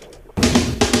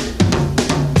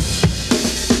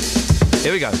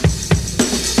 Here we go.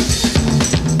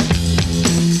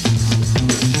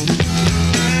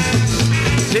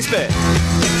 This bit.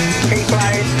 Keep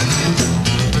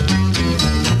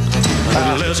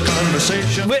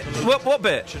conversation. What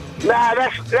bit? No,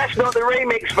 that's not the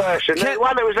remix version. The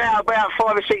one that was out about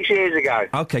 5 or 6 years ago.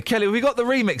 Okay, Kelly, have we got the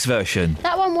remix version?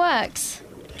 That one works.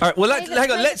 All right, well,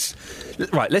 hang on, let's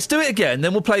do it again,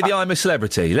 then we'll play the I'm a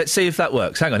Celebrity. Let's see if that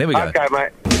works. Hang on, here we go. Okay, mate.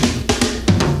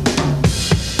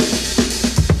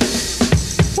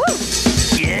 Woo!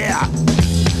 Yeah!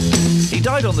 He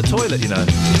died on the toilet, you know.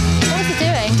 What was he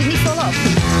doing? Didn't he fall off?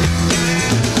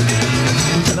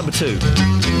 Number 2.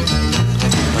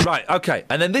 Right, okay,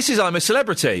 and then this is I'm a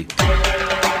Celebrity.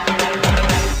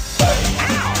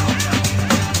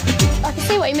 I can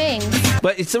see what he means.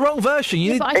 But it's the wrong version.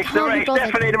 You need... It's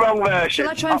definitely the wrong version.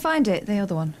 Shall I try and find it? The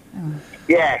other one.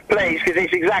 Yeah, please, because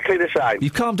it's exactly the same.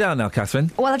 You've calmed down now, Catherine.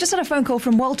 Well, I just had a phone call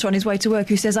from Walter on his way to work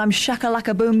who says I'm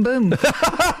shaka-laka boom boom. That's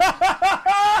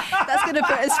going to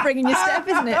put a spring in your step,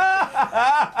 isn't it?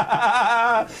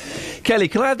 Kelly,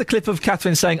 can I have the clip of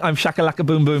Catherine saying I'm shakalaka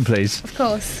boom boom, please? Of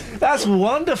course. That's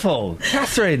wonderful.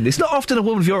 Catherine, it's not often a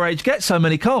woman of your age gets so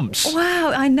many comps.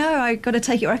 Wow, I know. I've got to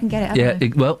take it where I can get it. Yeah,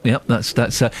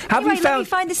 that's... have anyway, you found... let me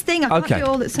find this thing. I can't do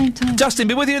all at the same time. Justin,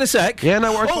 be with you in a sec. Yeah,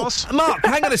 no worries, boss. Mark,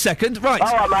 hang on a second. Right.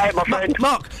 All right, mate, my friend.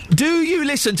 Mark, do you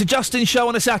listen to Justin's show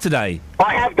on a Saturday?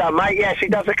 I have done, mate, yes, he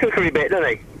does the cookery bit, doesn't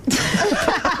he? Is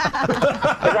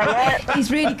that right?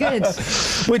 He's really good.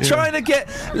 We're trying to get...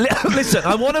 Listen,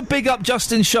 I want to big up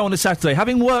Justin's show on a Saturday.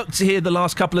 Having worked here the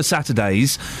last couple of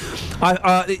Saturdays,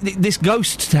 this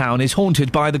ghost town is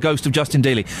haunted by the ghost of Justin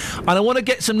Dealey. And I want to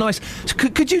get some nice...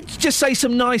 Could you just say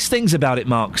some nice things about it,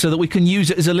 Mark, so that we can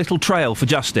use it as a little trail for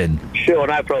Justin? Sure,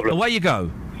 no problem. Away you go.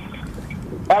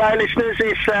 Hello, listeners.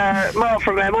 It's Mark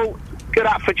from Hemel. Good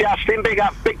up for Justin. Big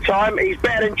up, big time. He's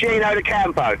better than Gino De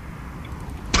Campo.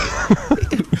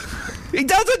 He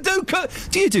doesn't do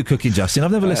Do you do cooking, Justin?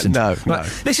 I've never listened. No.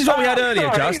 This is what we had earlier,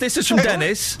 sorry. Just. This is from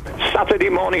Dennis. Saturday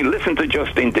morning, listen to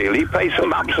Justin Dealey play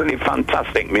some absolutely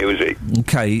fantastic music.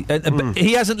 Okay, but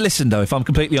he hasn't listened, though, if I'm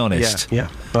completely honest. Yeah,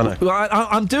 I know. Well,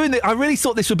 I'm doing it. I really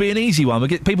thought this would be an easy one. We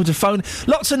get people to phone.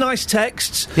 Lots of nice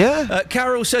texts. Yeah.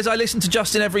 Carol says, I listen to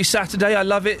Justin every Saturday. I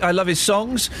love it. I love his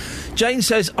songs. Jane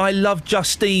says, I love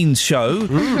Justine's show.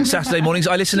 Saturday mornings.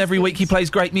 I listen every week. He plays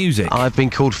great music. I've been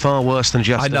called far worse than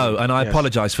Justin. I know, and I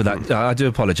apologise for that. I do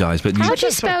apologise, but... How do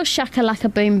you spell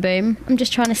shakalaka boom boom? I'm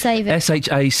just trying to save it.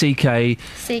 SHACK... CK.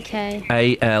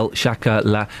 AL Shaka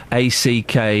La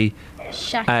ACK A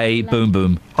boom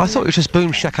boom. I thought it was just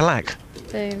boom shakalak.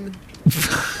 Boom.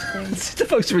 It's the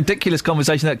most ridiculous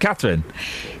conversation that Catherine.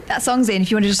 That song's in.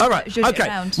 If you want to just it it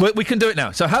around. We can do it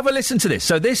now. So have a listen to this.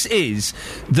 So this is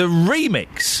the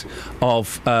remix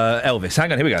of Elvis.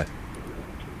 Hang on, here we go.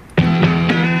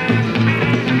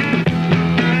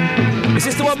 Is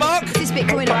this the one, Mark? Is this bit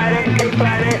coming up? Keep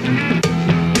playing it.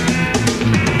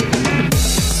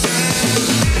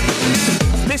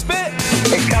 This bit?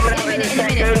 It's coming up in a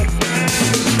second.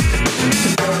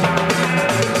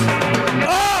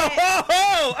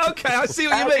 Oh, okay, I see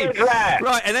what you mean.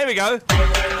 Right, and there we go.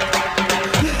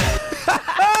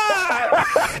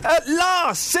 At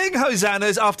last, sing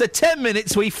hosannas. After 10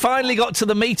 minutes, we finally got to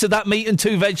the meat of that meat and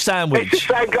 2 veg sandwich. It's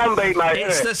the same drum beat, mate.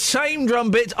 It's the same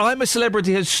drum bit I'm a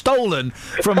Celebrity has stolen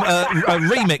from a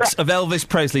remix of Elvis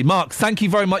Presley. Mark, thank you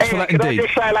very much for that can indeed. I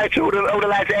just say hello to all the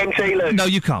lads at MC Luke? No,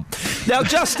 you can't. Now,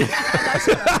 Justin.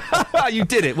 You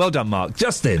did it. Well done, Mark.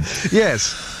 Justin.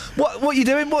 Yes. What are you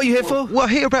doing? What are you here for? Well,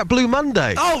 hear about Blue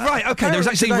Monday. Oh, right, OK, there's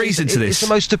actually reason to this. It's the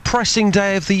most depressing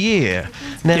day of the year.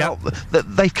 Now,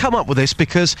 they've come up with this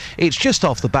because it's just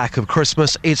off the back of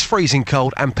Christmas, it's freezing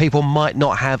cold, and people might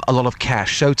not have a lot of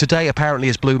cash. So today, apparently,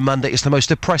 is Blue Monday. It's the most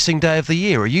depressing day of the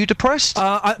year. Are you depressed?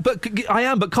 I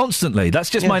am, but constantly. That's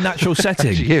just my natural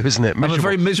setting. It's you, isn't it? I'm a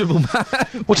very miserable man.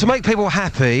 Well, to make people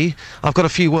happy, I've got a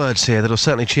few words here that'll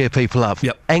certainly cheer people up.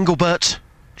 Yep. Engelbert,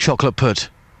 chocolate pud.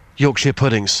 Yorkshire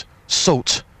puddings,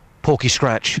 salt, Porky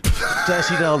Scratch,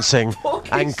 Dirty Dancing,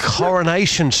 and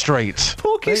Coronation Street.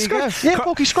 Porky Scratch? Yeah,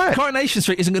 Porky Scratch. Coronation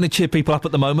Street isn't going to cheer people up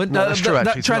at the moment. No, that's true, that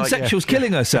actually. transsexual's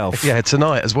killing herself. Yeah,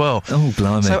 tonight as well. Oh,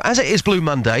 blimey. So, as it is Blue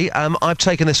Monday, I've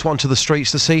taken this one to the streets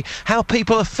to see how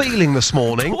people are feeling this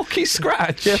morning. Porky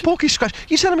Scratch? Yeah, Porky Scratch.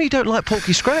 You telling me you don't like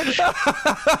Porky Scratch? Come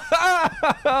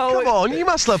on, you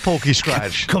must love Porky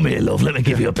Scratch. Come here, love, let me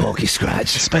give you a Porky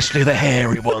Scratch. Especially the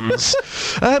hairy ones.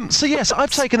 So, yes, I've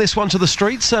taken this one to the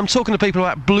streets. I'm talking to people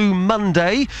about Blue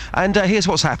Monday, and here's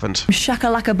what's happened.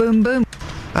 Shakalaka boom boom.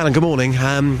 Alan, good morning.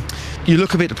 You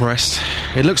look a bit depressed.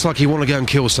 It looks like you want to go and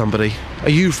kill somebody. Are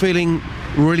you feeling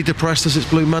really depressed as it's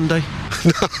Blue Monday?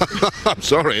 I'm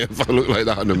sorry if I look like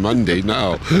that on a Monday.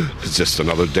 No, it's just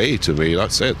another day to me,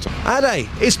 that's it. Ade,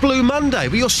 it's Blue Monday,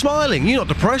 but you're smiling. You're not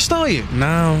depressed, are you? No,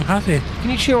 I'm happy. Can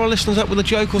you cheer our listeners up with a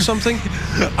joke or something?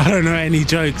 I don't know any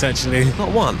jokes, actually.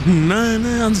 Not one? No,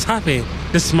 I'm just happy.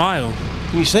 Just smile.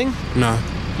 Can you sing? No.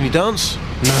 Can you dance?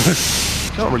 No.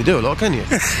 Can't really do a lot, can you?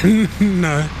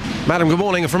 No. Madam, good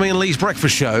morning. From Ian Lee's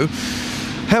Breakfast Show.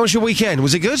 How was your weekend?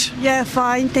 Was it good? Yeah,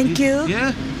 fine, thank you.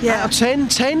 Yeah? Yeah. Out of 10?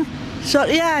 10? So,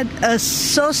 yeah,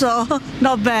 so,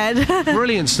 not bad.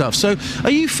 Brilliant stuff. So,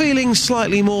 are you feeling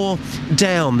slightly more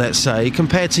down, let's say,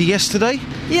 compared to yesterday?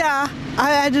 Yeah,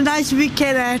 I had a nice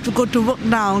weekend. I have to go to work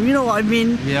now. You know what I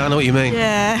mean? Yeah, I know what you mean.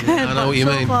 Yeah. I know what you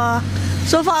mean.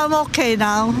 So far, I'm okay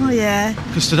now, yeah.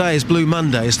 Because today is Blue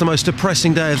Monday. It's the most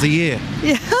depressing day of the year.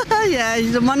 Yeah,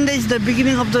 the Monday is the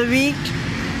beginning of the week.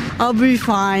 I'll be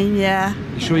fine, yeah.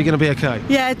 You sure you're going to be okay?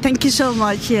 Yeah, thank you so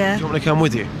much, yeah. Do you want me to come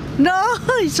with you? No,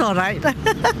 it's all right.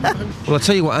 Well, I'll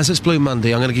tell you what, as it's Blue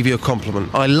Monday, I'm going to give you a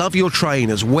compliment. I love your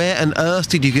trainers. Where on earth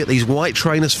did you get these white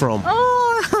trainers from? Oh,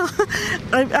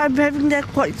 I'm having that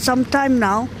quite some time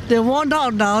now. They're worn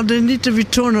out now. They need to be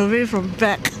thrown away from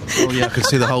back. Oh, yeah, I can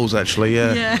see the holes, actually,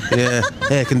 yeah. Yeah,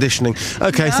 air conditioning.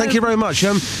 OK, thank you very much.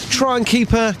 Try and keep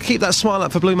that smile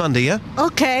up for Blue Monday, yeah?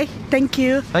 OK, thank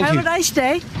you. Thank you. Have a nice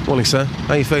day. Morning, sir.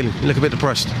 How are you feeling? You look a bit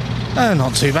depressed.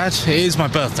 Not too bad. It is my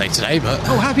birthday today, but...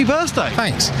 Oh, happy birthday!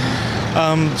 Thanks.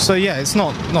 So, yeah, it's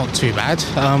not too bad.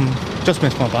 Just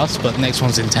missed my bus, but next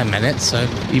one's in 10 minutes, so...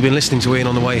 You've been listening to Ian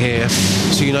on the way here,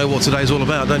 so you know what today's all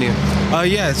about, don't you?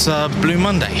 Yeah, it's Blue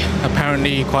Monday.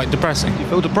 Apparently quite depressing. You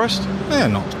feel depressed? Yeah,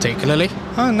 not particularly.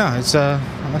 Oh, no, it's...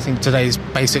 I think today's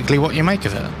basically what you make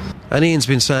of it. And Ian's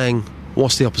been saying,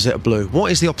 what's the opposite of blue?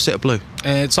 What is the opposite of blue?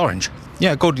 It's orange.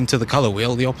 Yeah, according to the colour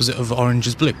wheel, the opposite of orange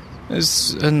is blue.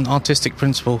 It's an artistic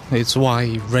principle. It's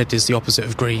why red is the opposite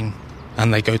of green,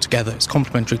 and they go together. It's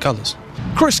complementary colours.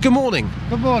 Chris, good morning.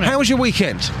 Good morning. How was your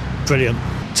weekend? Brilliant.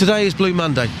 Today is Blue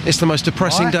Monday. It's the most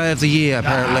depressing day of the year,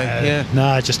 apparently. Yeah.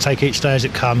 No, just take each day as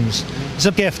it comes. It's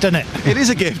a gift, isn't it? It is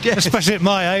a gift, yes. Especially at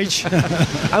my age.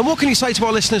 And what can you say to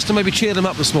our listeners to maybe cheer them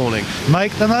up this morning?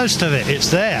 Make the most of it.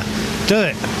 It's there. Do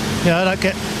it. Don't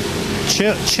get...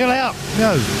 Chill out.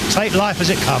 Take life as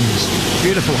it comes.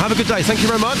 Beautiful. Have a good day. Thank you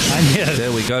very much. And you.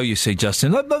 There we go, you see,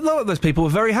 Justin. A lot of those people were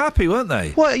very happy, weren't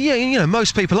they? Well, yeah,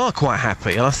 most people are quite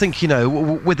happy. And I think,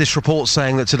 with this report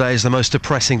saying that today is the most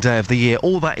depressing day of the year,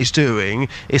 all that is doing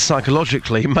is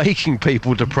psychologically making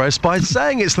people depressed by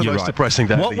saying it's the most depressing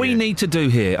day of the year. What we need to do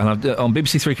here, and on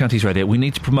BBC Three Counties Radio, we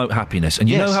need to promote happiness. And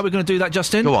you know how we're going to do that,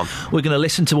 Justin? Go on. We're going to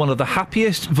listen to one of the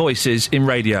happiest voices in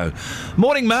radio.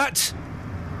 Morning, Matt.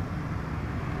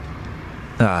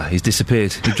 He's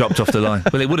disappeared. He dropped off the line.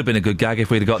 Well, it would have been a good gag if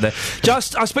we'd have got there.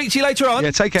 I'll speak to you later on. Yeah,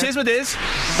 take care. Cheers, my dears.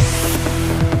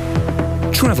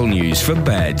 Travel news for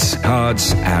beds,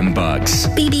 cards and bugs.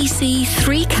 BBC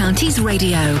Three Counties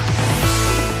Radio.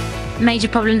 Major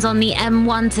problems on the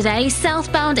M1 today.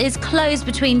 Southbound is closed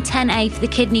between 10A for the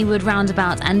Kidneywood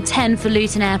roundabout and 10 for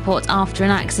Luton Airport after an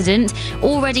accident.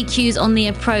 Already queues on the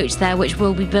approach there, which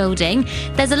will be building.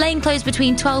 There's a lane closed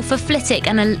between 12 for Flitwick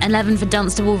and 11 for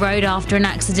Dunstable Road after an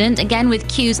accident, again with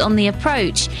queues on the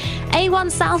approach.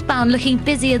 A1 southbound looking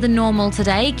busier than normal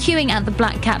today, queuing at the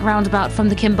Black Cat roundabout from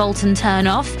the Kimbolton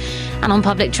turn-off. And on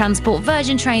public transport,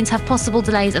 Virgin trains have possible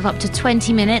delays of up to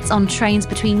 20 minutes on trains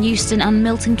between Euston and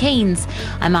Milton Keynes.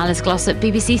 I'm Alice Glossop,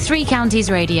 BBC Three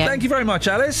Counties Radio. Thank you very much,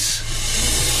 Alice.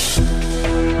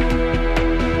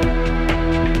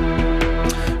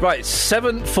 Right,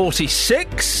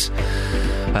 7:46.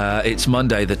 It's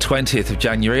Monday, the 20th of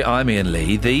January. I'm Iain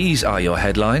Lee. These are your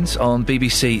headlines on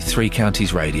BBC Three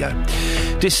Counties Radio.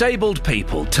 Disabled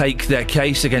people take their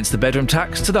case against the bedroom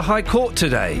tax to the High Court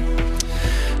today.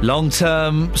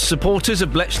 Long-term supporters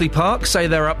of Bletchley Park say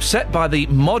they're upset by the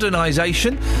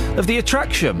modernisation of the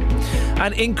attraction.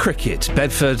 And in cricket,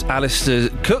 Bedford Alistair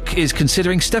Cook is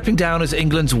considering stepping down as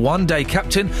England's one-day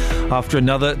captain after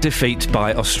another defeat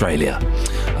by Australia.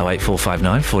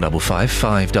 08459 455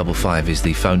 555 is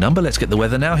the phone number. Let's get the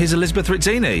weather now. Here's Elizabeth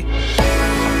Rizzini.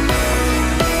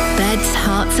 Beds,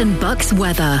 Herts and Bucks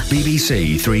weather.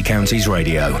 BBC Three Counties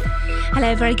Radio.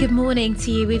 Hello, very good morning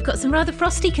to you. We've got some rather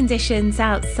frosty conditions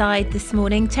outside this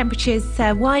morning. Temperatures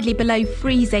widely below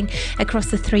freezing across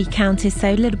the three counties,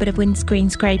 so a little bit of windscreen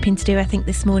scraping to do, I think,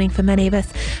 this morning for many of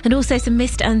us. And also some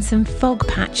mist and some fog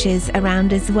patches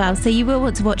around as well, so you will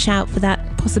want to watch out for that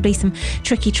possibly some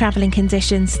tricky travelling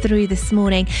conditions through this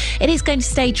morning. It is going to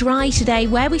stay dry today.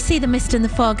 Where we see the mist and the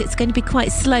fog, it's going to be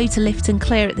quite slow to lift and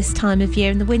clear at this time of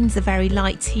year, and the winds are very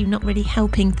light too, not really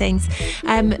helping things.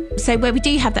 So where we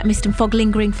do have that mist and fog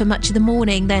lingering for much of the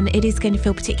morning, then it is going to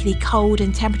feel particularly cold,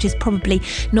 and temperatures probably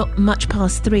not much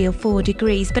past 3 or 4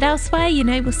 degrees. But elsewhere,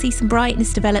 we'll see some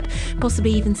brightness develop,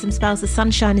 possibly even some spells of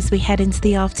sunshine as we head into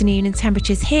the afternoon, and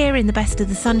temperatures here in the best of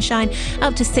the sunshine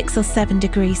up to 6 or 7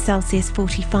 degrees Celsius,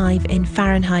 45 in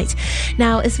Fahrenheit.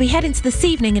 Now, as we head into this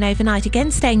evening and overnight,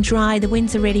 again staying dry, the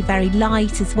winds are really very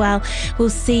light as well. We'll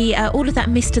see all of that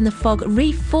mist and the fog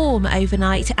reform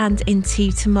overnight and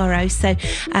into tomorrow, so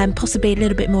possibly a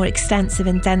little bit more extensive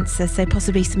and denser, so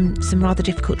possibly some rather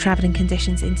difficult travelling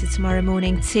conditions into tomorrow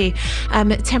morning too.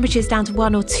 Temperatures down to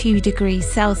 1 or 2 degrees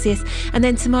Celsius, and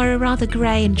then tomorrow rather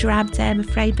grey and drab day, I'm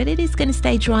afraid, but it is going to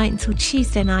stay dry until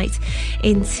Tuesday night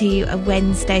into a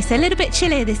Wednesday, so a little bit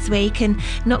chillier this week and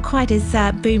not quite as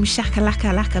boom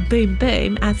shakalaka laka boom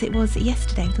boom as it was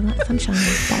yesterday with all that sunshine.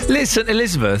 Listen,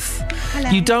 Elizabeth, Hello.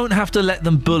 you don't have to let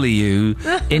them bully you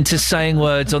into saying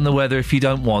words on the weather if you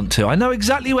don't want to. I know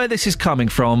exactly where this is coming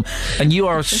from, and you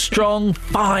are a strong,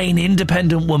 fine,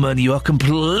 independent woman. You are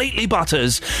completely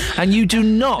butters, and you do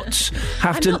not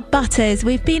have I'm to... not butters.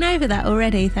 We've been over that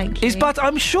already, thank you.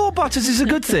 I'm sure butters is a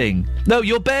good thing. No,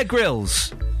 you're Bear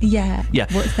Grylls. Yeah. Yeah.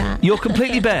 What's that? You're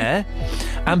completely bare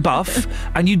and buff,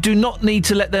 and you do not need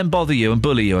to let them bother you and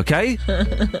bully you, okay?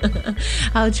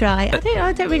 I'll try.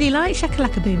 I don't really like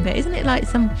Shakalaka Boom Bit. Isn't it like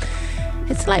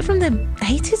it's like from the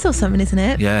 80s or something, isn't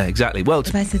it? Yeah, exactly. Well,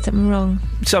 if I said something wrong.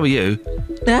 So are you.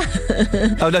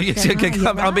 Oh, no, yes, Yeah, okay, you're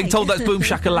I'm being told that's Boom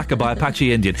Shakalaka by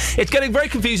Apache Indian. It's getting very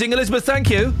confusing, Elizabeth, thank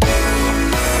you.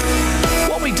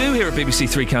 What we do here at BBC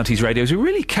Three Counties Radio is we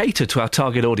really cater to our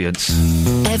target audience.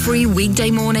 Every weekday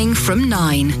morning from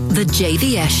 9, The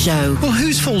JVS Show. Well,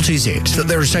 whose fault is it that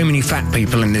there are so many fat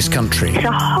people in this country? It's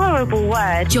a horrible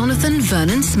word. Jonathan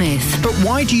Vernon Smith. But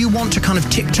why do you want to kind of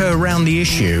tiptoe around the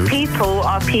issue? People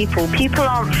are people. People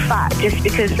aren't fat just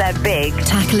because they're big.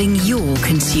 Tackling your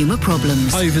consumer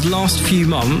problems. Over the last few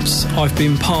months, I've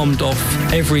been palmed off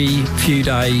every few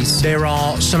days. There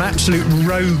are some absolute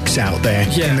rogues out there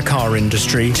in the car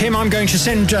industry. Tim, I'm going to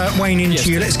send Wayne in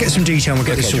to you. Let's get some detail and we'll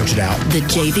get this sorted out. The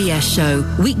JVS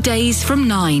Show, weekdays from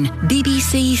 9,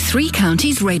 BBC Three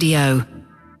Counties Radio.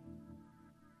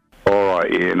 All right,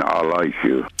 Ian, I like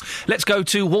you. Let's go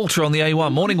to Walter on the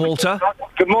A1. Morning, Walter.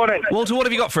 Good morning. Walter, what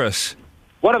have you got for us?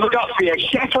 What have I got for you?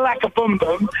 Shakalaka Bum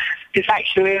Bum is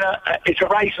actually it's a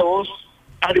racehorse,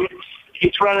 and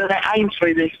it's running at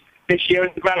Aintree this year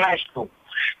in the Grand National.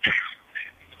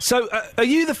 So, are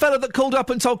you the fella that called up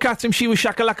and told Catherine she was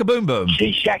Shakalaka Boom Boom?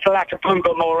 She's Shakalaka Bum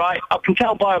Bum, all right. I can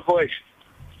tell by her voice.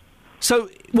 So,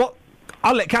 what...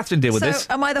 I'll let Catherine deal with this.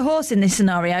 So, am I the horse in this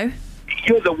scenario?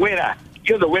 You're the winner.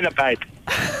 You're the winner, babe.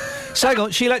 So, hang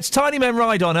on, she lets tiny men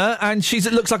ride on her, and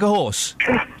it looks like a horse.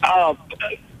 Oh,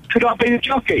 could I be the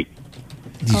jockey?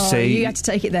 You see... You had to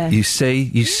take it there. You see...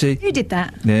 Who did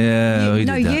that? Yeah, we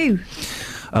No, did that. you.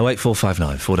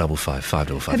 08459 455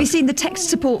 555. Have you seen the text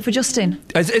support for Justin?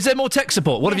 Is there more tech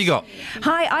support? What have you got?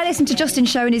 Hi, I listen to Justin's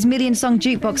show in his million-song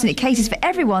jukebox, and it caters for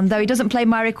everyone, though he doesn't play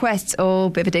my requests. Oh,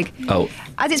 bit of a dig. Oh.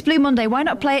 As it's Blue Monday, why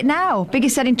not play it now?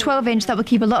 Biggest selling 12-inch, that will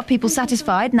keep a lot of people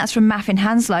satisfied, and that's from Maff in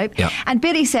Hanslope. Yeah. And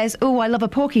Billy says, oh, I love a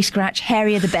porky scratch,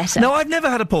 hairier the better. No, I've never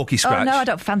had a porky scratch. Oh, no, I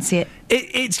don't fancy it.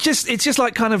 It's just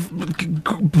like kind of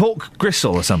pork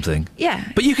gristle or something. Yeah.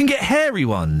 But you can get hairy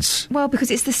ones. Well,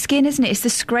 because it's the skin, isn't it? It's the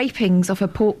scrapings off a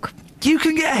pork. You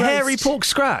can get a roast. hairy pork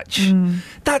scratch.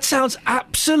 That sounds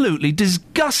absolutely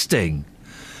disgusting.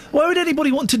 Why would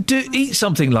anybody want to eat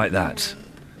something like that?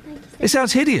 It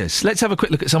sounds hideous. Let's have a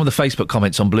quick look at some of the Facebook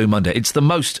comments on Blue Monday. It's the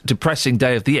most depressing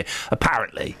day of the year,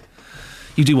 apparently.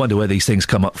 You do wonder where these things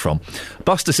come up from.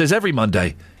 Buster says every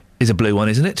Monday is a blue one,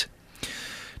 isn't it?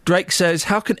 Drake says,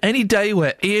 how can any day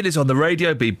where Ian is on the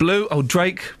radio be blue? Oh,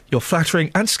 Drake, you're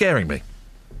flattering and scaring me.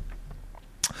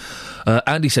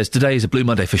 Andy says, today is a Blue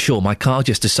Monday for sure. My car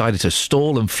just decided to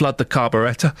stall and flood the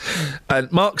carburettor.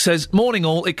 And Mark says, morning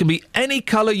all, it can be any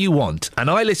colour you want. And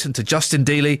I listen to Justin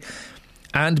Dealey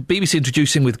and BBC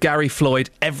Introducing with Gary Floyd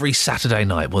every Saturday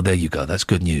night. Well, there you go. That's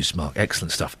good news, Mark.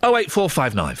 Excellent stuff.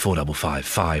 08459 455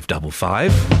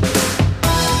 555.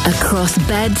 Across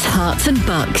beds, hearts and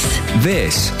bucks.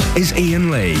 This is Ian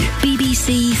Lee.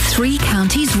 BBC Three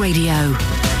Counties Radio.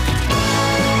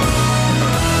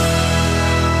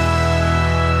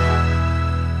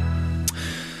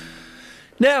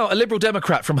 Now, a Liberal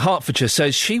Democrat from Hertfordshire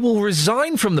says she will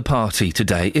resign from the party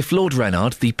today if Lord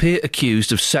Reynard, the peer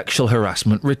accused of sexual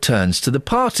harassment, returns to the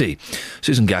party.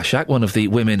 Susan Gashak, one of the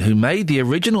women who made the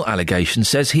original allegation,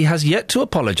 says he has yet to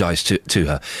apologise to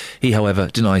her. He, however,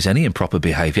 denies any improper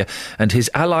behaviour, and his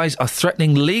allies are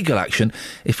threatening legal action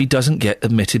if he doesn't get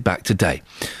admitted back today.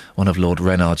 One of Lord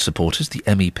Reynard's supporters, the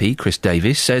MEP, Chris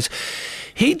Davies, says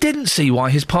he didn't see why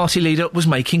his party leader was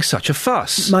making such a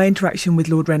fuss. My interaction with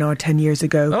Lord Reynard 10 years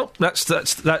ago... Oh, that's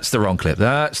the wrong clip.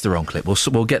 That's the wrong clip.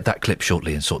 We'll get that clip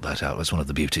shortly and sort that out. That's one of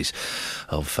the beauties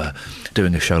of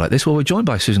doing a show like this. Well, we're joined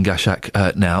by Susan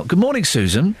Gashak now. Good morning,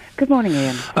 Susan. Good morning,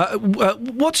 Ian.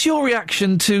 What's your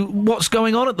reaction to what's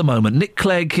going on at the moment? Nick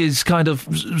Clegg is kind of,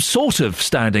 sort of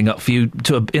standing up for you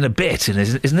in a bit,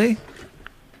 isn't he?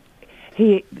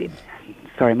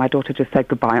 Sorry, my daughter just said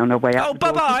goodbye on her way out. Oh,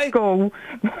 bye-bye. School.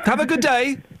 Have a good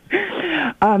day.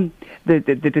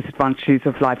 The disadvantages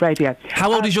of live radio.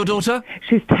 How old is your daughter?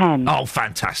 She's 10. Oh,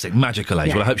 fantastic. Magical age.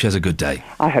 Yeah. Well, I hope she has a good day.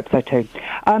 I hope so too.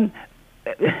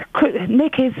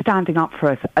 Nick is standing up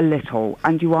for us a little,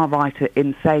 and you are right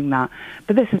in saying that,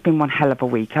 but this has been one hell of a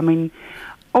week. I mean,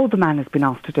 all the man has been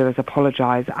asked to do is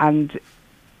apologise, and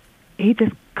he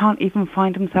just can't even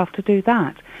find himself to do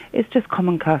that. It's just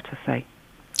common courtesy.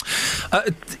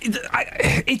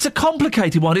 It's a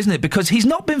complicated one, isn't it? Because he's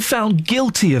not been found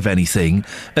guilty of anything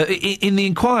in the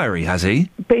inquiry, has he?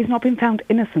 But he's not been found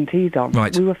innocent either.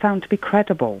 Right. We were found to be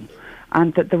credible,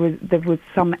 and that there was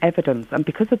some evidence. And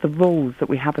because of the rules that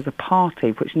we have as a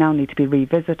party, which now need to be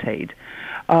revisited,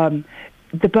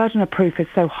 the burden of proof is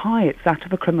so high it's that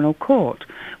of a criminal court,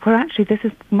 where actually this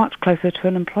is much closer to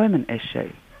an employment issue.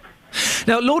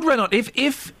 Now, Lord Reynard,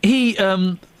 if he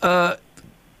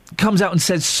comes out and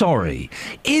says sorry,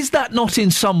 is that not in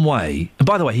some way... And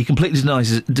by the way, he completely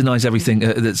denies everything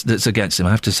that's against him,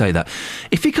 I have to say that.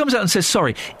 If he comes out and says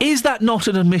sorry, is that not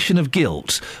an admission of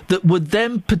guilt that would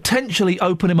then potentially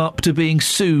open him up to being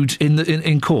sued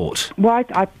in court? Well,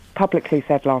 I publicly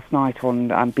said last night on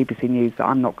BBC News that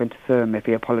I'm not going to sue him if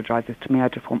he apologises to me. I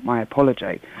just want my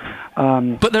apology.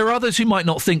 But there are others who might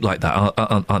not think like that,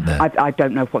 aren't there? I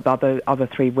don't know what the other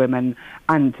three women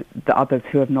and the others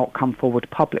who have not come forward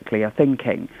publicly are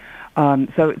thinking.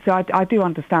 So I do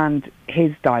understand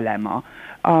his dilemma,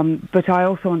 but I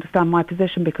also understand my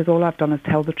position because all I've done is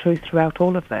tell the truth throughout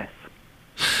all of this.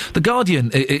 The Guardian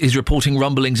is reporting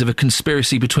rumblings of a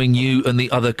conspiracy between you and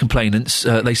the other complainants.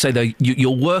 They say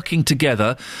you're working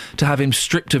together to have him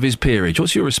stripped of his peerage.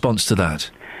 What's your response to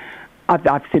that?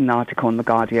 I've seen an article in The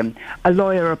Guardian. A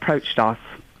lawyer approached us,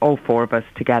 all four of us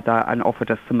together, and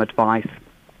offered us some advice.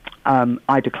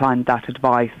 I declined that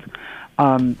advice.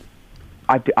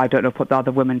 I don't know what the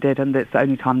other women did, and it's the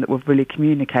only time that we've really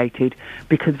communicated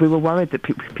because we were worried that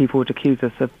people would accuse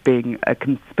us of being a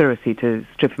conspiracy to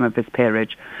strip him of his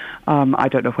peerage. I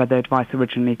don't know where the advice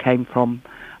originally came from.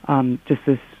 Just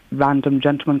this random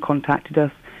gentleman contacted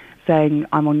us saying,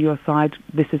 I'm on your side,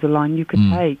 this is a line you can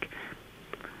take.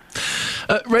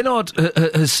 Reynard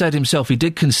has said himself he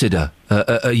did consider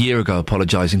a year ago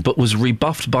apologising, but was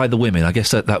rebuffed by the women. I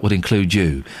guess that would include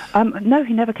you. No,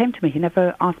 he never came to me. He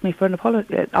never asked me for an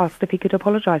asked if he could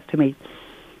apologise to me.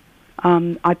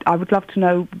 I would love to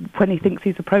know when he thinks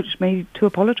he's approached me to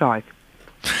apologise.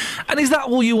 And is that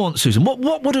all you want, Susan?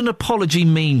 What would an apology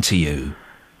mean to you?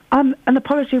 An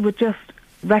apology would just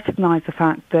recognise the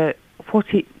fact that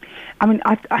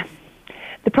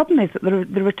the problem is that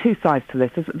there are two sides to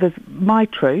this. There's my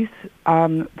truth,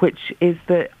 which is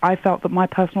that I felt that my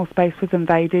personal space was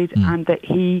invaded and that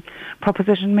he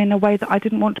propositioned me in a way that I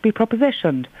didn't want to be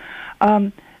propositioned.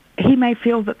 He may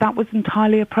feel that was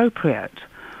entirely appropriate,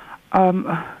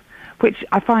 which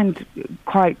I find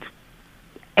quite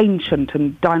ancient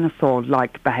and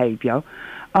dinosaur-like behaviour.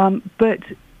 But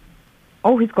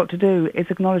all he's got to do is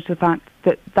acknowledge the fact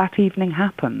that evening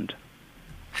happened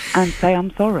and say, I'm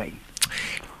sorry.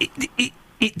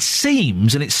 It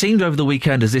seems, and it seemed over the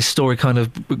weekend as this story kind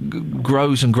of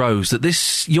grows and grows,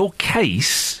 that your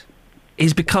case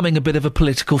is becoming a bit of a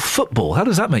political football. How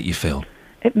does that make you feel?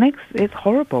 It's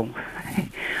horrible.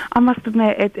 I must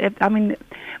admit,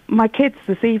 my kids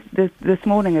this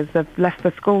morning as they've left for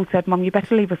school said, Mum, you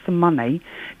better leave us some money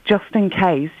just in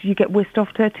case you get whisked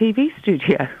off to a TV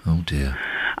studio. Oh dear.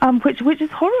 Which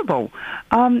is horrible.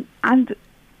 And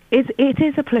it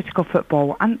is a political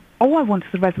football, and all I want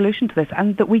is a resolution to this,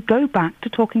 and that we go back to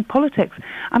talking politics.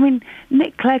 I mean,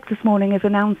 Nick Clegg this morning is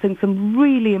announcing some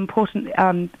really important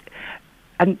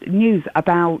news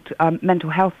about mental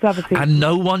health services. And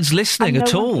no one's listening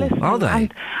at all, are they?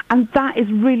 And that is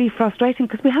really frustrating,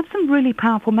 because we have some really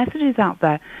powerful messages out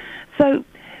there. So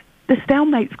the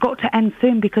stalemate's got to end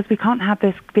soon, because we can't have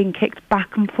this being kicked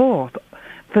back and forth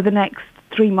for the next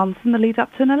 3 months in the lead up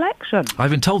to an election.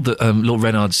 I've been told that Lord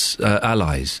Reynard's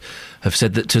allies have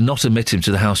said that to not admit him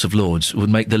to the House of Lords would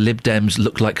make the Lib Dems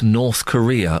look like North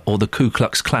Korea or the Ku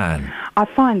Klux Klan. I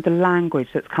find the language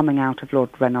that's coming out of Lord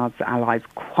Reynard's allies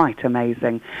quite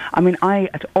amazing. I mean, I,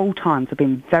 at all times, have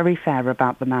been very fair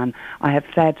about the man. I have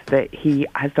said that he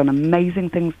has done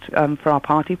amazing things for our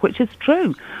party, which is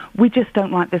true. We just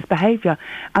don't like this behaviour.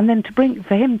 And then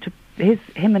for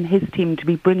him and his team to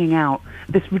be bringing out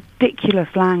this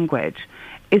ridiculous language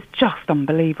is just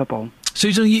unbelievable.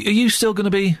 Susan, are you still going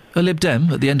to be a Lib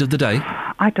Dem at the end of the day?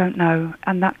 I don't know,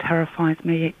 and that terrifies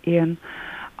me, Ian.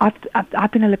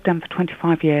 I've been a Lib Dem for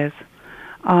 25 years,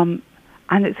 and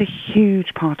it's a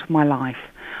huge part of my life.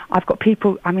 I've got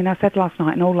people, I mean, I said last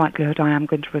night, in all likelihood, I am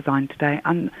going to resign today,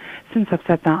 and since I've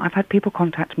said that, I've had people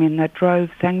contact me in their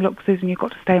droves saying, look, Susan, you've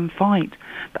got to stay and fight.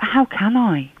 But how can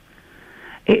I?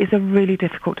 It is a really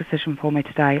difficult decision for me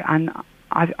today, and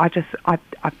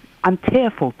I'm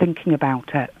tearful thinking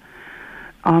about it.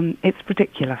 It's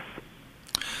ridiculous.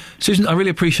 Susan, I really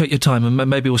appreciate your time, and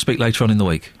maybe we'll speak later on in the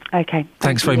week. OK.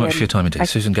 Thanks very much for your time indeed.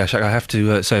 Susan Gashak. I have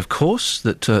to say, of course,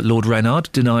 that Lord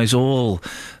Reynard denies all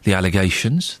the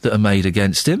allegations that are made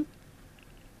against him.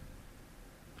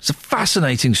 It's a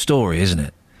fascinating story, isn't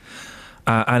it?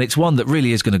 And it's one that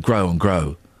really is going to grow and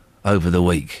grow over the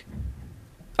week.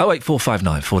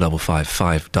 08459 455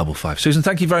 555. Susan,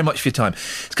 thank you very much for your time.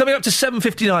 It's coming up to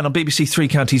 7:59 on BBC Three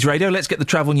Counties Radio. Let's get the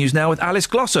travel news now with Alice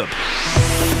Glossop.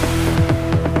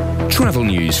 Travel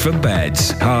news for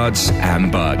beds, cards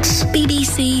and bugs.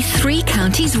 BBC Three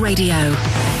Counties Radio.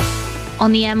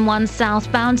 On the M1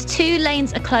 southbound, 2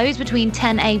 lanes are closed between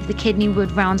 10A for the Kidney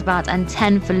Wood roundabout and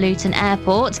 10 for Luton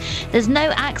Airport. There's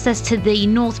no access to the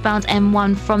northbound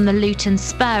M1 from the Luton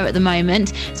Spur at the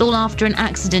moment. It's all after an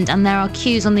accident and there are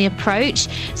queues on the approach.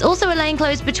 There's also a lane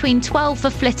closed between 12 for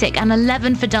Flitwick and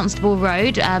 11 for Dunstable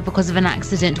Road because of an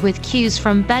accident, with queues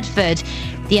from Bedford.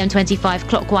 The M25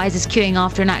 clockwise is queuing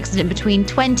after an accident between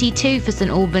 22 for St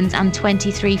Albans and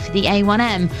 23 for the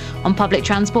A1M. On public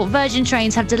transport, Virgin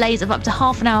trains have delays of up to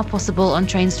half an hour possible on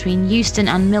trains between Euston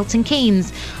and Milton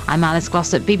Keynes. I'm Alice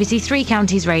Glossop, BBC Three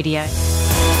Counties Radio.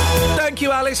 Thank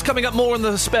you, Alice. Coming up more on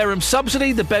the spare room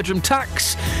subsidy, the bedroom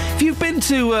tax. If you've been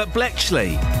to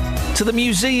Bletchley, to the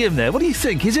museum there, what do you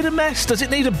think? Is it a mess? Does it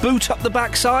need a boot up the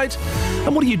backside?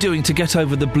 And what are you doing to get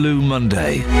over the Blue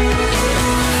Monday?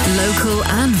 Local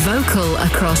and vocal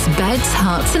across beds,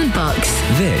 hearts and bucks.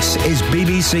 This is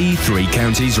BBC Three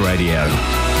Counties Radio.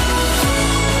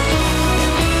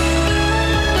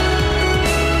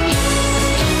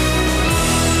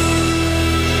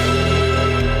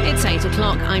 It's 8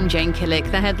 o'clock. I'm Jane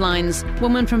Killick. The headlines.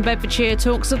 Woman from Bedfordshire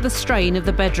talks of the strain of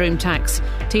the bedroom tax.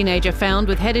 Teenager found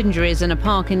with head injuries in a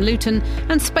park in Luton.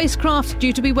 And spacecraft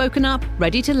due to be woken up,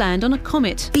 ready to land on a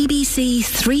comet. BBC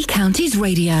Three Counties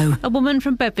Radio. A woman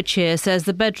from Bedfordshire says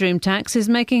the bedroom tax is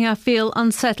making her feel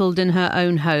unsettled in her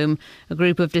own home. A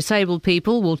group of disabled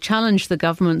people will challenge the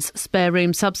government's spare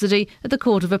room subsidy at the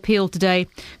Court of Appeal today.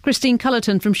 Christine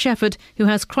Cullerton from Shefford, who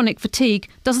has chronic fatigue,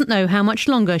 doesn't know how much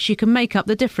longer she can make up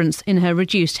the difference in her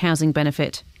reduced housing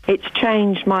benefit. It's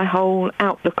changed my whole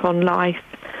outlook on life.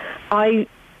 I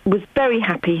was very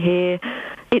happy here.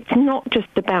 It's not just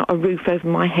about a roof over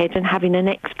my head and having an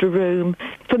extra room.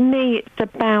 For me, it's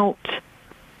about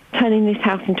turning this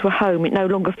house into a home. It no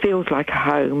longer feels like a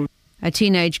home. A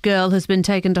teenage girl has been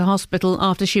taken to hospital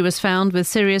after she was found with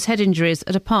serious head injuries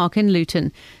at a park in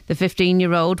Luton. The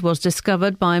 15-year-old was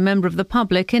discovered by a member of the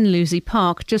public in Lucy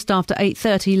Park just after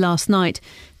 8:30 last night.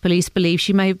 Police believe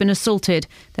she may have been assaulted.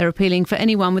 They're appealing for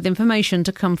anyone with information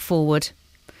to come forward.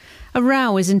 A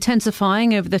row is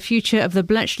intensifying over the future of the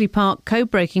Bletchley Park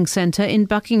Code-Breaking Centre in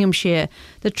Buckinghamshire.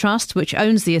 The trust, which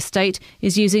owns the estate,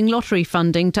 is using lottery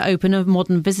funding to open a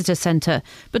modern visitor centre.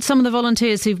 But some of the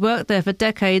volunteers who've worked there for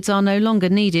decades are no longer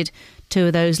needed. 2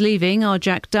 of those leaving are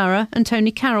Jack Durra and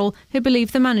Tony Carroll, who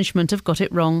believe the management have got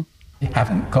it wrong. They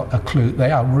haven't got a clue.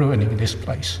 They are ruining this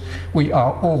place. We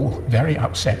are all very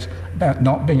upset about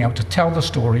not being able to tell the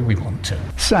story we want to.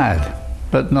 Sad,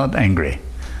 but not angry.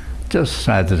 Just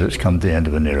sad that it's come to the end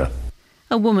of an era.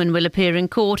 A woman will appear in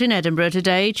court in Edinburgh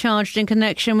today, charged in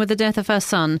connection with the death of her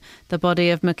son. The body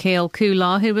of Michael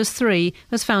Kular, who was 3,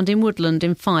 was found in Woodland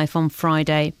in Fife on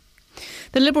Friday.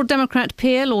 The Liberal Democrat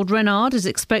peer, Lord Reynard, is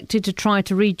expected to try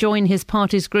to rejoin his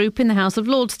party's group in the House of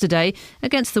Lords today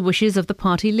against the wishes of the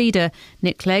party leader.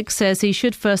 Nick Clegg says he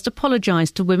should first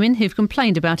apologise to women who've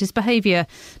complained about his behaviour.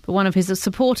 But one of his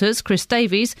supporters, Chris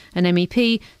Davies, an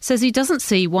MEP, says he doesn't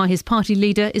see why his party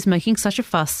leader is making such a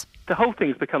fuss. The whole thing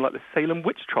has become like the Salem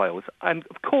witch trials. And,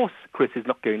 of course, Chris is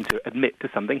not going to admit to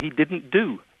something he didn't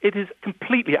do. It is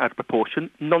completely out of proportion,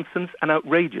 nonsense and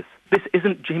outrageous. This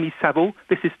isn't Jimmy Savile.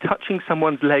 This is touching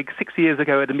someone's leg 6 years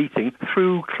ago at a meeting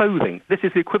through clothing. This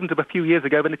is the equivalent of a few years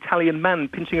ago of an Italian man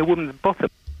pinching a woman's bottom.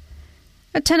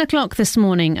 At 10 o'clock this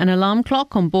morning, an alarm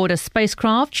clock on board a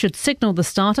spacecraft should signal the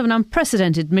start of an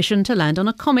unprecedented mission to land on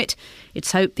a comet.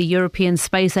 It's hoped the European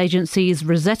Space Agency's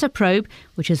Rosetta probe,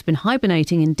 which has been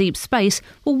hibernating in deep space,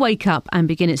 will wake up and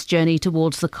begin its journey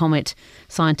towards the comet.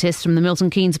 Scientists from the Milton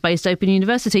Keynes-based Open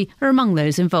University are among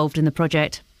those involved in the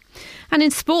project. And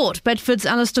in sport, Bedford's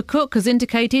Alistair Cook has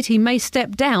indicated he may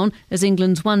step down as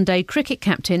England's one-day cricket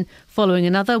captain following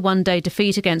another one-day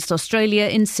defeat against Australia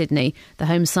in Sydney. The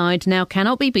home side now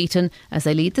cannot be beaten as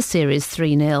they lead the series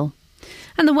 3-0.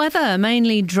 And the weather,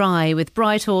 mainly dry with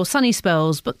bright or sunny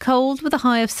spells, but cold with a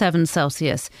high of 7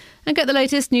 Celsius. And get the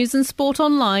latest news and sport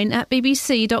online at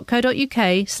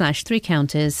bbc.co.uk/3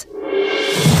 counties.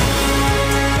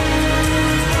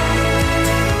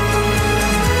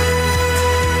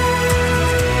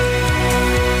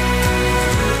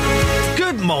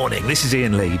 Morning, this is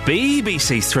Iain Lee,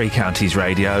 BBC Three Counties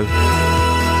Radio.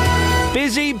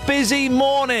 Busy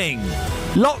morning.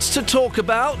 Lots to talk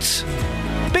about.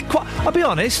 I'll be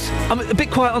honest, I'm a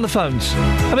bit quiet on the phones.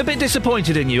 I'm a bit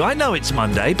disappointed in you. I know it's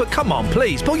Monday, but come on,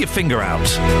 please, pull your finger out.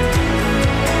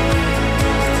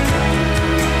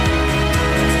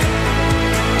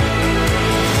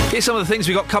 Here's some of the things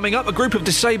we got coming up. A group of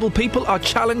disabled people are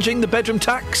challenging the bedroom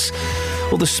tax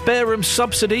or the spare room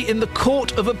subsidy in the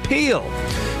Court of Appeal.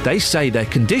 They say their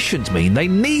conditions mean they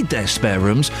need their spare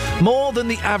rooms more than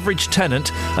the average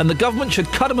tenant, and the government should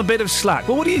cut them a bit of slack.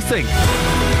 Well, what do you think?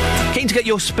 Keen to get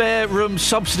your spare room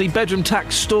subsidy bedroom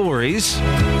tax stories.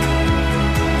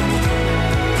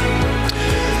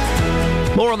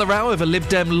 More on the row over Lib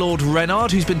Dem Lord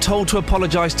Renard, who's been told to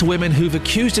apologise to women who've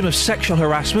accused him of sexual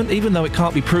harassment, even though it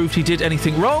can't be proved he did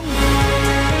anything wrong.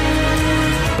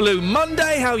 Blue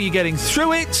Monday, how are you getting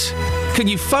through it? Can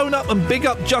you phone up and big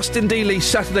up Justin Dealey's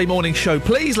Saturday morning show,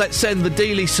 please? Let's send the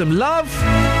Dealey some love.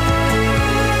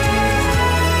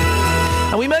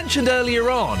 And we mentioned earlier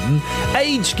on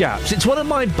age gaps. It's one of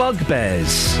my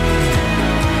bugbears.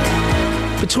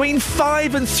 Between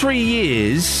 5 and 3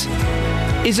 years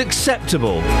is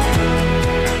acceptable.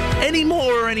 Any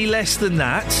more or any less than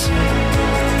that,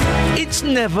 it's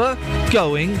never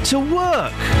going to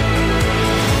work.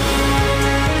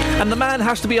 And the man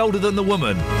has to be older than the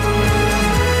woman.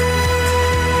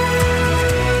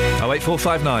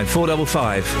 08459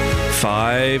 455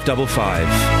 555.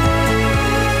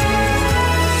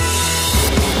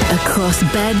 Across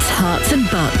beds, hearts and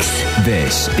bucks.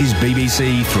 This is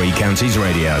BBC Three Counties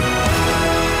Radio.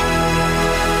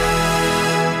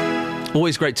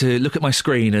 Always great to look at my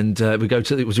screen and we go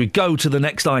to the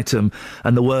next item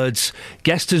and the words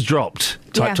 "guest has dropped"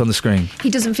 typed on the screen. He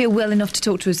doesn't feel well enough to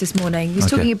talk to us this morning. He's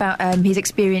talking about his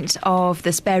experience of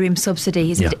the spare room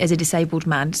subsidy as a disabled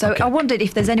man. So I wondered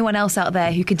if there's anyone else out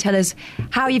there who can tell us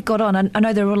how you've got on. I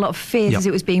know there were a lot of fears as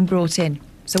it was being brought in.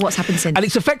 So what's happened since? And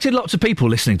it's affected lots of people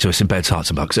listening to us in Beds, Hearts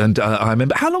and Bucks. And I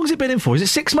remember, how long has it been in for? Is it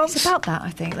 6 months? It's about that, I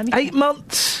think. 8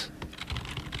 months?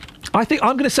 I think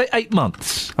I'm going to say 8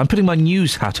 months. I'm putting my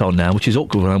news hat on now, which is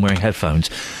awkward when I'm wearing headphones.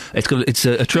 It's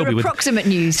a trilby with approximate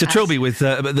news. It's a trilby with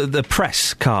the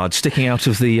press card sticking out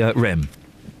of the rim.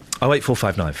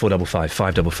 08459 455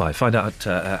 555. Find out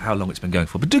how long it's been going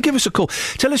for. But do give us a call.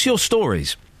 Tell us your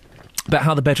stories about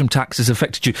how the bedroom tax has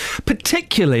affected you,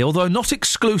 particularly, although not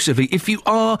exclusively, if you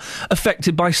are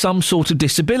affected by some sort of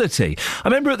disability. I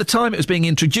remember at the time it was being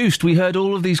introduced, we heard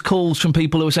all of these calls from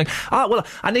people who were saying, well,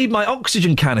 I need my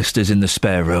oxygen canisters in the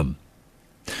spare room.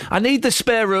 I need the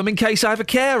spare room in case I have a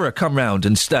carer come round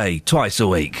and stay twice a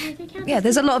week. Yeah,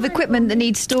 there's a lot of equipment that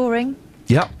needs storing.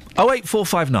 Yep.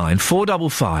 08459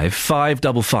 455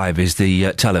 555 is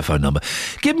the telephone number.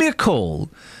 Give me a call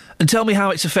and tell me how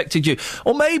it's affected you.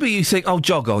 Or maybe you think,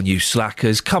 jog on, you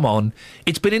slackers, come on.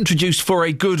 It's been introduced for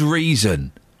a good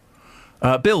reason.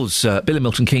 Bill in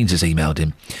Milton Keynes has emailed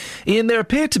him. Iain, there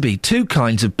appear to be two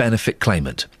kinds of benefit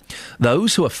claimant.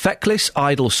 Those who are feckless,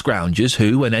 idle scroungers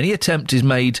who, when any attempt is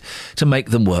made to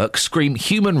make them work, scream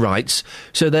human rights,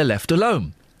 so they're left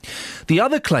alone. The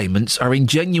other claimants are in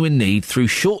genuine need through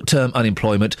short-term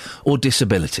unemployment or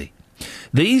disability.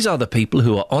 These are the people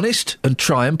who are honest and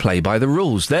try and play by the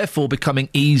rules, therefore becoming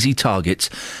easy targets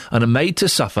and are made to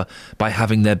suffer by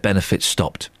having their benefits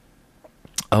stopped.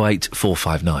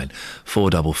 08459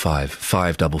 455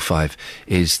 555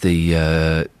 is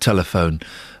the telephone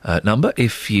number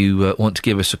if you want to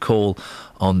give us a call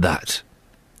on that.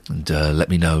 And let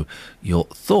me know your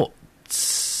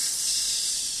thoughts.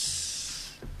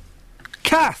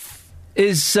 Kath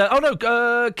is...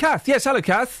 Kath. Yes, hello,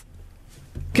 Kath.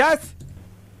 Kath?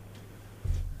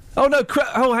 Oh, no,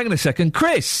 hang on a second.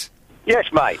 Chris? Yes,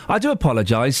 mate. I do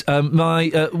apologise.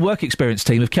 My work experience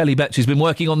team of Kelly Betts, who's been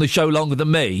working on the show longer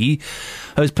than me,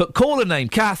 has put caller name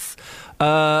Kath,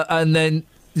 and then...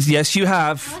 Yes, you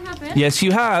have. I haven't. Yes,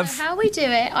 you have. So how we do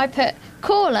it, I put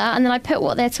caller, and then I put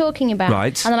what they're talking about.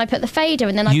 Right. And then I put the fader,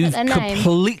 and then I put their name. You've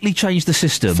completely changed the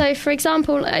system. So, for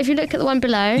example, if you look at the one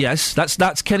below... Yes,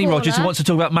 that's Kenny caller. Rogers, who wants to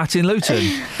talk about Matt in Luton.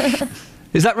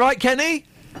 Is that right, Kenny?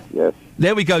 Yes.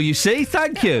 There we go, you see.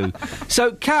 Thank you.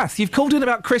 So, Kath, you've called in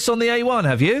about Chris on the A1,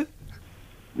 have you?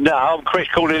 No, I'm Chris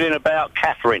calling in about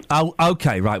Catherine. Oh,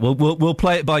 OK, right. We'll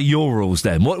play it by your rules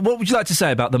then. What would you like to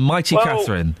say about the mighty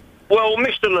Catherine? Well,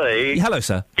 Mr. Lee... Hello,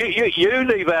 sir. You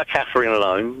leave our Catherine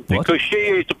alone, because she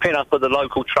is the pin-up of the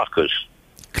local truckers.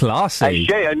 Classy.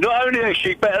 And not only is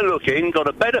she better looking, got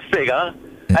a better figure,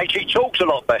 and she talks a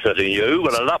lot better than you,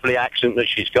 with a lovely accent that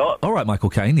she's got. All right, Michael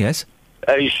Caine, yes.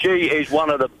 And she is one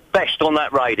of the best on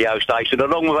that radio station,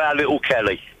 along with our little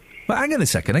Kelly. But hang on a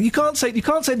second. You can't say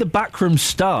the backroom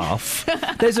staff.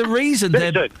 There's a reason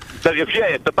they're...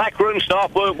 If the backroom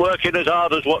staff weren't working as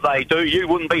hard as what they do, you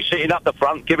wouldn't be sitting up the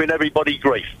front giving everybody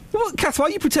grief. Well, Kath, why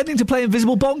are you pretending to play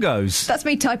invisible bongos? That's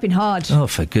me typing hard. Oh,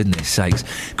 for goodness sakes.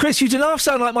 Chris, you do half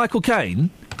sound like Michael Caine.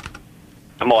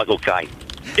 Michael Caine.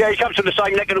 Yeah, he comes from the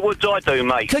same neck of the woods I do,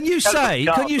 mate. Can you say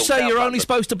you're only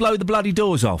supposed to blow the bloody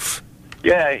doors off?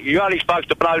 Yeah, you're only supposed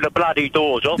to blow the bloody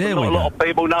doors off. Not a lot of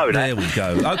people know that. There we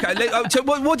go. OK, so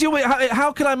what do you...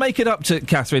 How can I make it up to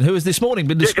Catherine, who has this morning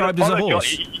been described as a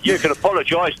horse? You can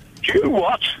apologise. Do you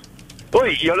what?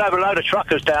 Oi, you'll have a load of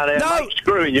truckers down there, mate,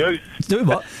 screwing you. Doing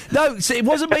what? No, see, it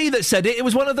wasn't me that said it. It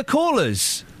was one of the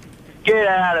callers. Get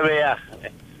out of here.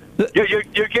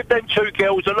 You give them two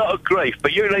girls a lot of grief,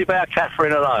 but you leave our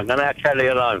Catherine alone and our Kelly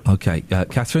alone. OK,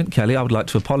 Catherine, Kelly, I would like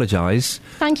to apologise.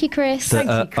 Thank you, Chris. Thank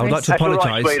you, Chris. I would like to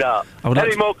apologise.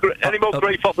 Any more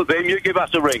grief off of him, you give us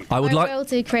a ring. I will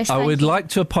do, Chris. I would like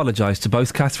to apologise to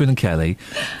both Catherine and Kelly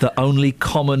that only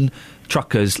common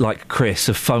truckers like Chris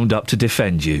have phoned up to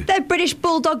defend you. They're British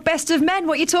Bulldog best of men.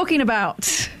 What are you talking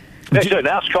about? Listen,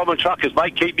 us common truckers,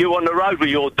 mate, keep you on the road with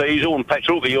your diesel and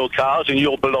petrol for your cars and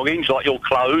your belongings, like your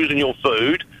clothes and your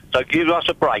food. So give us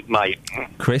a break, mate.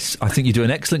 Chris, I think you do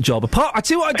an excellent job. I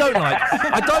tell you what I don't like.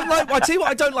 I tell you what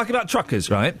I don't like about truckers,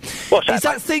 right? What's that, is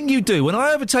that thing you do when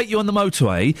I overtake you on the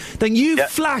motorway, then you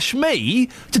flash me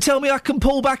to tell me I can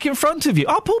pull back in front of you.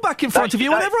 I'll pull back in front of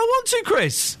you whenever I want to,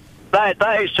 Chris.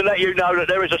 That is to let you know that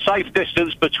there is a safe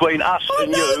distance between us and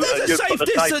you. There's a safe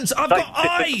distance. I've got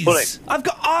eyes. I've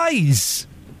got eyes.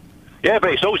 Yeah,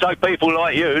 but it's also people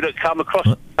like you that come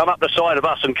up the side of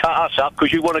us and cut us up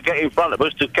because you want to get in front of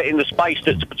us to get in the space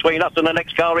that's between us and the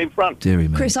next car in front. Deary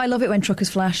me. Chris, I love it when truckers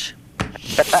flash.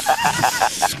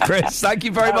 Chris, thank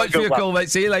you very much for your call, mate.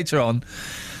 See you later on.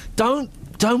 Don't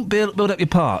build up your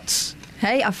parts.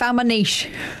 Hey, I found my niche.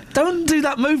 Don't do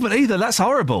that movement either. That's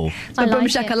horrible. It's my boom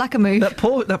shakalaka move.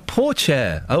 That poor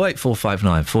chair.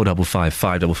 08459 455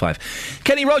 555.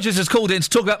 Kenny Rogers has called in to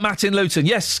talk about Matt in Luton.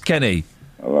 Yes, Kenny.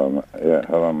 Hello,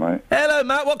 hello, mate. Hello,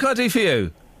 Matt. What can I do for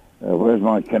you? Where's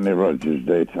my Kenny Rogers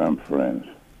Daytime Friends?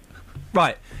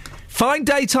 Right. Find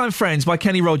Daytime Friends by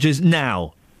Kenny Rogers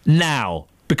now. Now.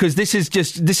 Because this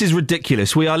is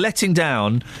ridiculous. We are letting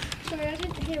down... Sorry, I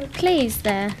didn't hear a please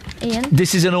there, Iain.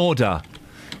 This is an order.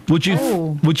 Would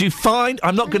you find...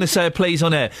 I'm not going to say a please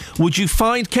on air. Would you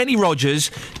find Kenny Rogers,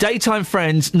 Daytime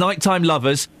Friends, Nighttime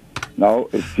Lovers... No,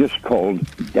 it's just called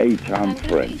Daytime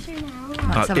Friends.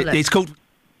 It's called...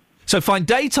 So find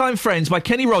Daytime Friends by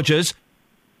Kenny Rogers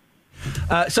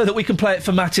so that we can play it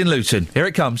for Matt in Luton. Here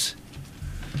it comes.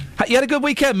 You had a good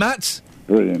weekend, Matt?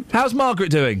 Brilliant. How's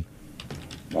Margaret doing?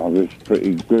 Margaret's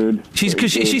pretty good. She's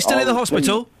still in the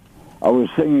hospital? I was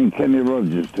singing Kenny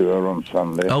Rogers to her on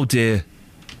Sunday. Oh, dear.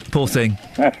 Poor thing.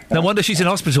 No wonder she's in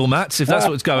hospital, Matt, if that's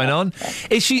what's going on.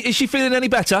 Is she feeling any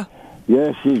better?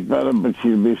 Yeah, she's better, but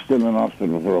she'll be still in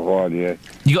hospital for a while, yeah.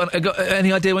 You got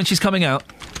any idea when she's coming out?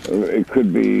 It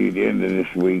could be the end of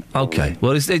this week. OK.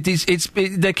 Well,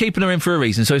 they're keeping her in for a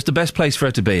reason, so it's the best place for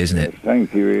her to be, isn't it? Yes,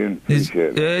 thank you, Iain.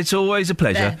 Appreciate it. It's always a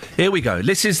pleasure. Here we go.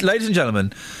 This is, ladies and gentlemen,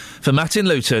 for Matt in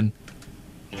Luton,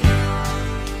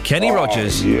 Kenny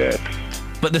Rogers. Yes.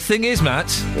 But the thing is,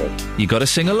 Matt, you got to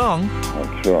sing along.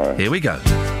 I'll try. Here we go.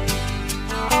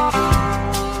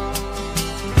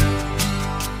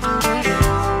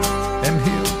 And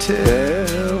he'll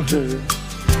tell her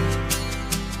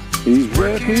he's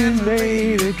working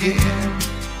late again,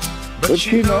 but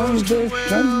she knows there's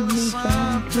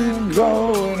something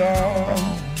going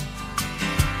on.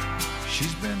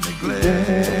 She's been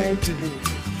neglected,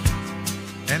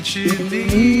 and and she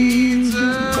needs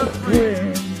a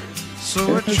friend.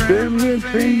 So a trembling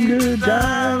finger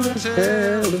dial the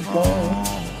telephone.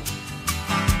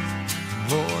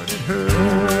 Lord, it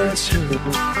hurts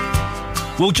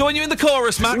her. We'll join you in the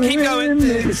chorus, Matt. Keep going.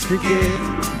 He's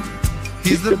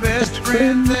the best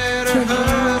friend that her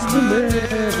husband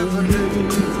ever knew.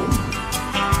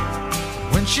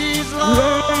 When she's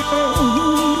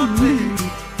lonely,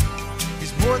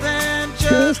 he's more than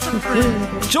just a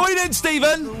friend. Join in,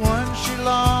 Stephen. The one she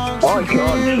longs I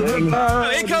can't sing.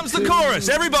 Here comes the chorus,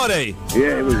 everybody. Yeah,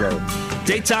 here we go.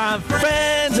 Daytime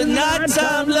friends and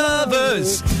nighttime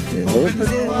lovers. Lovers.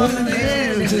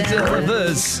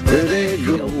 Where they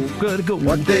go,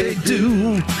 what they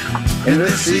do. and the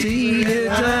sea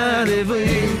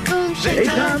is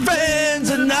Daytime friends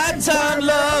and nighttime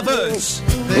lovers.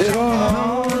 They're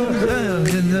all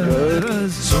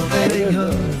so they go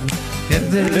in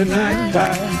the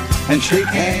nighttime and shake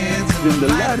hands in the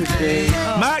light of day.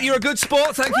 Matt, you're a good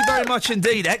sport. Thank you very much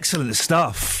indeed. Excellent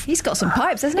stuff. He's got some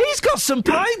pipes, hasn't he? He's got some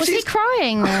pipes. Was he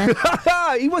crying there?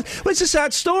 He was. Well, it's a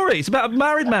sad story. It's about a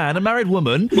married man, a married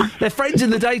woman. They're friends in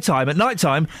the daytime. At night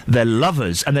time, they're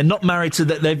lovers, and they're not married to.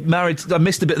 They're married. I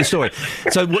missed a bit of the story.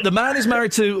 So the man is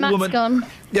married to Matt's woman. gone.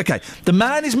 Okay, the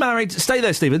man is married. Stay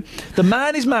there, Stephen. The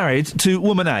man is married to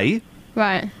woman A.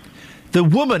 Right. The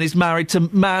woman is married to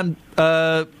man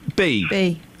B.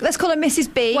 B. Let's call her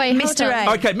Mrs. B. Wait, Mr. hold A.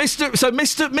 on. Okay, Mr.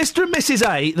 and Mrs.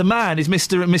 A. The man is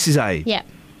Mr. and Mrs. A. Yeah.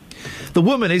 The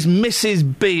woman is Mrs.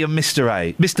 B and Mr.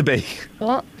 A. Mr. B.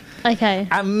 What? Okay.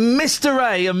 And Mr.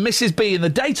 A and Mrs. B in the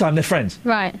daytime, they're friends.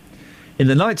 Right. In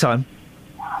the nighttime,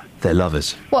 they're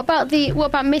lovers. What about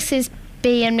Mrs.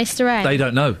 B and Mr. A? They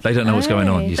don't know. They don't know what's going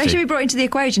on, you They see. should be brought into the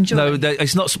equation, surely. No,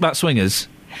 it's not about swingers.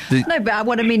 No, but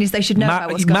what I mean is they should know about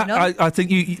what's going on. I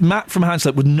think Matt from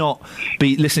Hanslope would not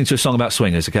be listening to a song about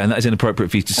swingers, okay? And that is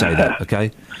inappropriate for you to say that,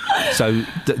 okay? So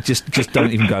just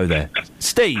don't even go there.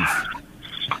 Steve.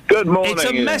 Good morning. It's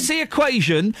a messy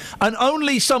equation, and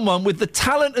only someone with the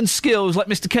talent and skills like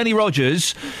Mr. Kenny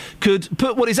Rogers could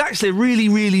put what is actually a really,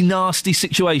 really nasty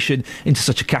situation into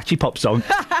such a catchy pop song.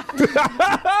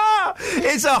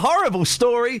 It's a horrible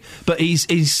story, but he's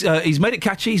made it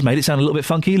catchy. He's made it sound a little bit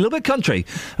funky, a little bit country,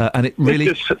 and it really.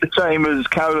 It's just the same as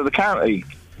Coward of the County.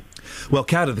 Well,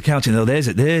 Coward of the County, though, there's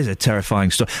a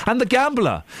terrifying story. And The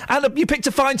Gambler. And you picked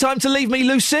a fine time to leave me,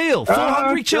 Lucille. 4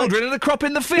 hungry children and a crop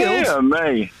in the field. Yeah,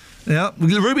 me. Yeah.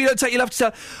 Ruby, don't take your love to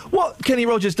tell. What Kenny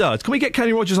Rogers does. Can we get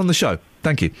Kenny Rogers on the show?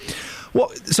 Thank you.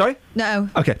 What? Sorry? No.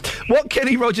 Okay. What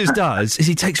Kenny Rogers does is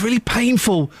he takes really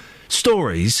painful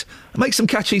stories and makes them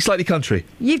catchy, slightly country.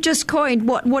 You've just coined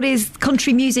what is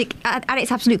country music at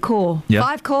its absolute core. Yeah.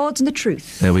 5 chords and the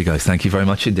truth. There we go. Thank you very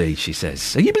much indeed, she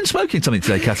says. Have you been smoking something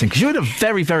today, Catherine? Because you're in a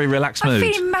very, very relaxed I'm mood.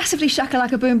 feeling massively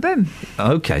shakalaka boom boom.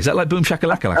 Okay. Is that like Boom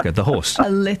Shakalaka, the horse? A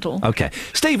little. Okay.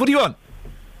 Steve, what do you want?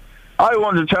 I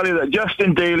want to tell you that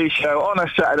Justin Dealey's show on a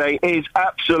Saturday is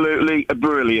absolutely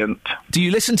brilliant. Do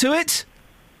you listen to it?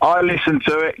 I listen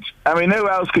to it. I mean, who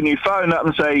else can you phone up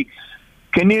and say,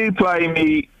 can you play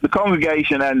me The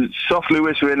Congregation and Softly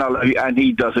Whispering I Love You, and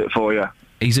he does it for you.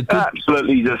 He's a good...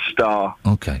 Absolutely the star.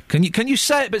 Okay. Can you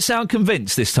say it but sound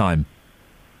convinced this time?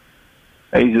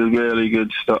 He's a really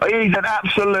good star. He's an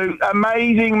absolute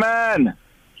amazing man.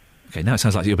 Okay, now it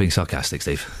sounds like you're being sarcastic,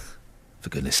 Steve. For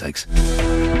goodness sakes.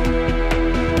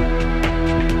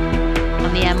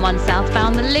 On the M1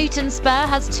 southbound, the Luton Spur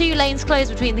has 2 lanes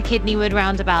closed between the Kidneywood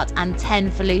roundabout and 10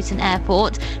 for Luton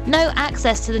Airport. No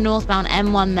access to the northbound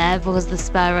M1 there because of the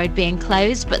Spur Road being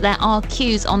closed, but there are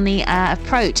queues on the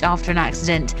approach after an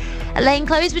accident. A lane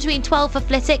closed between 12 for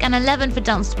Flitwick and 11 for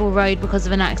Dunstable Road because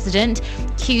of an accident.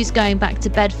 Queues going back to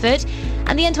Bedford.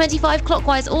 And the N25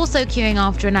 clockwise also queuing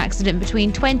after an accident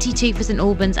between 22 for St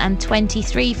Albans and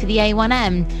 23 for the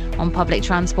A1M. On public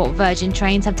transport, Virgin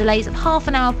trains have delays of half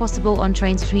an hour possible on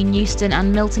trains between Euston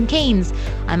and Milton Keynes.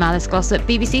 I'm Alice Glossop,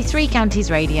 BBC Three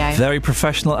Counties Radio. Very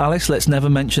professional, Alice. Let's never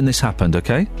mention this happened,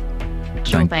 OK?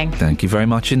 Sure thing. Thank you very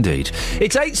much indeed.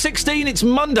 It's 8:16, it's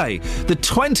Monday, the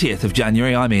 20th of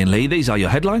January. I'm Iain Lee. These are your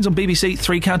headlines on BBC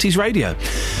Three Counties Radio.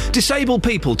 Disabled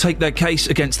people take their case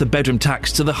against the bedroom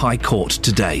tax to the High Court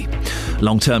today.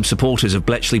 Long-term supporters of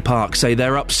Bletchley Park say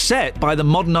they're upset by the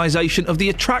modernisation of the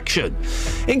attraction.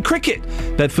 In cricket,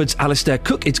 Bedford's Alistair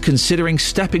Cook is considering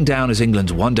stepping down as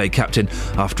England's one-day captain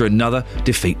after another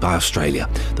defeat by Australia.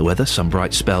 The weather, some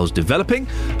bright spells developing,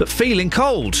 but feeling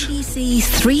cold. BBC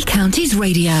Three Counties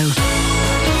Radio.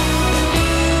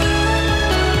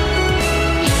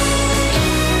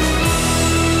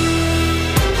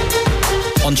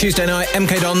 On On Tuesday night,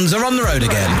 MK Dons are on the road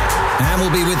again, and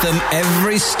we'll be with them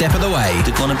every step of the way.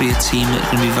 They're going to be a team that's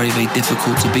going to be very, very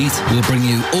difficult to beat. We'll bring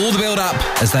you all the build-up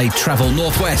as they travel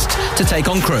northwest to take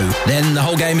on Crewe. Then the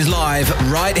whole game is live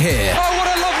right here. Oh, what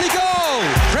a lovely goal!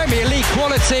 Premier League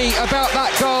quality about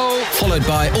that goal. Followed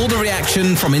by all the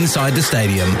reaction from inside the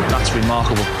stadium. That's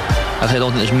remarkable. I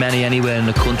don't think there's many anywhere in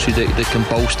the country that can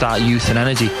boast that youth and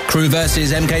energy. Crewe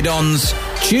versus MK Dons,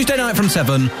 Tuesday night from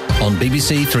 7 on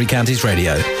BBC Three Counties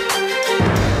Radio.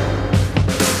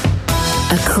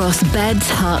 Across beds,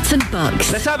 hearts and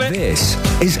bucks. Let's have it. This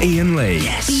is Iain Lee.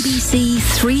 Yes. BBC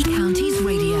Three Counties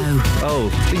Radio.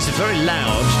 Oh, these are very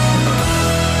loud.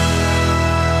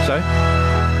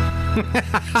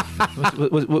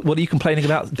 What are you complaining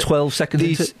about 12 seconds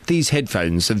into? These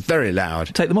headphones are very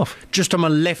loud. Take them off. Just on my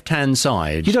left-hand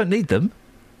side. You don't need them.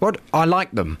 What? I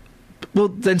like them. Well,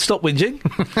 then stop whinging.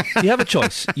 You have a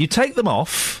choice. You take them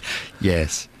off.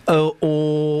 Yes.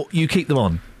 Or you keep them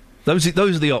on. Those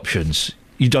are the options.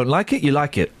 You don't like it, you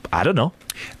like it. I don't know.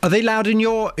 Are they loud in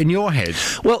your head?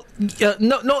 Well,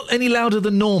 not any louder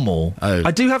than normal. Oh. I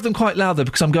do have them quite loud, though,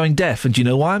 because I'm going deaf. And do you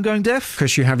know why I'm going deaf?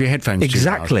 Because you have your headphones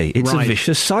exactly. too loud. It's a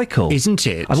vicious cycle. Isn't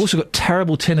it? I've also got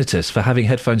terrible tinnitus for having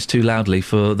headphones too loudly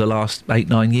for the last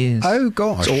 8-9 years. Oh,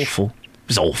 gosh. It's awful.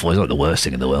 It's awful. It's like the worst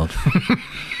thing in the world.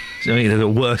 I mean, they're the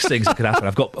worst things that could happen.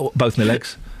 I've got both my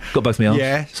legs. Got both my arms.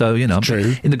 Yeah. So, you know,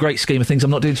 true. In the great scheme of things,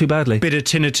 I'm not doing too badly. Bit of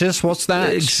tinnitus, what's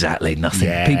that? Exactly, nothing.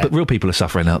 Yeah. Real people are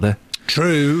suffering out there.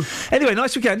 True. Anyway,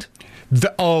 nice weekend.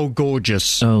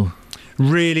 Gorgeous. Oh.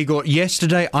 Really good.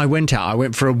 Yesterday, I went out. I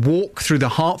went for a walk through the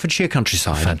Hertfordshire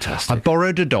countryside. Fantastic. I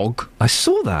borrowed a dog. I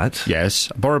saw that.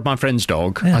 Yes. I borrowed my friend's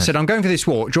dog. Yeah. I said, I'm going for this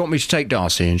walk. Do you want me to take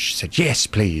Darcy? And she said, yes,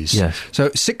 please. Yes. So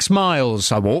 6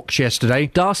 miles I walked yesterday.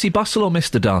 Darcy Bustle or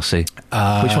Mr. Darcy?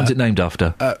 Which one's it named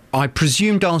after? I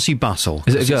presume Darcy Bustle.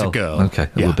 Is it a girl? It's a girl. Okay,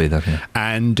 it would be that, yeah.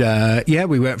 And,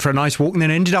 we went for a nice walk and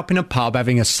then ended up in a pub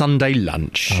having a Sunday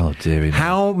lunch. Oh, dearie me.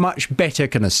 How much better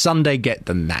can a Sunday get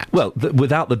than that? Well,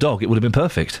 without the dog, it would have been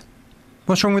perfect.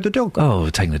 What's wrong with the dog? Oh,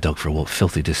 taking the dog for a walk.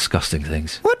 Filthy, disgusting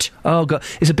things. What? Oh, God.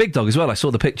 It's a big dog as well. I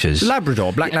saw the pictures.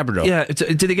 Labrador, black Labrador. Yeah.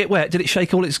 Did it get wet? Did it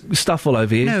shake all its stuff all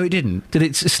over you? No, it didn't. Did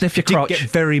it sniff your crotch? It did get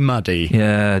very muddy.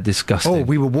 Yeah, disgusting. Oh,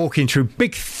 we were walking through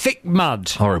big, thick mud.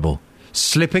 Horrible.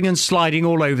 Slipping and sliding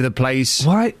all over the place.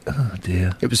 Why? Oh,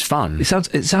 dear. It was fun. It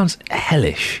sounds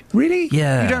hellish. Really?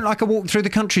 Yeah. You don't like a walk through the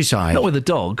countryside? Not with a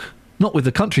dog. Not with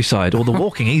the countryside or the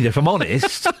walking either, if I'm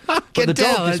honest. But the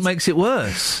dog just makes it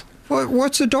worse.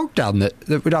 What's the dog done that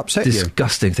would upset you?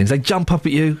 Disgusting things. They jump up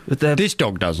at you with their... This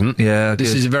dog doesn't. Yeah,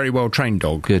 This good. is a very well-trained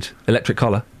dog. Good. Electric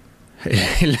collar.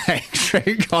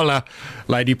 Electric collar.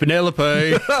 Lady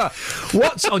Penelope.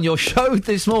 What's on your show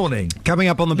this morning? Coming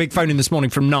up on the big phone in this morning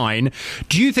from 9.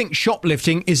 Do you think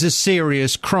shoplifting is a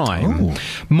serious crime? Ooh.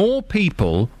 More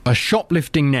people are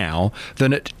shoplifting now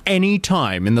than at any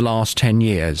time in the last 10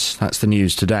 years. That's the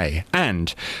news today.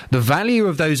 And the value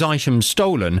of those items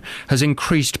stolen has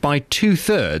increased by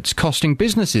 2/3, costing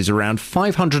businesses around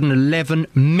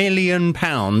 £511 million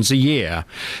a year.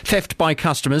 Theft by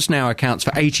customers now accounts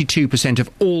for 82% of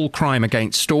all crime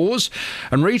against stores,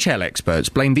 and retail experts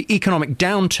blame the economic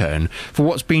downturn for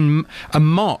what's been a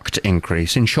marked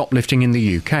increase in shoplifting in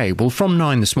the UK. Well, from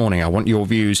 9 this morning, I want your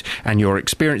views and your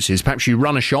experiences. Perhaps you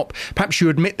run a shop, perhaps you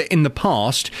admit that in the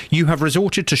past you have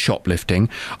resorted to shoplifting.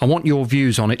 I want your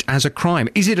views on it as a crime.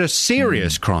 Is it a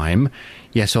serious crime?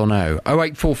 Yes or no?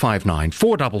 08459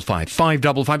 455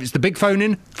 555. It's the big phone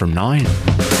in from 9.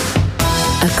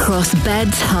 Across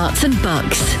beds, hearts and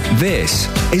bucks. This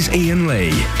is Iain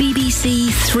Lee.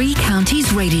 BBC Three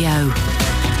Counties Radio.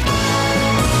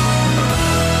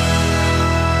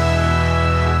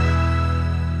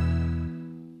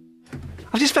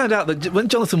 I've just found out that when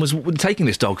Jonathan was taking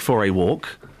this dog for a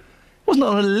walk, it wasn't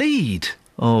on a lead.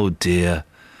 Oh, dear.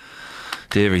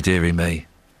 Dearie me.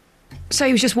 So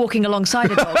he was just walking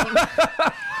alongside a dog.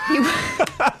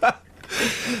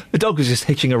 The dog was just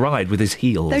hitching a ride with his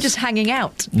heels. They're just hanging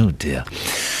out. Oh, dear.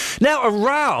 Now, a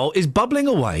row is bubbling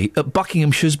away at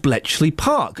Buckinghamshire's Bletchley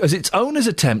Park as its owners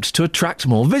attempt to attract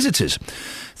more visitors.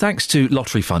 Thanks to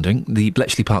lottery funding, the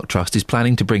Bletchley Park Trust is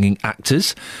planning to bring in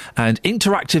actors and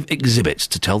interactive exhibits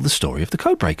to tell the story of the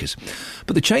codebreakers.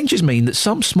 But the changes mean that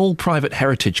some small private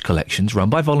heritage collections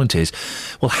run by volunteers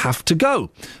will have to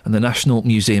go, and the National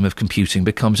Museum of Computing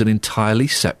becomes an entirely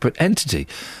separate entity.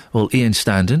 Well, Iain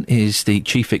Standen is the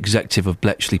Chief Executive of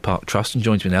Bletchley Park Trust and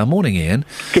joins me now. Morning, Iain.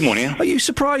 Good morning. Are you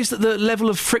surprised at the level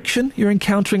of friction you're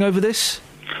encountering over this?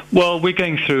 Well, we're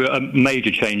going through a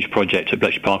major change project at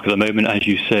Bletchley Park at the moment, as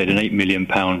you said, an £8 million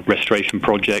restoration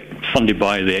project funded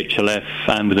by the HLF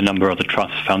and with a number of other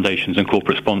trusts, foundations and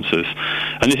corporate sponsors.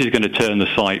 And this is going to turn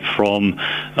the site from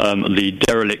the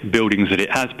derelict buildings that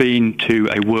it has been to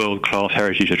a world-class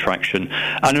heritage attraction.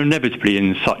 And inevitably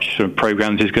in such sort of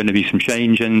programmes there's going to be some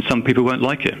change and some people won't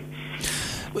like it.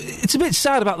 It's a bit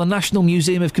sad about the National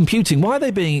Museum of Computing. Why are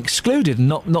they being excluded and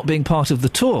not being part of the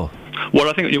tour? Well,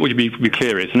 I think what you be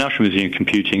clear is the National Museum of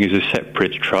Computing is a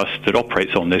separate trust that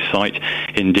operates on this site.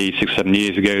 Indeed, 6 or 7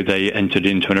 years ago, they entered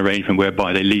into an arrangement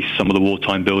whereby they leased some of the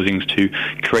wartime buildings to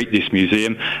create this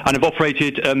museum and have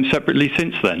operated separately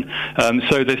since then.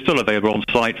 So they're still available on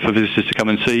site for visitors to come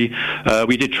and see.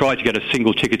 We did try to get a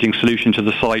single ticketing solution to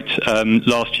the site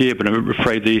last year, but I'm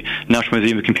afraid the National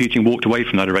Museum of Computing walked away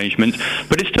from that arrangement.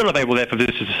 But it's still available there for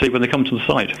visitors to see when they come to the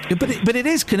site. Yeah, but it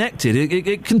is connected.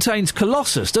 It contains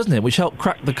Colossus, doesn't it, which helped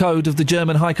crack the code of the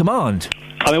German High Command.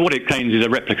 I mean, what it claims is a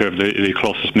replica of the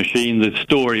Colossus machine. The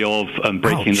story of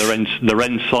breaking the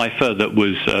Wren cipher that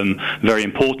was very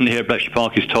important here at Bletchley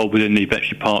Park is told within the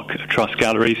Bletchley Park Trust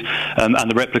galleries, and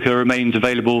the replica remains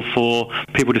available for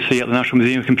people to see at the National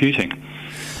Museum of Computing.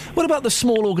 What about the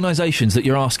small organisations that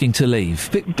you're asking to leave?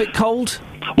 Bit cold?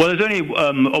 Well, there's only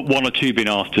one or two been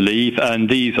asked to leave, and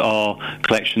these are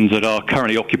collections that are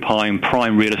currently occupying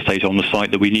prime real estate on the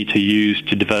site that we need to use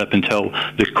to develop and tell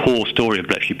the core story of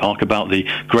Bletchley Park about the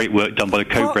great work done by the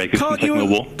code breakers in the Second World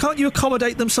War. Can't you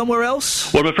accommodate them somewhere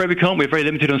else? Well, I'm afraid we can't. We're very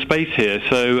limited on space here,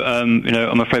 so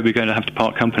I'm afraid we're going to have to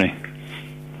part company.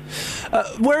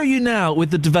 Where are you now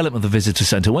with the development of the visitor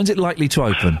centre? When's it likely to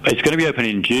open? It's going to be open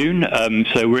in June,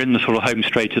 so we're in the sort of home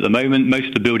straight at the moment. Most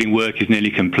of the building work is nearly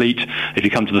complete. If you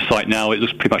come to the site now, it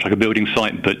looks pretty much like a building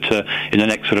site, but in the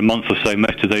next sort of month or so,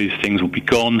 most of those things will be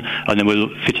gone, and then we're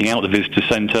fitting out the visitor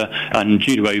centre and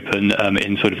due to open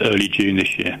in sort of early June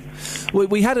this year.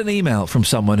 We had an email from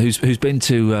someone who's been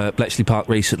to Bletchley Park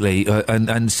recently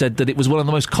and said that it was one of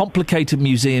the most complicated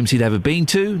museums he'd ever been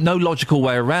to. No logical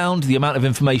way around. The amount of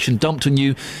information dumped on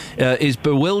you is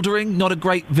bewildering. Not a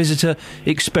great visitor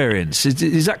experience.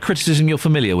 Is that criticism you're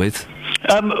familiar with?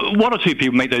 One or two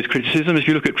people make those criticisms. If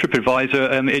you look at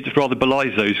TripAdvisor, it rather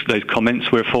belies those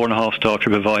comments. We're a 4.5-star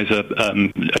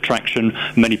TripAdvisor attraction.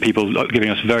 Many people are giving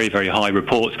us very, very high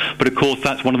reports. But of course,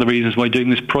 that's one of the reasons why doing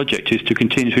this project is to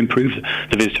continue to improve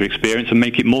the visitor experience and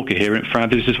make it more coherent for our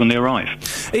visitors when they arrive.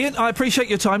 Iain, I appreciate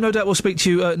your time. No doubt we'll speak to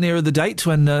you nearer the date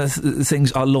when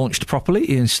things are launched properly.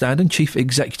 Iain Standen, Chief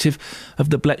Executive of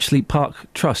the Bletchley Park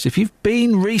Trust. If you've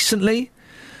been recently,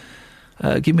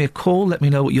 give me a call. Let me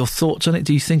know what your thoughts on it.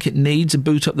 Do you think it needs a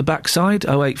boot up the backside?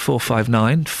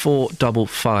 08459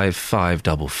 455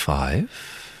 555.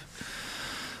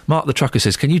 Mark the Trucker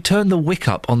says, can you turn the wick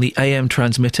up on the AM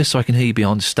transmitter so I can hear you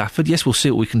beyond Stafford? Yes, we'll see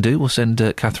what we can do. We'll send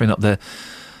Catherine up there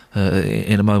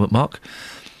in a moment, Mark.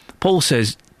 Paul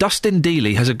says, Dustin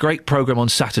Dealey has a great programme on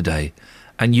Saturday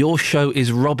and your show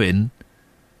is Robin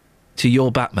to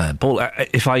your Batman. Paul,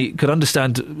 if I could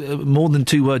understand more than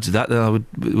 2 words of that, then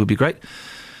it would be great.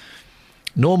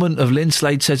 Norman of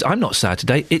Linslade says, I'm not sad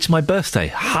today, it's my birthday.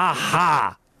 Ha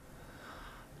ha!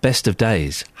 Best of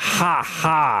days. Ha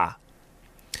ha!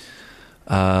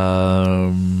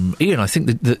 Iain, I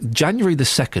think that January the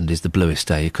 2nd is the bluest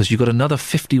day because you've got another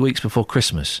 50 weeks before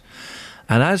Christmas.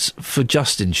 And as for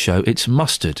Justin's show, it's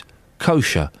mustard,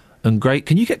 kosher and great.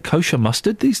 Can you get kosher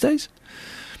mustard these days?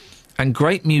 And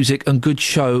great music and good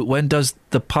show. When does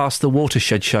the Past the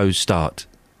Watershed shows start?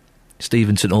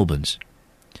 Stephen St Albans.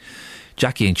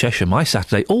 Jackie in Cheshire, my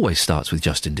Saturday always starts with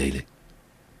Justin Dealey.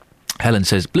 Helen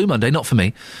says, Blue Monday, not for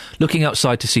me. Looking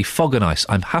outside to see fog and ice.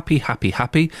 I'm happy, happy,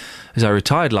 happy, as I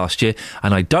retired last year,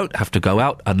 and I don't have to go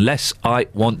out unless I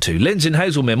want to. Lynn's in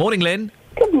Hazelmere. Morning, Lynn.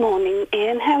 Good morning,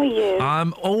 Iain. How are you?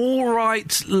 I'm all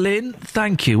right, Lynn.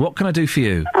 Thank you. What can I do for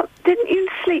you? Didn't you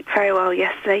sleep very well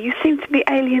yesterday? You seem to be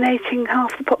alienating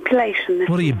half the population this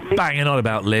What are you morning. banging on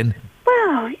about, Lynn?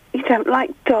 Well, you don't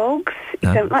like dogs.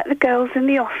 You don't like the girls in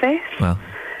the office. Well...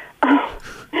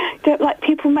 don't like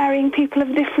people marrying people of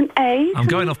a different age. I'm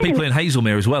going off people in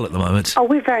Hazelmere as well at the moment. Oh,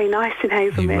 we're very nice in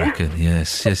Hazelmere. You reckon?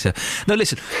 Yes. No,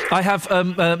 listen, I have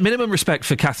minimum respect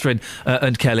for Catherine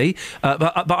and Kelly,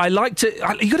 but I like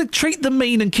to... you've got to treat them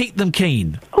mean and keep them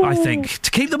keen, I think.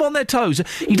 To keep them on their toes.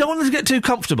 You don't want them to get too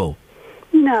comfortable.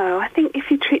 No, I think if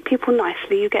you treat people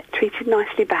nicely, you get treated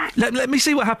nicely back. Let me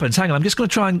see what happens. Hang on, I'm just going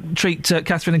to try and treat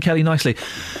Catherine and Kelly nicely.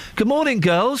 Good morning,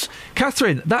 girls.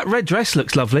 Catherine, that red dress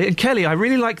looks lovely. And Kelly, I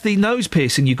really like the nose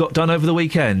piercing you got done over the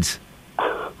weekend.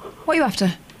 What are you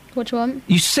after? What do you want?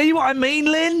 You see what I mean,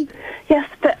 Lynn? Yes,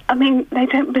 but, I mean, they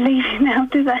don't believe you now,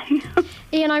 do they?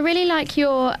 Iain, I really like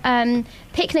your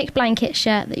picnic blanket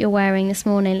shirt that you're wearing this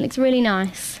morning. It looks really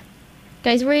nice.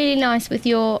 Goes really nice with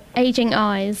your ageing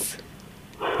eyes.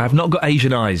 I've not got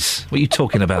Asian eyes. What are you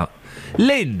talking about?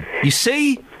 Lynn, you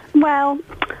see? Well,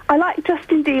 I like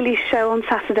Justin Dealey's show on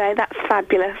Saturday. That's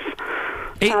fabulous.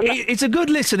 It's a good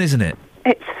listen, isn't it?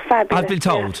 It's fabulous. I've been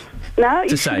told. Yeah. No, you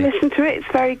to should say. listen to it. It's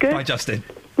very good. By Justin.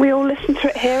 We all listen to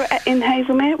it here in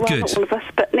Hazelmere. Well, Good. not all of us,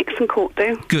 but Nix and Court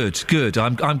do. Good.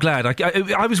 I'm glad.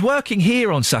 I was working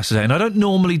here on Saturday, and I don't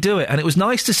normally do it. And it was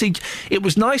nice to see. It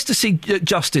was nice to see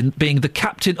Justin being the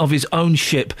captain of his own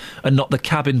ship and not the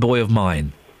cabin boy of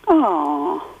mine.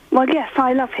 Oh, well, yes,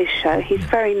 I love his show. He's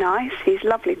very nice. He's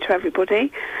lovely to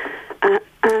everybody. Was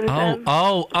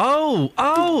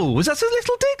that a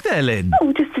little dig there, Lynn?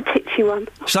 Oh, just a titchy one.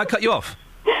 Shall I cut you off?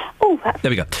 Oh, there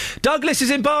we go. Douglas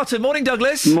is in Barton. Morning,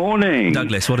 Douglas. Morning.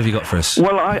 Douglas, what have you got for us?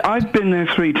 Well, I've been there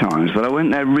 3 times, but I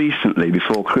went there recently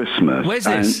before Christmas. Where's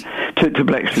this? To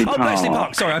Bletchley Park. Oh, Bletchley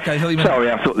Park. Sorry, okay. I thought you meant...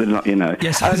 Sorry, I thought they'd not,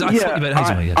 Yes, I thought you meant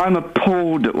Hazelmere, yes. I'm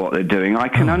appalled at what they're doing. I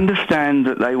can understand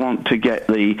that they want to get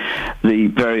the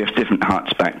various different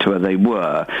huts back to where they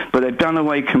were, but they've done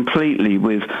away completely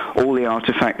with all the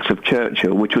artefacts of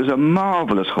Churchill, which was a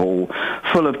marvellous hall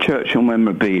full of Churchill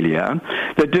memorabilia.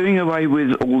 They're doing away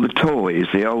with all the toys,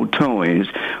 the old toys,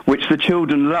 which the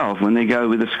children love when they go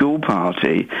with a school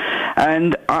party.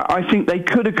 And I think they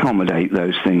could accommodate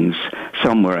those things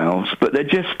somewhere else, but they're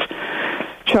just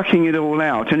chucking it all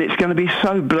out, and it's going to be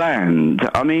so bland.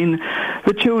 I mean,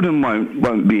 the children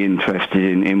won't be interested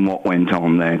in what went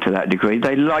on there to that degree.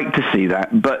 They like to see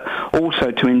that, but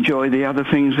also to enjoy the other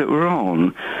things that were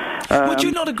on. Would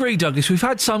you not agree, Douglas? We've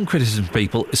had some criticism from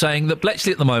people saying that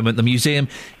Bletchley at the moment, the museum,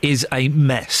 is a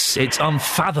mess. It's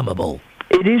unfathomable.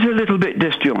 It is a little bit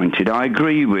disjointed, I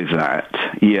agree with that,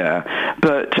 yeah.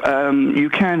 But you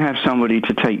can have somebody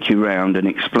to take you round and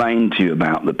explain to you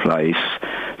about the place.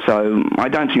 So I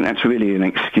don't think that's really an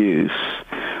excuse.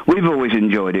 We've always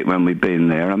enjoyed it when we've been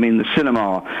there. I mean, the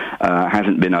cinema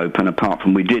hasn't been open, apart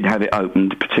from we did have it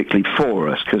opened particularly for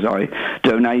us, because I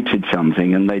donated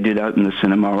something and they did open the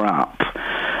cinema up,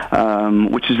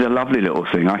 which is a lovely little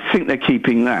thing. I think they're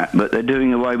keeping that, but they're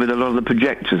doing away with a lot of the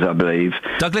projectors, I believe.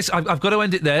 Douglas, I've got to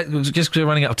end it there, just because we're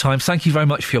running out of time. Thank you very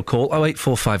much for your call.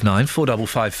 08459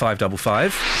 455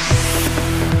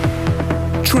 555.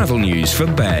 Travel news for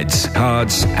beds,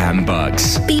 cards and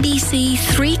bugs. BBC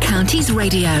Three Counties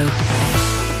Radio.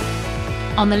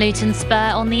 On the Luton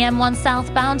Spur on the M1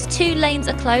 southbound, 2 lanes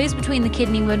are closed between the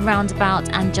Kidneywood roundabout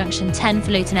and junction 10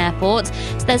 for Luton Airport.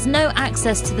 So there's no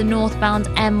access to the northbound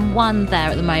M1 there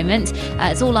at the moment.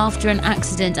 It's all after an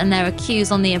accident and there are queues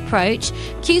on the approach.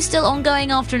 Queues still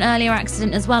ongoing after an earlier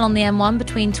accident as well on the M1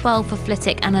 between 12 for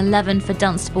Flitwick and 11 for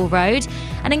Dunstable Road.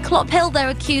 And in Clop Hill there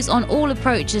are queues on all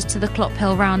approaches to the Clop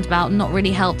Hill roundabout. Not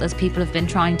really helped as people have been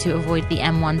trying to avoid the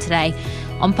M1 today.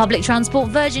 On public transport,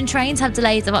 Virgin Trains have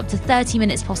delays of up to 30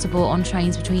 minutes possible on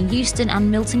trains between Euston and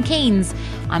Milton Keynes.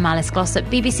 I'm Alice Glossop,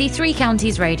 BBC Three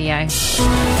Counties Radio.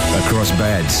 Across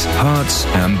beds, hearts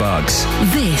and bugs.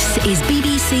 This is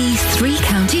BBC Three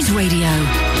Counties Radio.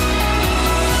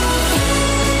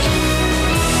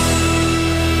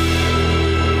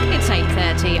 It's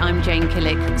 8:30. I'm Jane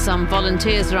Killick. Some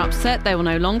volunteers are upset they will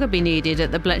no longer be needed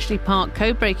at the Bletchley Park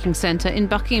Code-Breaking Centre in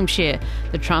Buckinghamshire.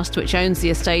 The trust, which owns the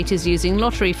estate, is using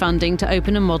lottery funding to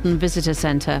open a modern visitor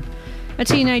centre. A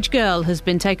teenage girl has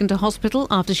been taken to hospital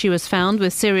after she was found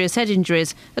with serious head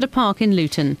injuries at a park in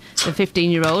Luton. The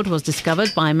 15-year-old was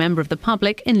discovered by a member of the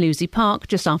public in Lucy Park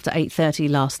just after 8:30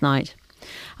 last night.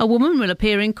 A woman will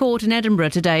appear in court in Edinburgh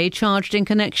today, charged in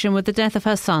connection with the death of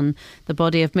her son. The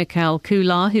body of Mikhail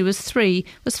Kular, who was 3,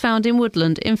 was found in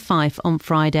woodland in Fife on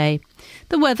Friday.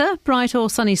 The weather, bright or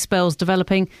sunny spells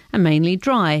developing, and mainly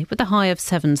dry, with a high of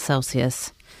 7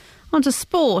 Celsius. On to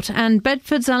sport, and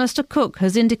Bedford's Alistair Cook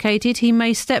has indicated he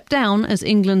may step down as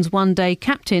England's one-day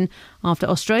captain after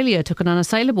Australia took an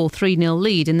unassailable 3-0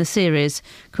 lead in the series.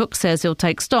 Cook says he'll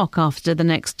take stock after the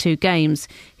next 2 games.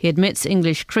 He admits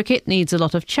English cricket needs a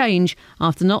lot of change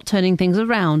after not turning things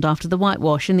around after the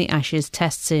whitewash in the Ashes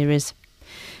Test series.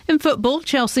 In football,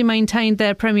 Chelsea maintained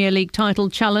their Premier League title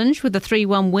challenge with a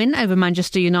 3-1 win over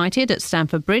Manchester United at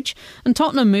Stamford Bridge, and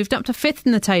Tottenham moved up to 5th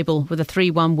in the table with a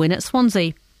 3-1 win at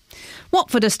Swansea.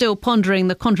 Watford are still pondering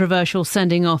the controversial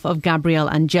sending off of Gabriel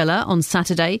Angela on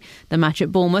Saturday. The match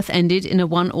at Bournemouth ended in a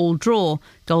 1-1 draw.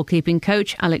 Goalkeeping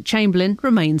coach Alec Chamberlain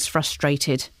remains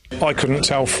frustrated. I couldn't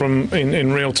tell from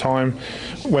in real time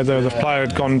whether the player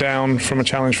had gone down from a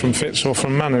challenge from Fitz or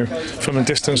from Manu from the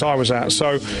distance I was at.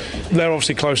 So they're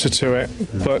obviously closer to it,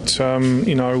 but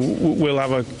we'll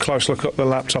have a close look at the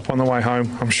laptop on the way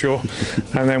home, I'm sure,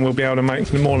 and then we'll be able to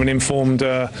make more of an informed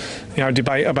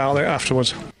debate about it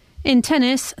afterwards. In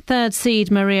tennis, third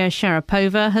seed Maria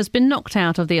Sharapova has been knocked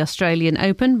out of the Australian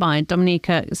Open by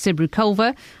Dominika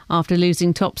Sibirkova after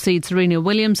losing top seed Serena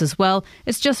Williams as well.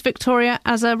 It's just Victoria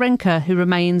Azarenka who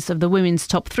remains of the women's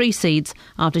top 3 seeds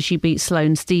after she beat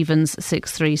Sloane Stephens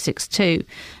 6-3, 6-2.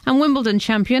 And Wimbledon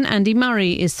champion Andy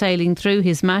Murray is sailing through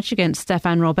his match against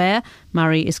Stéphane Robert.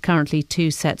 Murray is currently 2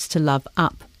 sets to love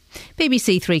up.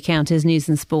 BBC Three Counties News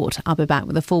and Sport. I'll be back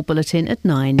with a full bulletin at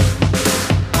 9.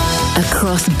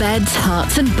 Across beds,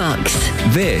 hearts and bucks.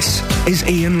 This is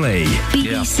Iain Lee.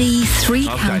 BBC Three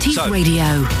Counties Radio.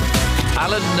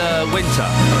 Alan Winter.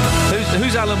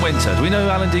 Who's Alan Winter? Do we know who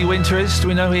Alan D. Winter is? Do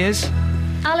we know who he is?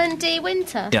 Alan D.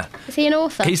 Winter? Yeah. Is he an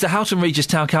author? He's the Houghton Regis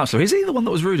Town Councillor. Is he the one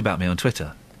that was rude about me on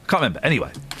Twitter? Can't remember.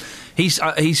 Anyway, he's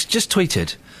just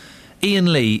tweeted,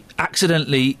 Iain Lee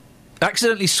accidentally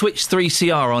switched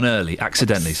 3CR on early.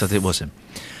 Accidentally, so it was him.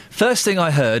 First thing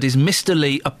I heard is Mr.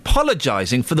 Lee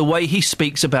apologising for the way he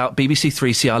speaks about BBC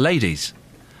 3CR ladies.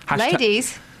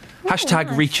 Ladies? Hashtag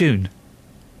retune.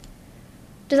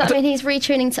 Does that mean he's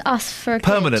retuning to us for a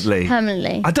Permanently?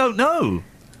 Permanently. I don't know.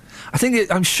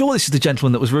 I'm sure this is the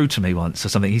gentleman that was rude to me once or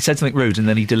something. He said something rude and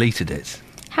then he deleted it.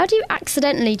 How do you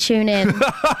accidentally tune in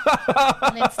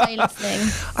and then stay listening?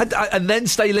 And then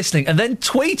stay listening and then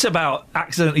tweet about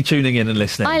accidentally tuning in and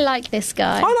listening. I like this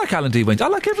guy. I like Alan D. Winter. I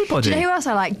like everybody. Do you know who else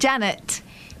I like? Janet.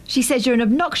 She says you're an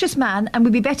obnoxious man and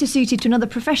would be better suited to another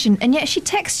profession, and yet she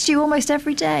texts you almost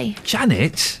every day.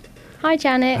 Janet? Hi,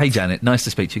 Janet. Hey, Janet. Nice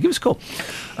to speak to you. Give us a call.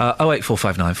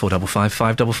 08459 455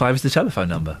 555 is the telephone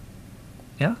number.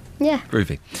 Yeah? Yeah.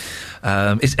 Groovy.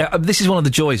 This is one of the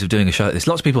joys of doing a show like this.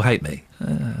 Lots of people hate me.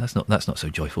 That's not so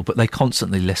joyful, but they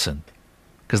constantly listen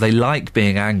because they like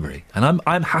being angry, and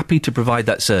I'm happy to provide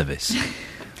that service.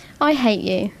 I hate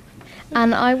you,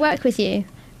 and I work with you,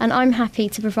 and I'm happy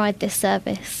to provide this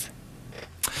service.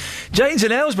 Jane's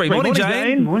in Aylesbury. Morning,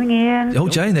 Jane. Morning, Ian. Oh,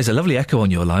 Jane, there's a lovely echo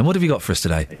on your line. What have you got for us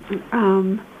today?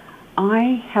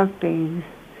 I have been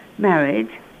married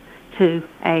to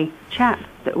a chap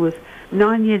that was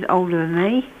 9 years older than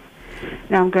me.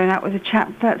 Now I'm going out with a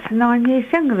chap that's 9 years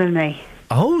younger than me.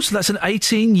 Oh, so that's an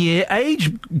 18-year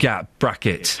age gap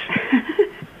bracket.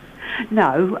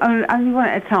 No, only one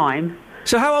at a time.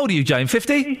 So how old are you, Jane?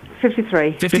 50?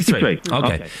 53. 53.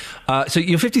 Okay. So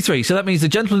you're 53, so that means the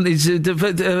gentleman is...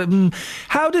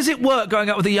 how does it work going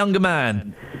out with a younger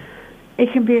man? He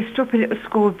can be a stroppy little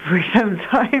Scoresbury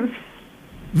sometimes.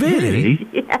 Really?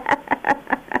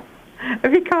 Yeah.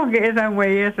 If he can't get his own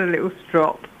way, he has a little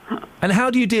strop. And how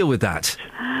do you deal with that?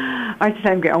 I just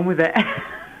let him get on with it.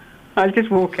 I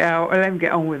just walk out and let him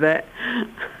get on with it.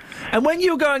 And when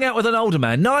you were going out with an older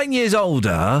man, 9 years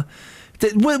older,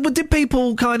 did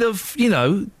people kind of,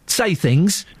 say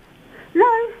things?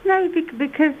 No,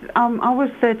 because I was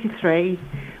 33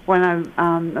 when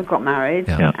I got married,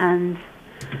 and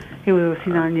he was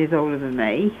obviously 9 years older than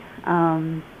me.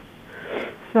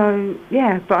 So,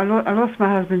 yeah, but I lost my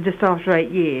husband just after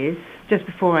 8 years, just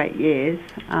before 8 years,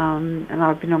 and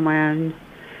I've been on my own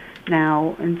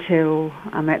now until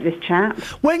I met this chap.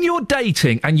 When you're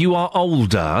dating and you are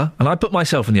older, and I put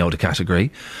myself in the older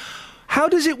category, how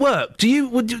does it work? What do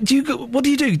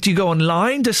you do? Do you go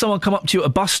online? Does someone come up to you at a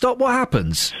bus stop? What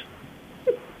happens?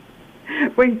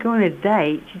 When you go on a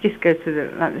date, you just go to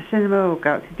the cinema or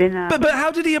go out to dinner. But how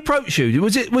did he approach you?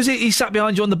 Was it he sat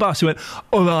behind you on the bus? He went,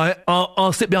 all right,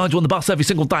 I'll sit behind you on the bus every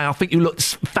single day. I think you look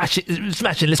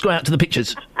smashing. Let's go out to the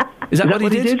pictures. Is that what he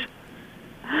did?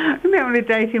 We met on a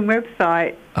dating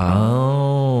website.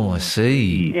 Oh, I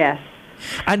see. Yes.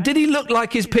 And did he look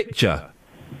like his picture?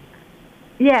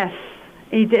 Yes,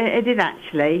 he did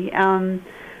actually.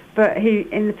 But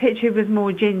in the picture he was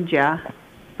more ginger,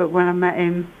 but when I met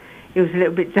him, he was a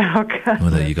little bit darker.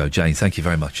 Well, there you go, Jane. Thank you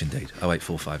very much indeed.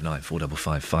 08459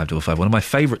 455 555. One of my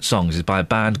favourite songs is by a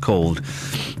band called,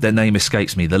 their name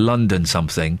escapes me, the London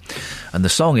something. And the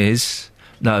song is...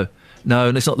 No,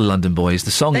 it's not the London Boys.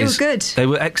 The song is... They were good. They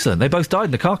were excellent. They both died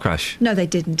in a car crash. No, they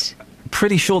didn't.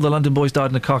 Pretty sure the London Boys died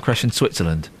in a car crash in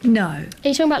Switzerland. No. Are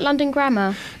you talking about London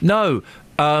Grammar? No.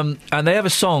 And they have a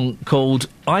song called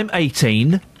I'm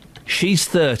 18, she's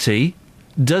 30,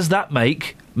 does that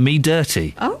make me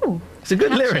dirty? Oh. It's a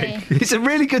good lyric. It's a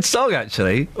really good song,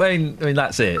 actually. I mean,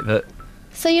 that's it, but...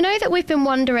 So you know that we've been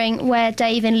wondering where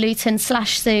Dave in Luton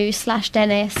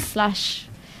 /Sue/Dennis/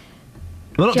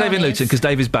 Well, not John Dave in Luton, because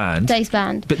Dave is banned. Dave's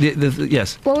banned. But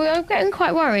yes. Well, we were getting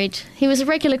quite worried. He was a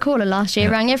regular caller last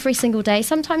year, rang every single day,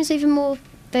 sometimes even more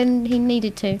than he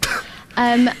needed to.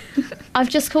 I've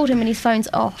just called him and his phone's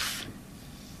off.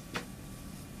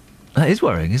 That is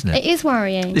worrying, isn't it? It is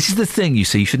worrying. This is the thing, you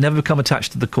see. You should never become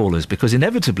attached to the callers, because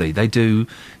inevitably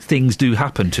things do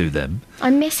happen to them.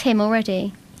 I miss him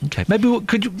already. Okay, maybe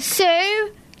could you...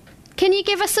 Sue, can you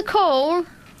give us a call?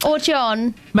 Or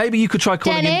John? Maybe you could try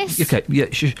calling Dennis? him... Okay, yeah,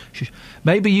 shush.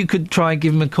 Maybe you could try and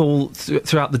give him a call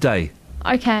throughout the day.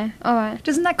 Okay, all right.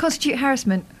 Doesn't that constitute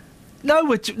harassment? No,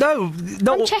 not...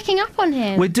 I'm checking up on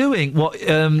him. We're doing what...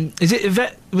 is it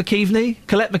Yvette McKeveney?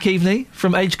 Colette McKeveney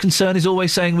from Age Concern is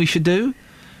always saying we should do?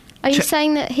 Are you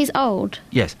saying that he's old?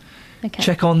 Yes. Okay.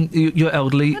 Check on your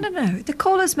elderly... No. The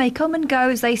callers may come and go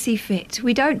as they see fit.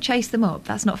 We don't chase them up.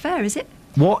 That's not fair, is it?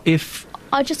 What if...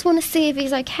 I just want to see if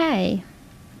he's okay.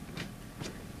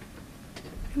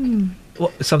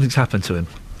 What? Something's happened to him.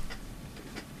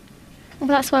 Well,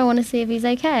 that's why I want to see if he's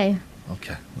okay.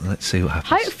 Okay, well, let's see what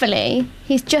happens. Hopefully,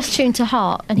 he's just tuned to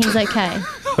heart and he's okay.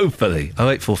 Hopefully.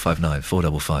 08459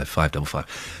 455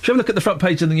 555. Shall we look at the front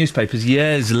page of the newspapers?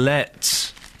 Yes,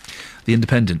 let's. The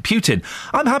Independent. Putin.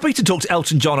 I'm happy to talk to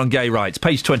Elton John on gay rights.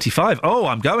 Page 25. Oh,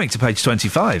 I'm going to page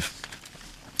 25.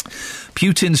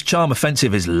 Putin's charm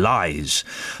offensive is lies.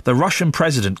 The Russian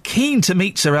president, keen to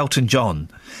meet Sir Elton John,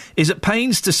 is at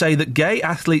pains to say that gay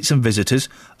athletes and visitors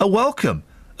are welcome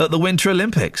at the Winter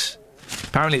Olympics.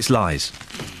 Apparently it's lies.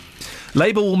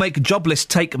 Labour will make jobless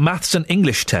take maths and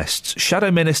English tests. Shadow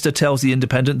Minister tells The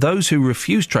Independent those who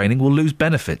refuse training will lose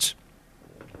benefits.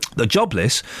 The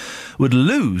jobless would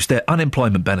lose their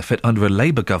unemployment benefit under a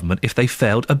Labour government if they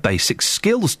failed a basic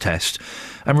skills test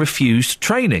and refused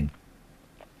training.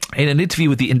 In an interview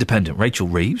with The Independent, Rachel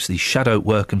Reeves, the Shadow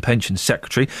Work and Pensions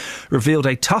Secretary, revealed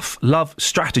a tough love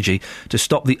strategy to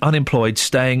stop the unemployed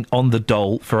staying on the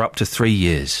dole for up to 3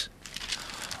 years.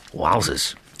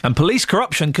 Wowzers. And police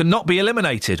corruption cannot be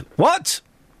eliminated. What?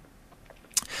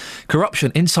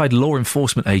 Corruption inside law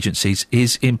enforcement agencies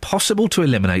is impossible to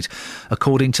eliminate,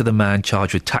 according to the man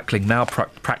charged with tackling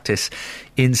malpractice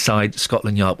inside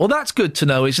Scotland Yard. Well, that's good to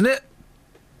know, isn't it?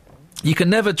 You can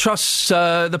never trust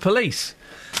the police.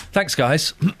 Thanks,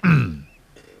 guys.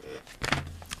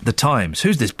 The Times.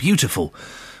 Who's this beautiful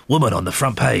woman on the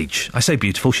front page? I say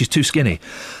beautiful, she's too skinny.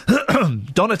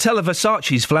 Donatella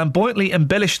Versace's flamboyantly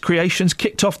embellished creations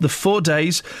kicked off the 4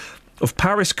 days of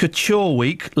Paris Couture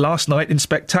Week last night in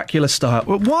spectacular style.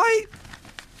 Why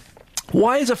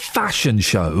is a fashion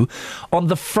show on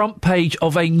the front page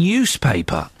of a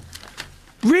newspaper?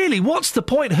 Really, what's the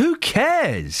point? Who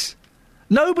cares?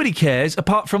 Nobody cares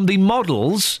apart from the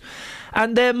models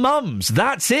and their mums.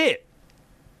 That's it.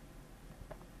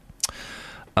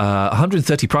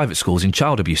 130 private schools in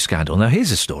child abuse scandal. Now,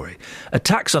 here's a story.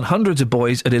 Attacks on hundreds of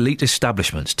boys at elite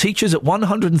establishments. Teachers at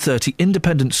 130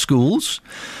 independent schools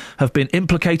have been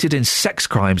implicated in sex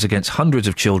crimes against hundreds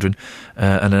of children,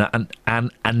 an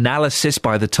analysis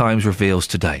by The Times reveals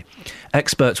today.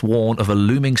 Experts warn of a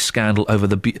looming scandal over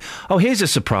the... Oh, here's a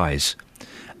surprise.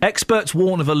 Experts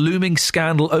warn of a looming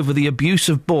scandal over the abuse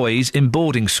of boys in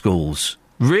boarding schools.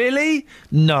 Really?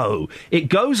 No. It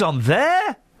goes on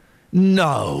there?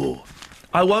 No.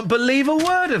 I won't believe a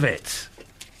word of it.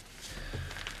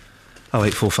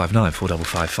 08459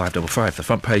 455 555. The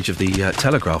front page of the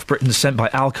Telegraph. Britain sent by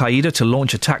Al-Qaeda to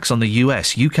launch attacks on the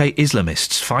US. UK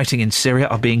Islamists fighting in Syria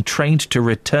are being trained to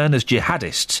return as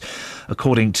jihadists,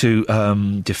 according to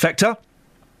Defector.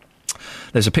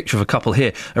 There's a picture of a couple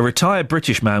here. A retired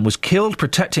British man was killed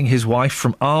protecting his wife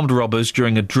from armed robbers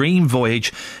during a dream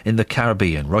voyage in the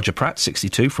Caribbean. Roger Pratt,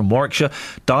 62, from Warwickshire,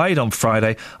 died on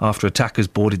Friday after attackers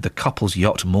boarded the couple's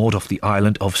yacht moored off the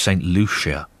island of St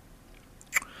Lucia.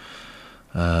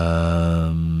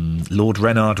 Lord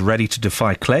Reynard ready to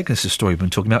defy Clegg. This is a story we've been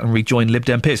talking about, and rejoin Lib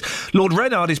Dem peers. Lord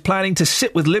Reynard is planning to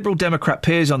sit with Liberal Democrat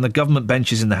peers on the government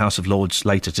benches in the House of Lords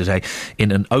later today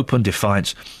in an open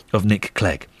defiance of Nick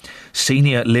Clegg.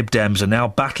 Senior Lib Dems are now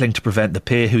battling to prevent the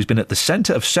peer who's been at the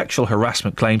centre of sexual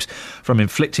harassment claims from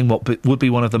inflicting what would be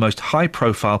one of the most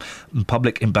high-profile and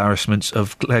public embarrassments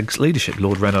of Clegg's leadership.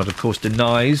 Lord Reynard, of course,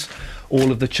 denies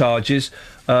all of the charges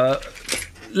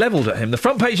levelled at him. The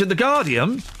front page of The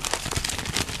Guardian...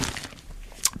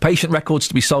 Patient records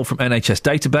to be sold from NHS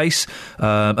database.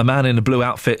 A man in a blue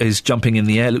outfit is jumping in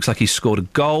the air. Looks like he's scored a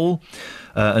goal.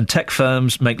 And tech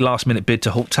firms make last-minute bid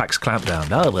to halt tax clampdown.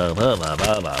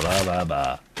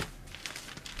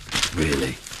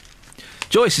 Really?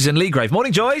 Joyce is in Leagrave.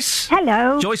 Morning, Joyce.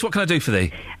 Hello. Joyce, what can I do for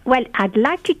thee? Well, I'd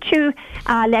like you to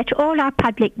let all our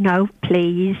public know,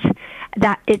 please,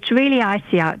 that it's really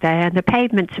icy out there and the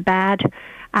pavements are bad.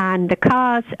 and the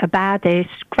cars are bad. They're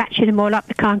scratching them all up.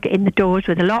 They can't get in the doors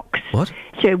with the locks. What?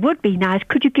 So it would be nice.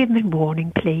 Could you give them a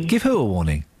warning, please? Give who a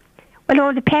warning? Well,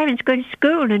 all the parents going to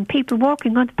school and people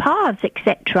walking on the paths,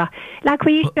 etc. Like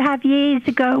we used to have years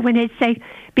ago when they'd say,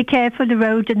 be careful, the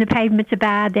roads and the pavements are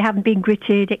bad, they haven't been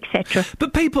gritted, etc.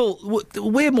 But people,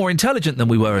 we're more intelligent than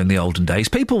we were in the olden days.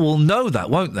 People will know that,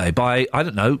 won't they, by, I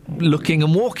don't know, looking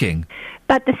and walking.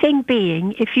 But the thing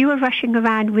being, if you were rushing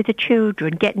around with the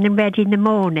children, getting them ready in the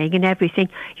morning and everything,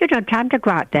 you don't have time to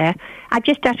go out there. I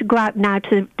just had to go out now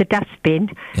to the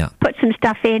dustbin, put some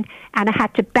stuff in, and I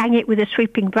had to bang it with a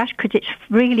sweeping brush because it's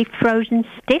really frozen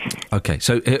stiff. Okay,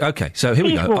 so here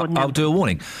we go. I'll do a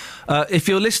warning. If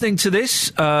you're listening to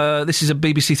this, this is a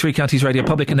BBC Three Counties Radio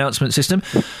public announcement system.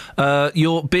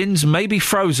 Your bins may be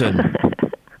frozen.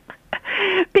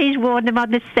 Please warn them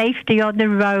on the safety on the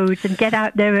roads and get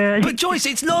out there early. But Joyce,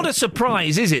 it's not a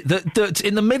surprise, is it, that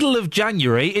in the middle of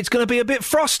January it's going to be a bit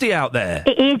frosty out there?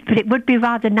 It is, but it would be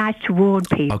rather nice to warn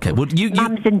people. Okay, well,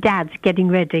 mums and dads getting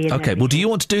ready. And okay, well, do you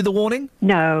want to do the warning?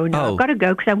 No, Oh. I've got to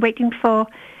go because I'm waiting for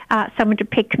someone to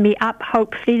pick me up.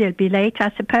 Hopefully they'll be late,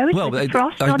 I suppose. Well, with the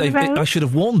frost on the road. I should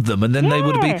have warned them, and then they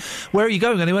would have been. Yeah. Where are you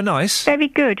going? Anywhere nice? Very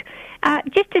good.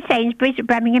 Just to Sainsbury's at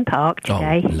Birmingham Park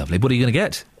today. Oh, lovely. What are you going to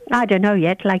get? I don't know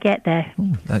yet till I get there.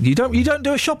 You don't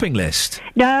do a shopping list?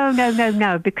 No,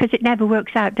 because it never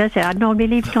works out, does it? I normally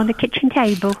leave it on the kitchen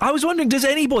table. I was wondering, does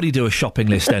anybody do a shopping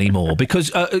list anymore? Because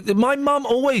my mum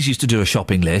always used to do a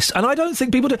shopping list, and I don't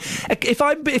think people do.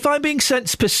 If I'm being sent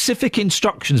specific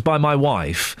instructions by my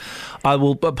wife, I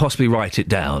will possibly write it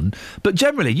down. But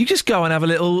generally, you just go and have a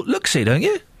little look-see, don't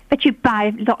you? But you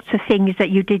buy lots of things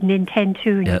that you didn't intend to,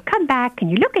 and you come back and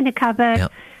you look in the cupboard,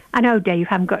 and oh dear, you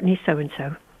haven't got any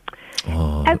so-and-so.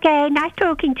 Oh. Okay, nice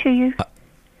talking to you.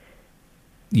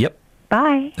 Yep.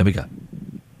 Bye. There we go.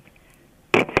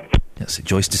 That's it.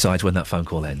 Joyce decides when that phone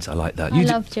call ends. I like that. I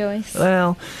love Joyce.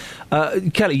 Well,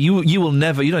 Kelly, you will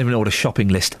never. You don't even know what a shopping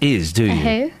list is, do you?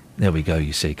 Who? There we go.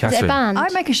 You see, Catherine. Is it a band? I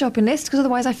make a shopping list because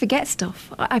otherwise I forget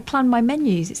stuff. I plan my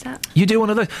menus. It's that. You do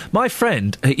one of those. My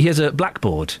friend, he has a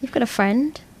blackboard You've got a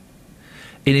friend.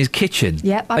 in his kitchen.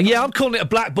 Yep. I'm calling it a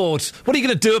blackboard. What are you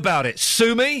going to do about it?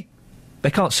 Sue me? They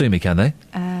can't sue me, can they?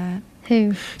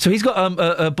 Who? So he's got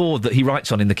a board that he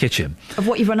writes on in the kitchen. Of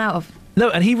what you've run out of? No,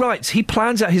 and he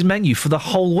plans out his menu for the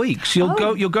whole week.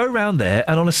 So you'll go round there,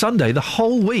 and on a Sunday, the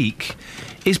whole week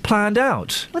is planned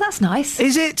out. Well, that's nice.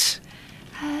 Is it?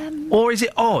 Or is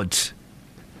it odd?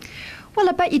 Well,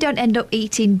 I bet you don't end up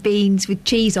eating beans with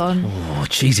cheese on. Oh,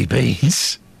 cheesy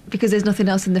beans. Because there's nothing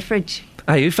else in the fridge.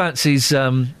 Hey, who fancies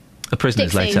a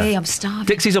prisoners Dixie. later? Me, I'm starving.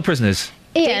 Dixies or prisoners?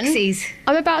 Ian, Dixies.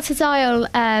 I'm about to dial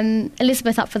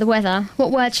Elizabeth up for the weather.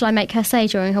 What word shall I make her say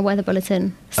during her weather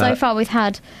bulletin? So far we've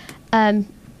had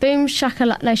boom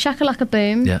shakalaka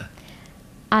boom. Yeah.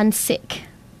 And sick.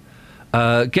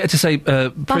 Get her to say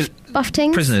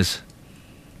Buftings? Prisoners.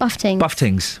 Buftings.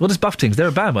 Buftings. What is Buftings? They're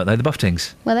a band, weren't they? The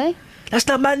Buftings. Were they? That's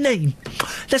not my name.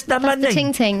 That's not my name. The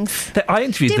Ting-Tings. I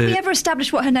interviewed Did we ever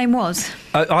establish what her name was?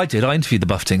 I did. I interviewed the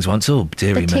Buftings once. Oh,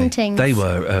 dearie The me. Ting-Tings.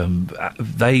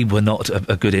 They were not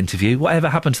a good interview. Whatever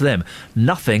happened to them?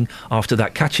 Nothing after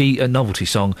that catchy novelty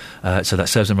song. So that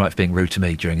serves them right for being rude to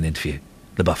me during an interview.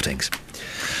 The Buftings.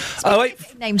 Oh, wait.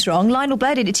 Name's wrong. Lionel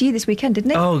Blair did it to you this weekend,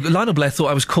 didn't he? Oh, Lionel Blair thought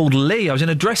I was called Lee. I was in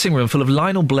a dressing room full of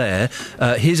Lionel Blair,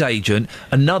 his agent,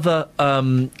 another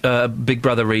Big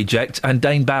Brother reject, and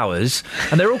Dane Bowers,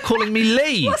 and they're all calling me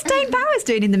Lee. What's Dane Bowers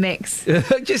doing in the mix?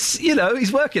 Just,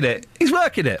 he's working it. He's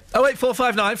working it.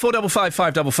 08459 455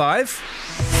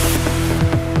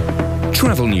 555.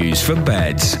 Travel news for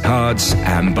beds, cards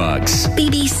and bugs.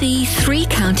 BBC Three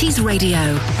Counties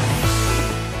Radio.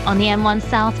 On the M1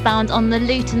 southbound on the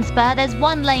Luton Spur, there's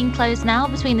one lane closed now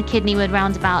between the Kidneywood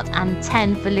roundabout and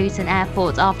 10 for Luton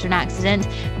Airport after an accident.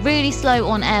 Really slow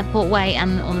on Airport Way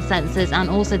and on the sensors,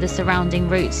 and also the surrounding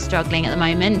routes struggling at the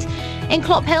moment. In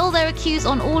Clop Hill, there are queues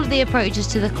on all of the approaches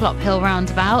to the Clop Hill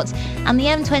roundabout, and the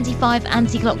M25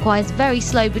 anti-clockwise very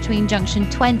slow between junction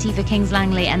 20 for Kings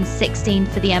Langley and 16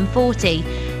 for the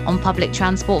M40. On public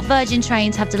transport, Virgin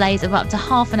Trains have delays of up to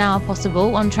half an hour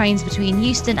possible on trains between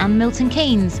Euston and Milton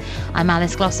Keynes. I'm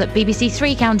Alice Glossop, BBC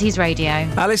Three Counties Radio.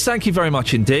 Alice, thank you very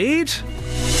much indeed.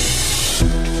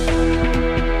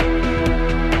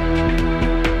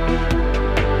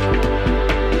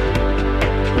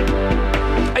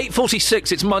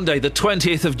 .46, it's Monday, the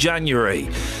 20th of January.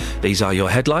 These are your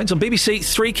headlines on BBC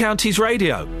Three Counties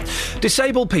Radio.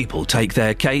 Disabled people take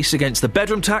their case against the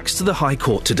bedroom tax to the High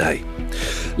Court today.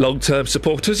 Long-term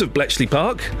supporters of Bletchley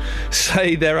Park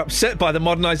say they're upset by the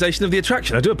modernisation of the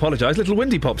attraction. I do apologise, little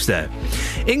windy pops there.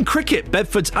 In cricket,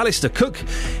 Bedford's Alistair Cook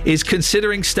is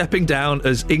considering stepping down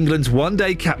as England's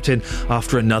one-day captain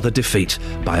after another defeat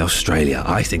by Australia.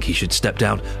 I think he should step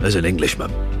down as an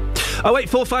Englishman.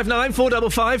 08459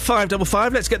 455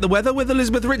 555. Let's get the weather with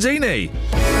Elizabeth Rizzini.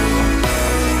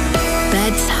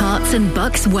 Beds, Herts and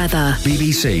Bucks weather.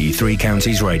 BBC Three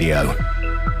Counties Radio.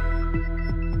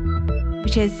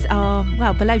 Which is,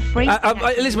 below freezing.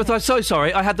 Elizabeth, I'm so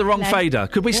sorry. I had the wrong fader.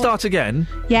 Could we start again?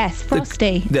 Yes,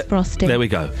 frosty. It's frosty. There we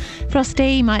go.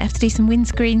 Frosty, might have to do some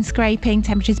windscreen scraping,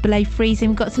 temperatures below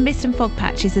freezing. We've got some mist and fog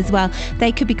patches as well.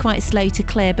 They could be quite slow to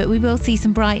clear, but we will see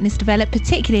some brightness develop,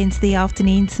 particularly into the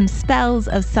afternoon, some spells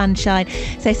of sunshine.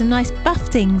 So some nice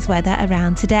buffetings weather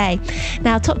around today.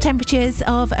 Now, top temperatures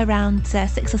of around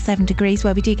 6 or 7 degrees,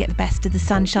 where we do get the best of the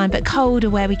sunshine, but colder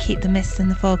where we keep the mist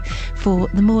and the fog for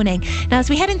the morning. Now, as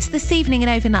we head into this evening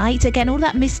and overnight, again, all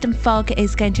that mist and fog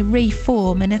is going to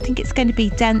reform, and I think it's going to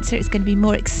be denser, it's going to be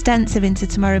more extensive into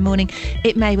tomorrow morning.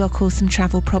 It may well cause some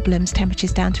travel problems.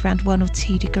 Temperatures down to around 1 or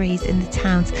 2 degrees in the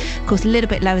towns. Of course, a little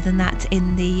bit lower than that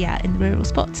in the rural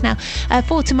spots. Now,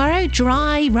 for tomorrow,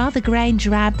 dry, rather grey and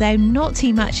drab, though not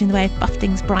too much in the way of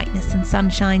buffetings, brightness and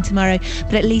sunshine tomorrow,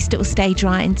 but at least it will stay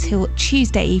dry until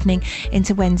Tuesday evening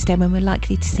into Wednesday, when we're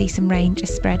likely to see some rain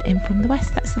just spread in from the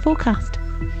west. That's the forecast.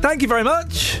 Thank you very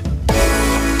much.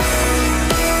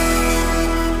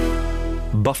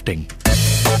 Buffeting.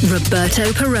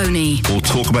 Roberto Perrone. We'll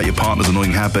talk about your partner's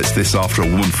annoying habits. This after a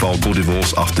woman filed for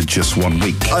divorce after just 1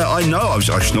 week. I know I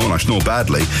snore and I snore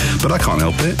badly, but I can't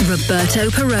help it. Roberto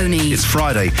Perrone. It's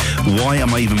Friday. Why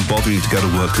am I even bothering to go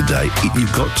to work today?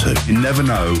 You've got to. You never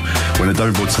know when a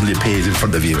diving board suddenly appears in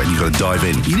front of you and you've got to dive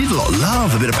in. You need a lot of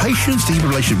love, a bit of patience to keep a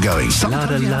relationship going.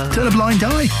 Sometimes turn a blind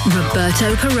eye.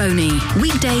 Roberto Perrone.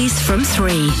 Weekdays from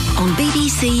 3 on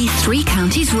BBC Three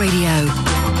Counties Radio.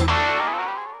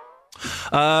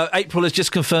 April has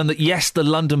just confirmed that, yes, the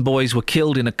London boys were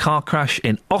killed in a car crash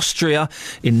in Austria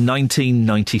in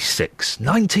 1996.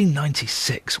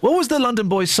 1996. What was the London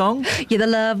boys song? You're the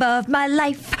love of my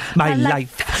life. My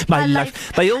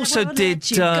life. They also did...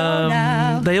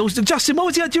 they also... Justin, what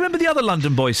was the... Do you remember the other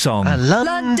London boys song?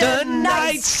 London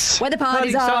Nights. Where the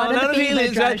party's on and the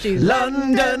feeling drives you.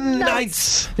 London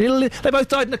Nights. They both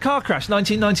died in a car crash,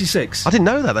 1996. I didn't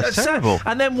know that. That's terrible.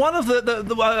 And then one of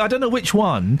the I don't know which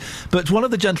one, but one of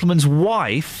the gentleman's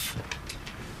wife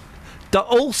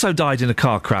also died in a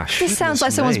car crash. This sounds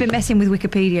like someone's been messing with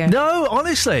Wikipedia. No,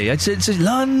 honestly, it's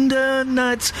London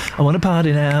Nights. I want to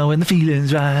party now when the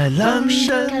feeling's right.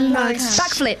 London Nights.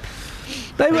 Backflip.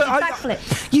 They were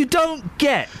backflip. You don't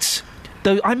get.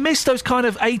 I miss those kind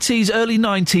of 80s, early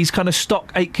 90s kind of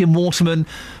stock Aitken Waterman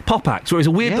pop acts, where it's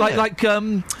a weird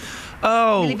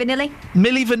Milli Vanilli?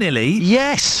 Milli Vanilli.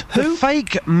 Yes. Who? The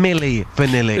fake Milli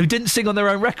Vanilli. Who didn't sing on their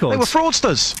own records. They were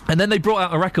fraudsters. And then they brought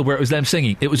out a record where it was them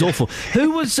singing. It was awful.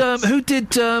 Who did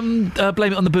Blame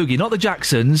It on the Boogie? Not the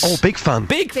Jacksons. Oh, Big Fun.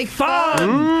 Big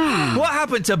Fun! What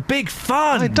happened to Big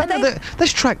Fun? I don't know.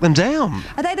 Let's track them down.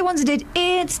 Are they the ones who did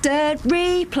Instant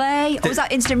Replay? Or was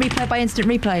that Instant Replay by Instant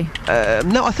Replay?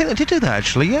 No, I think they did do that,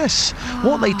 actually, yes.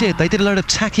 What they did a load of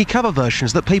tacky cover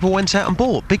versions that people went out and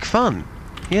bought. Big Fun.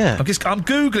 Yeah. I'm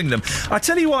Googling them. I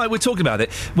tell you why we're talking about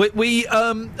it. We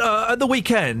at the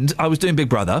weekend, I was doing Big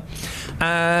Brother,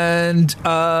 and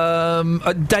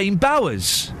Dane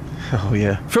Bowers. Oh,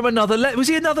 yeah. From another level. Was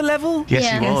he another level?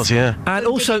 Yes, he was, yeah. And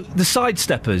also the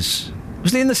Sidesteppers.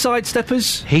 Was he in the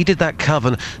Sidesteppers? He did that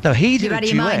cover. No, he did a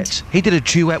duet. He did a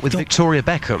duet with Victoria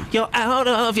Beckham. You're out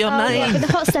of your mind. Yeah, with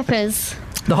the Hot Steppers.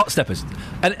 The Hot Steppers.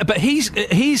 But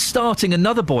he's starting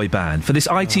another boy band for this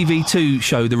ITV2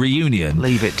 show, The Reunion.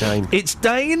 Leave it, Dane. It's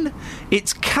Dane,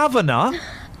 it's Kavanagh,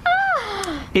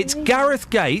 it's Gareth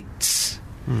Gates,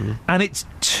 and it's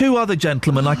two other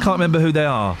gentlemen. I can't remember who they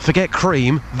are. Forget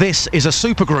Cream. This is a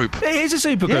supergroup. It is a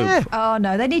supergroup. Yeah. Oh,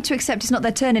 no, they need to accept it's not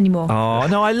their turn anymore. Oh,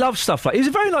 no, I love stuff like... He's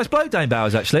a very nice bloke, Dane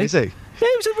Bowers, actually. Is he? Yeah,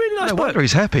 he was a really nice bloke. No wonder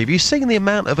he's happy. Have you seen the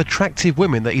amount of attractive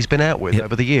women that he's been out with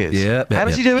over the years? Yeah. How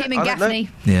does he do it? Him and Gaffney.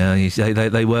 Yeah,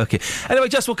 they work it. Anyway,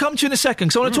 Jess, we'll come to you in a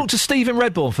second, so I want to talk to Steve in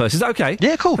Redbourne first. Is that okay?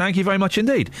 Yeah, cool. Thank you very much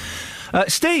indeed.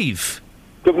 Steve.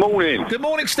 Good morning. Good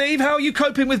morning, Steve. How are you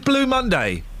coping with Blue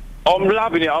Monday? I'm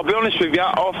loving it. I'll be honest with you.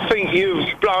 I think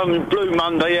you've blown Blue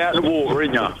Monday out of the water,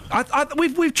 haven't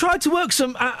you? We've tried to work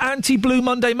some anti-Blue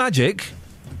Monday magic.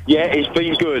 Yeah, it's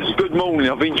been good. Good morning.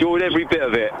 I've enjoyed every bit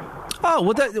of it. Oh,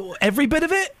 well, every bit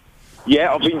of it?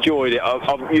 Yeah, I've enjoyed it.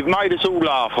 You've made us all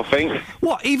laugh, I think.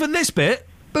 What, even this bit?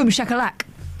 Boom shakalak.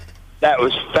 That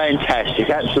was fantastic,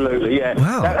 absolutely, yeah.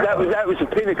 Wow. That was the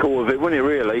pinnacle of it, wasn't it,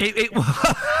 really?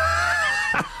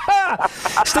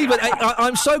 Stephen,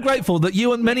 I'm so grateful that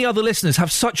you and many other listeners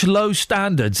have such low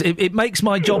standards. It makes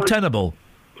my job tenable.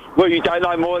 Well, you don't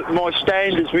know my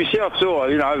standards myself, do I?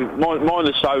 You know, mine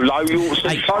are so low, you ought to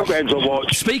see programmes I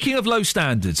watch. Speaking of low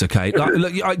standards, OK,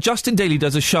 look, Justin Dealey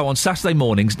does a show on Saturday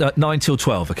mornings, 9 till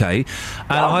 12, OK? And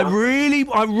I really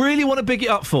want to big it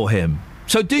up for him.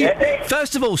 So do you,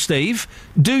 first of all, Steve,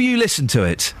 do you listen to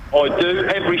it? I do,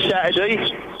 every Saturday.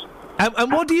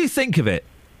 And what do you think of it?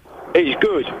 It's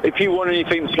good. If you want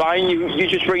anything playing, you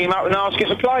just ring him up and ask him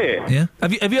to play it. Yeah.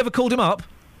 Have you ever called him up?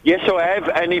 Yes, I have,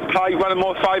 and he played one of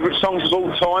my favourite songs of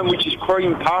all time, which is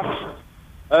Cream Puff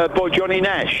by Johnny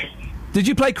Nash. Did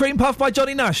you play Cream Puff by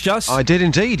Johnny Nash, Just? I did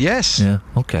indeed, yes. Yeah,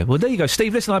 OK. Well, there you go.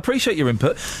 Steve, listen, I appreciate your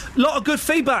input. Lot of good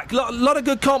feedback, lot of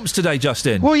good comps today,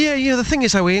 Justin. Well, yeah, the thing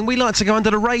is, though, Ian, we like to go under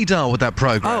the radar with that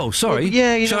programme. Oh, sorry.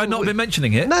 Well, Should I not have been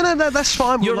mentioning it? No, that's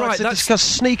fine. You're we like right. to discuss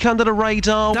sneak under the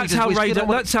radar. That's how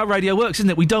radio works, isn't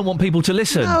it? We don't want people to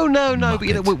listen. No. But,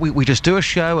 you know, we just do a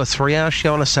 3-hour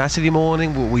show on a Saturday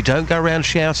morning. We don't go around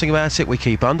shouting about it. We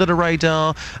keep under the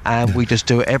radar, and we just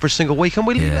do it every single week, and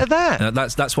we leave it at that.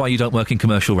 That's why you don't work in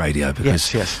commercial radio.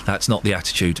 Because that's not the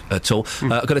attitude at all.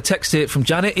 I've got a text here from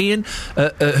Janet Iain,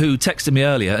 who texted me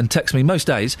earlier and texted me most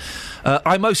days.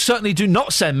 I most certainly do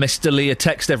not send Mr. Lee a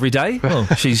text every day. Well,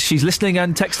 she's listening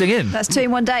and texting in. That's 2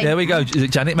 in 1 day. There we go,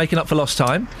 Janet, making up for lost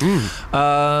time.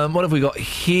 What have we got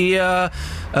here?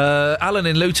 Alan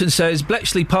in Luton says,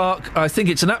 Bletchley Park, I think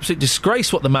it's an absolute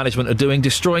disgrace what the management are doing,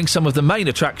 destroying some of the main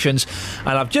attractions.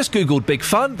 And I've just Googled Big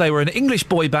Fun. They were an English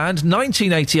boy band,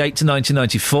 1988 to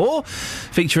 1994,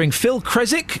 featuring Phil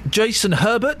Creswick, Jason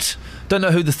Herbert, don't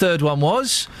know who the third one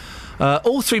was.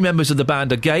 All three members of the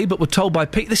band are gay, but were told by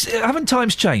Pete... haven't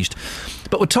times changed?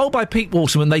 But were told by Pete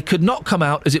Waterman they could not come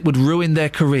out as it would ruin their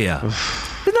career.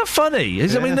 Isn't that funny?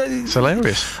 It's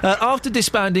hilarious. After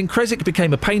disbanding, Creswick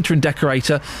became a painter and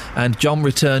decorator, and John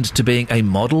returned to being a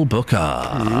model booker.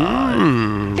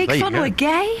 Big Fun were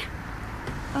gay?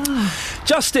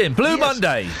 Justin, Blue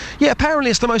Monday. Yeah,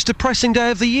 apparently it's the most depressing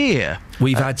day of the year.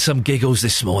 We've had some giggles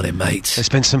this morning, mate. There's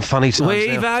been some funny times.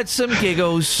 We've had some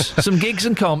giggles, some gigs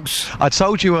and comps. I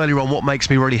told you earlier on what makes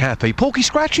me really happy. Porky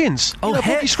scratchings.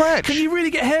 Porky scratch. Can you really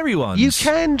get hairy ones? You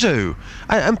can do.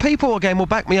 And people, again, will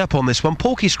back me up on this one.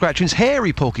 Porky scratchings,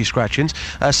 hairy porky scratchings,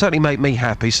 certainly make me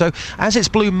happy. So, as it's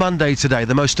Blue Monday today,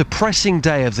 the most depressing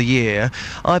day of the year,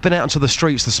 I've been out into the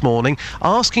streets this morning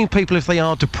asking people if they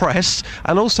are depressed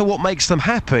and also what makes them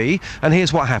happy. And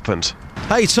here's what happened.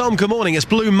 Hey, Tom, good morning. It's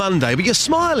Blue Monday, but you're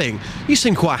smiling. You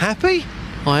seem quite happy.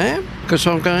 I am, because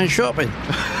I'm going shopping.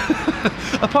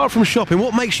 Apart from shopping,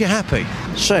 what makes you happy?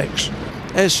 Sex.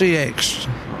 S-E-X.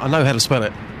 I know how to spell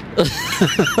it.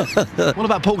 What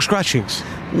about pork scratchings?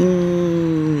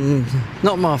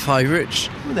 Not my favourites.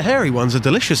 The hairy ones are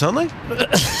delicious, aren't they?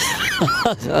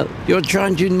 You're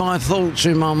changing my thoughts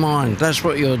in my mind. That's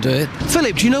what you're doing.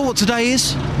 Philip, do you know what today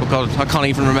is? Oh, God, I can't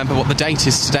even remember what the date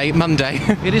is today. Monday.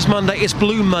 It is Monday. It's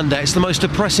Blue Monday. It's the most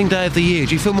depressing day of the year.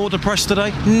 Do you feel more depressed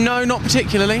today? No, not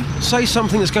particularly. Say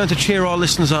something that's going to cheer our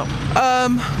listeners up.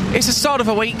 It's the start of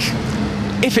a week.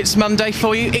 If it's Monday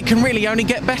for you, it can really only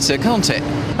get better, can't it?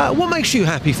 What makes you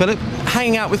happy, Philip?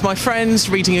 Hanging out with my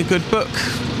friends, reading a good book,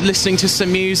 listening to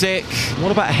some music.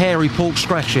 What about hairy pork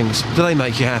scratchings? Do they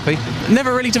make you happy?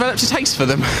 Never really developed a taste for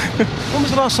them. When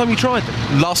was the last time you tried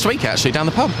them? Last week, actually, down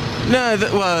the pub. No,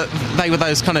 they were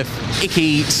those kind of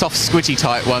icky, soft, squidgy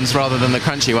type ones rather than the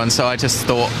crunchy ones, so I just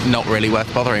thought not really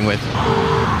worth bothering with.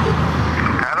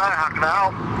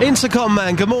 Intercom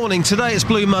man, good morning. Today it's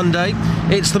Blue Monday.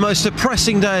 It's the most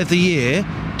depressing day of the year.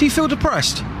 Do you feel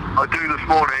depressed? I do this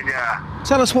morning, yeah.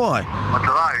 Tell us why. I don't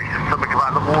know, it's just something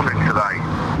about the morning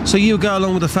today. So you go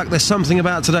along with the fact there's something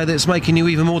about today that's making you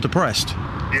even more depressed?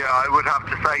 Yeah, I would have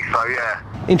to say so,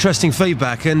 yeah. Interesting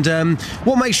feedback. And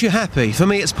what makes you happy? For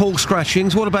me, it's pork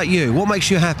scratchings. What about you? What makes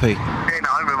you happy? Being at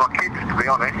home with my kids, to be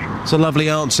honest. It's a lovely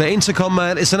answer. Intercom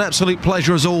man, it's an absolute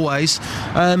pleasure as always.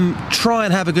 Try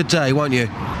and have a good day, won't you?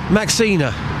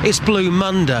 Maxina, it's Blue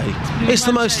Monday. It's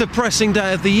the most depressing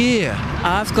day of the year.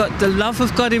 I've got the love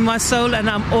of God in my soul and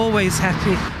I'm always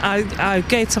happy. I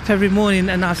get up every morning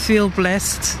and I feel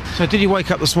blessed. So did you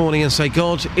wake up this morning and say,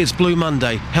 God, it's Blue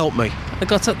Monday, help me? I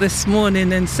got up this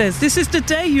morning and says, this is the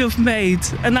day you have made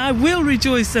and I will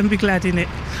rejoice and be glad in it.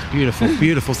 Beautiful,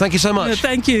 beautiful. Thank you so much.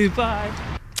 Thank you, bye.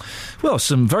 Well,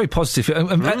 some very positive...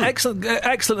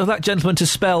 excellent of that gentleman to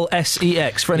spell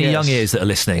S-E-X for any young ears that are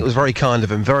listening. It was very kind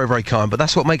of him, very, very kind. But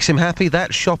that's what makes him happy,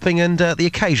 that shopping and the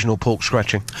occasional pork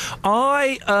scratching.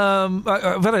 I've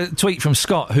had a tweet from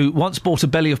Scott, who once bought a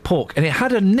belly of pork, and it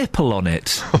had a nipple on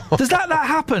it. Does that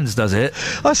happens, does it?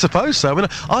 I suppose so. I mean,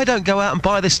 I don't go out and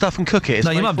buy this stuff and cook it. It's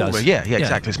no, your mum made for does. me. Yeah,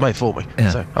 exactly. It's made for me. Yeah.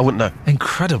 So I wouldn't know.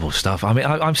 Incredible stuff. I mean,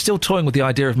 I'm still toying with the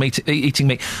idea of eating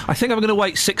meat. I think I'm going to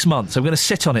wait 6 months. I'm going to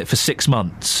sit on it for 6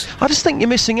 months. I just think you're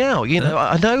missing out. You know,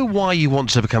 I know why you want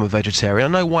to become a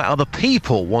vegetarian. I know why other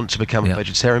people want to become a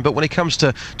vegetarian. But when it comes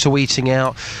to eating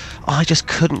out, I just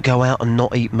couldn't go out and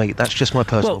not eat meat. That's just my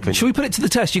personal opinion. Should we put it to the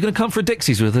test? You're going to come for a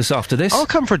Dixie's with us after this? I'll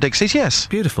come for a Dixie's, yes.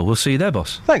 Beautiful. We'll see you there,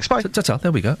 boss. Thanks, bye. Ta-ta,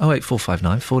 there we go.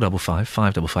 08459 455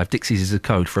 555. Dixie's is a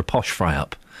code for a posh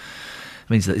fry-up. It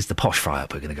means that it's the posh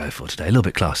fry-up we're going to go for today. A little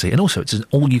bit classy. And also, it's an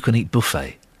all-you-can-eat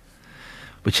buffet.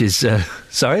 Which is...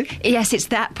 sorry? Yes, it's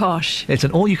that posh. It's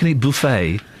an all-you-can-eat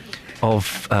buffet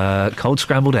of cold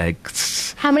scrambled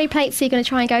eggs. How many plates are you going to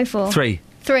try and go for? 3.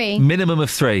 3? Minimum of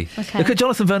 3. Okay. Look at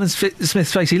Jonathan Vernon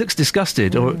Smith's face. He looks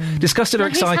disgusted or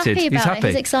excited. He's happy.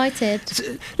 He's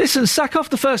excited. Listen, sack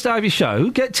off the first hour of your show,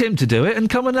 get Tim to do it,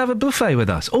 and come and have a buffet with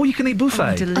us. Or you can eat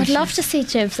buffet. I'd love to see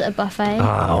Jibs at a buffet.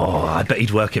 Oh, I bet he'd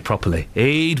work it properly.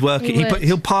 He'd work it.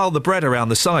 He'll pile the bread around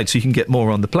the side so you can get more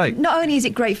on the plate. Not only is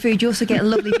it great food, you also get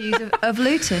lovely views of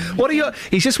Luton. What are your...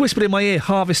 He's just whispered in my ear,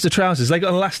 Harvester trousers. They got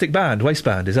an elastic band,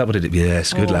 waistband. Is that what it is?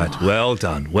 Yes, good lad. Well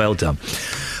done, well done.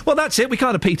 Well, that's it. We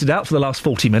kind of petered out for the last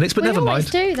 40 minutes, but never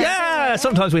mind. Do that, yeah,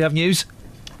 sometimes we have news.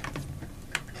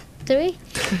 Do we?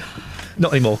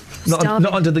 Not anymore. Not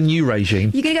under the new regime.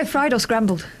 You're going to go fried or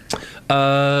scrambled?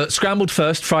 Scrambled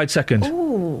first, fried second.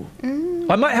 Ooh.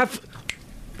 I might have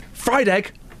fried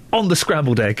egg on the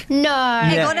scrambled egg. No.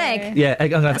 Egg on egg? Yeah,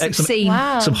 egg on egg.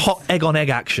 Some hot egg on egg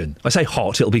action. I say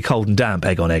hot, it'll be cold and damp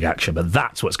egg on egg action, but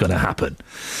that's what's going to happen.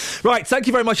 Right, thank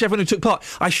you very much, everyone who took part.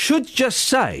 I should just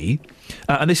say...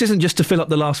 and this isn't just to fill up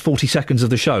the last 40 seconds of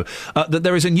the show, that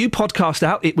there is a new podcast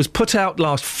out. It was put out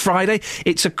last Friday.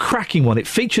 It's a cracking one. It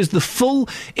features the full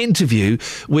interview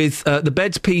with the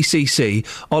Beds PCC,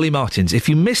 Ollie Martins. If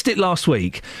you missed it last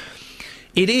week...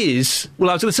 It is... Well,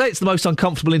 I was going to say it's the most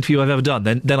uncomfortable interview I've ever done.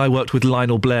 Then I worked with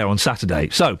Lionel Blair on Saturday.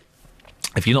 So...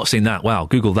 If you've not seen that, wow,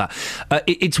 Google that.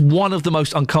 It's one of the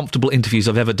most uncomfortable interviews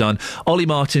I've ever done. Ollie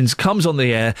Martins comes on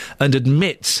the air and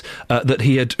admits that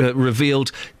he had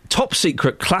revealed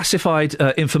top-secret, classified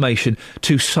information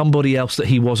to somebody else that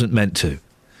he wasn't meant to.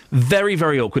 Very,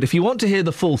 very awkward. If you want to hear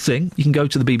the full thing, you can go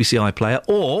to the BBC iPlayer,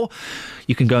 or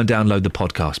you can go and download the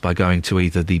podcast by going to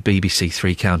either the BBC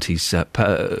Three Counties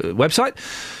website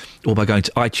or by going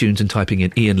to iTunes and typing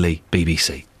in Iain Lee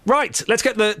BBC. Right, let's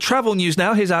get the travel news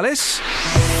now. Here's Alice.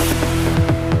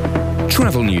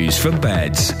 Travel news for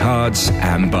beds, cards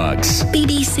and bugs.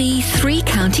 BBC Three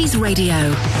Counties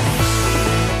Radio.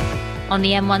 On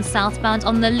the M1 southbound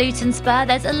on the Luton Spur,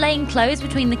 there's a lane closed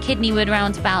between the Kidneywood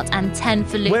roundabout and 10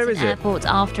 for Luton Airport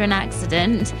after an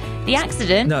accident. The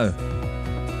accident... No.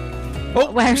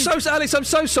 Oh, Alice, I'm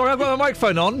so sorry. I've got my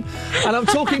microphone on and I'm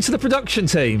talking to the production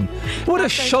team. What a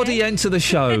shoddy end to the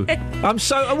show.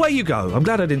 Away you go. I'm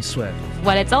glad I didn't swear.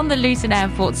 Well, it's on the Luton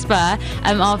Airport Spur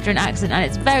after an accident, and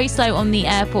it's very slow on the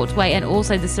airport way and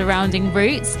also the surrounding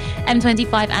routes.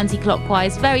 M25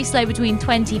 anti-clockwise, very slow between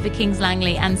 20 for Kings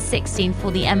Langley and 16 for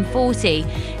the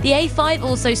M40. The A5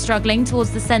 also struggling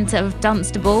towards the centre of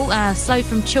Dunstable, slow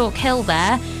from Chalk Hill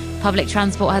there. Public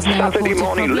transport has no reported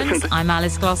problems. I'm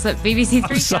Alice Glossop, BBC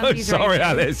Three Counties. So sorry,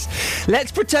 Alice.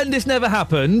 Let's pretend this never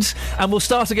happened, and we'll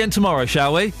start again tomorrow,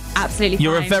 shall we? Absolutely fine.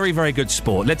 You're a very, very good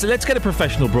sport. Let's get a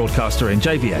professional broadcaster in.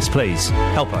 JVS, please,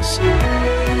 help us.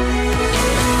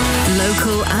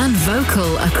 Local and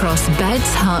vocal across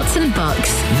beds, hearts and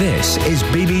bucks. This is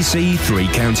BBC Three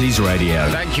Counties Radio.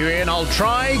 Thank you, Iain. I'll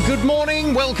try. Good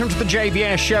morning. Welcome to the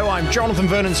JVS show. I'm Jonathan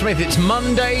Vernon Smith. It's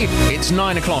Monday. It's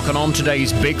 9 o'clock, and on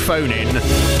today's Big Phone In.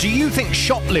 Do you think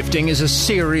shoplifting is a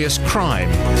serious crime?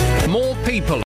 More people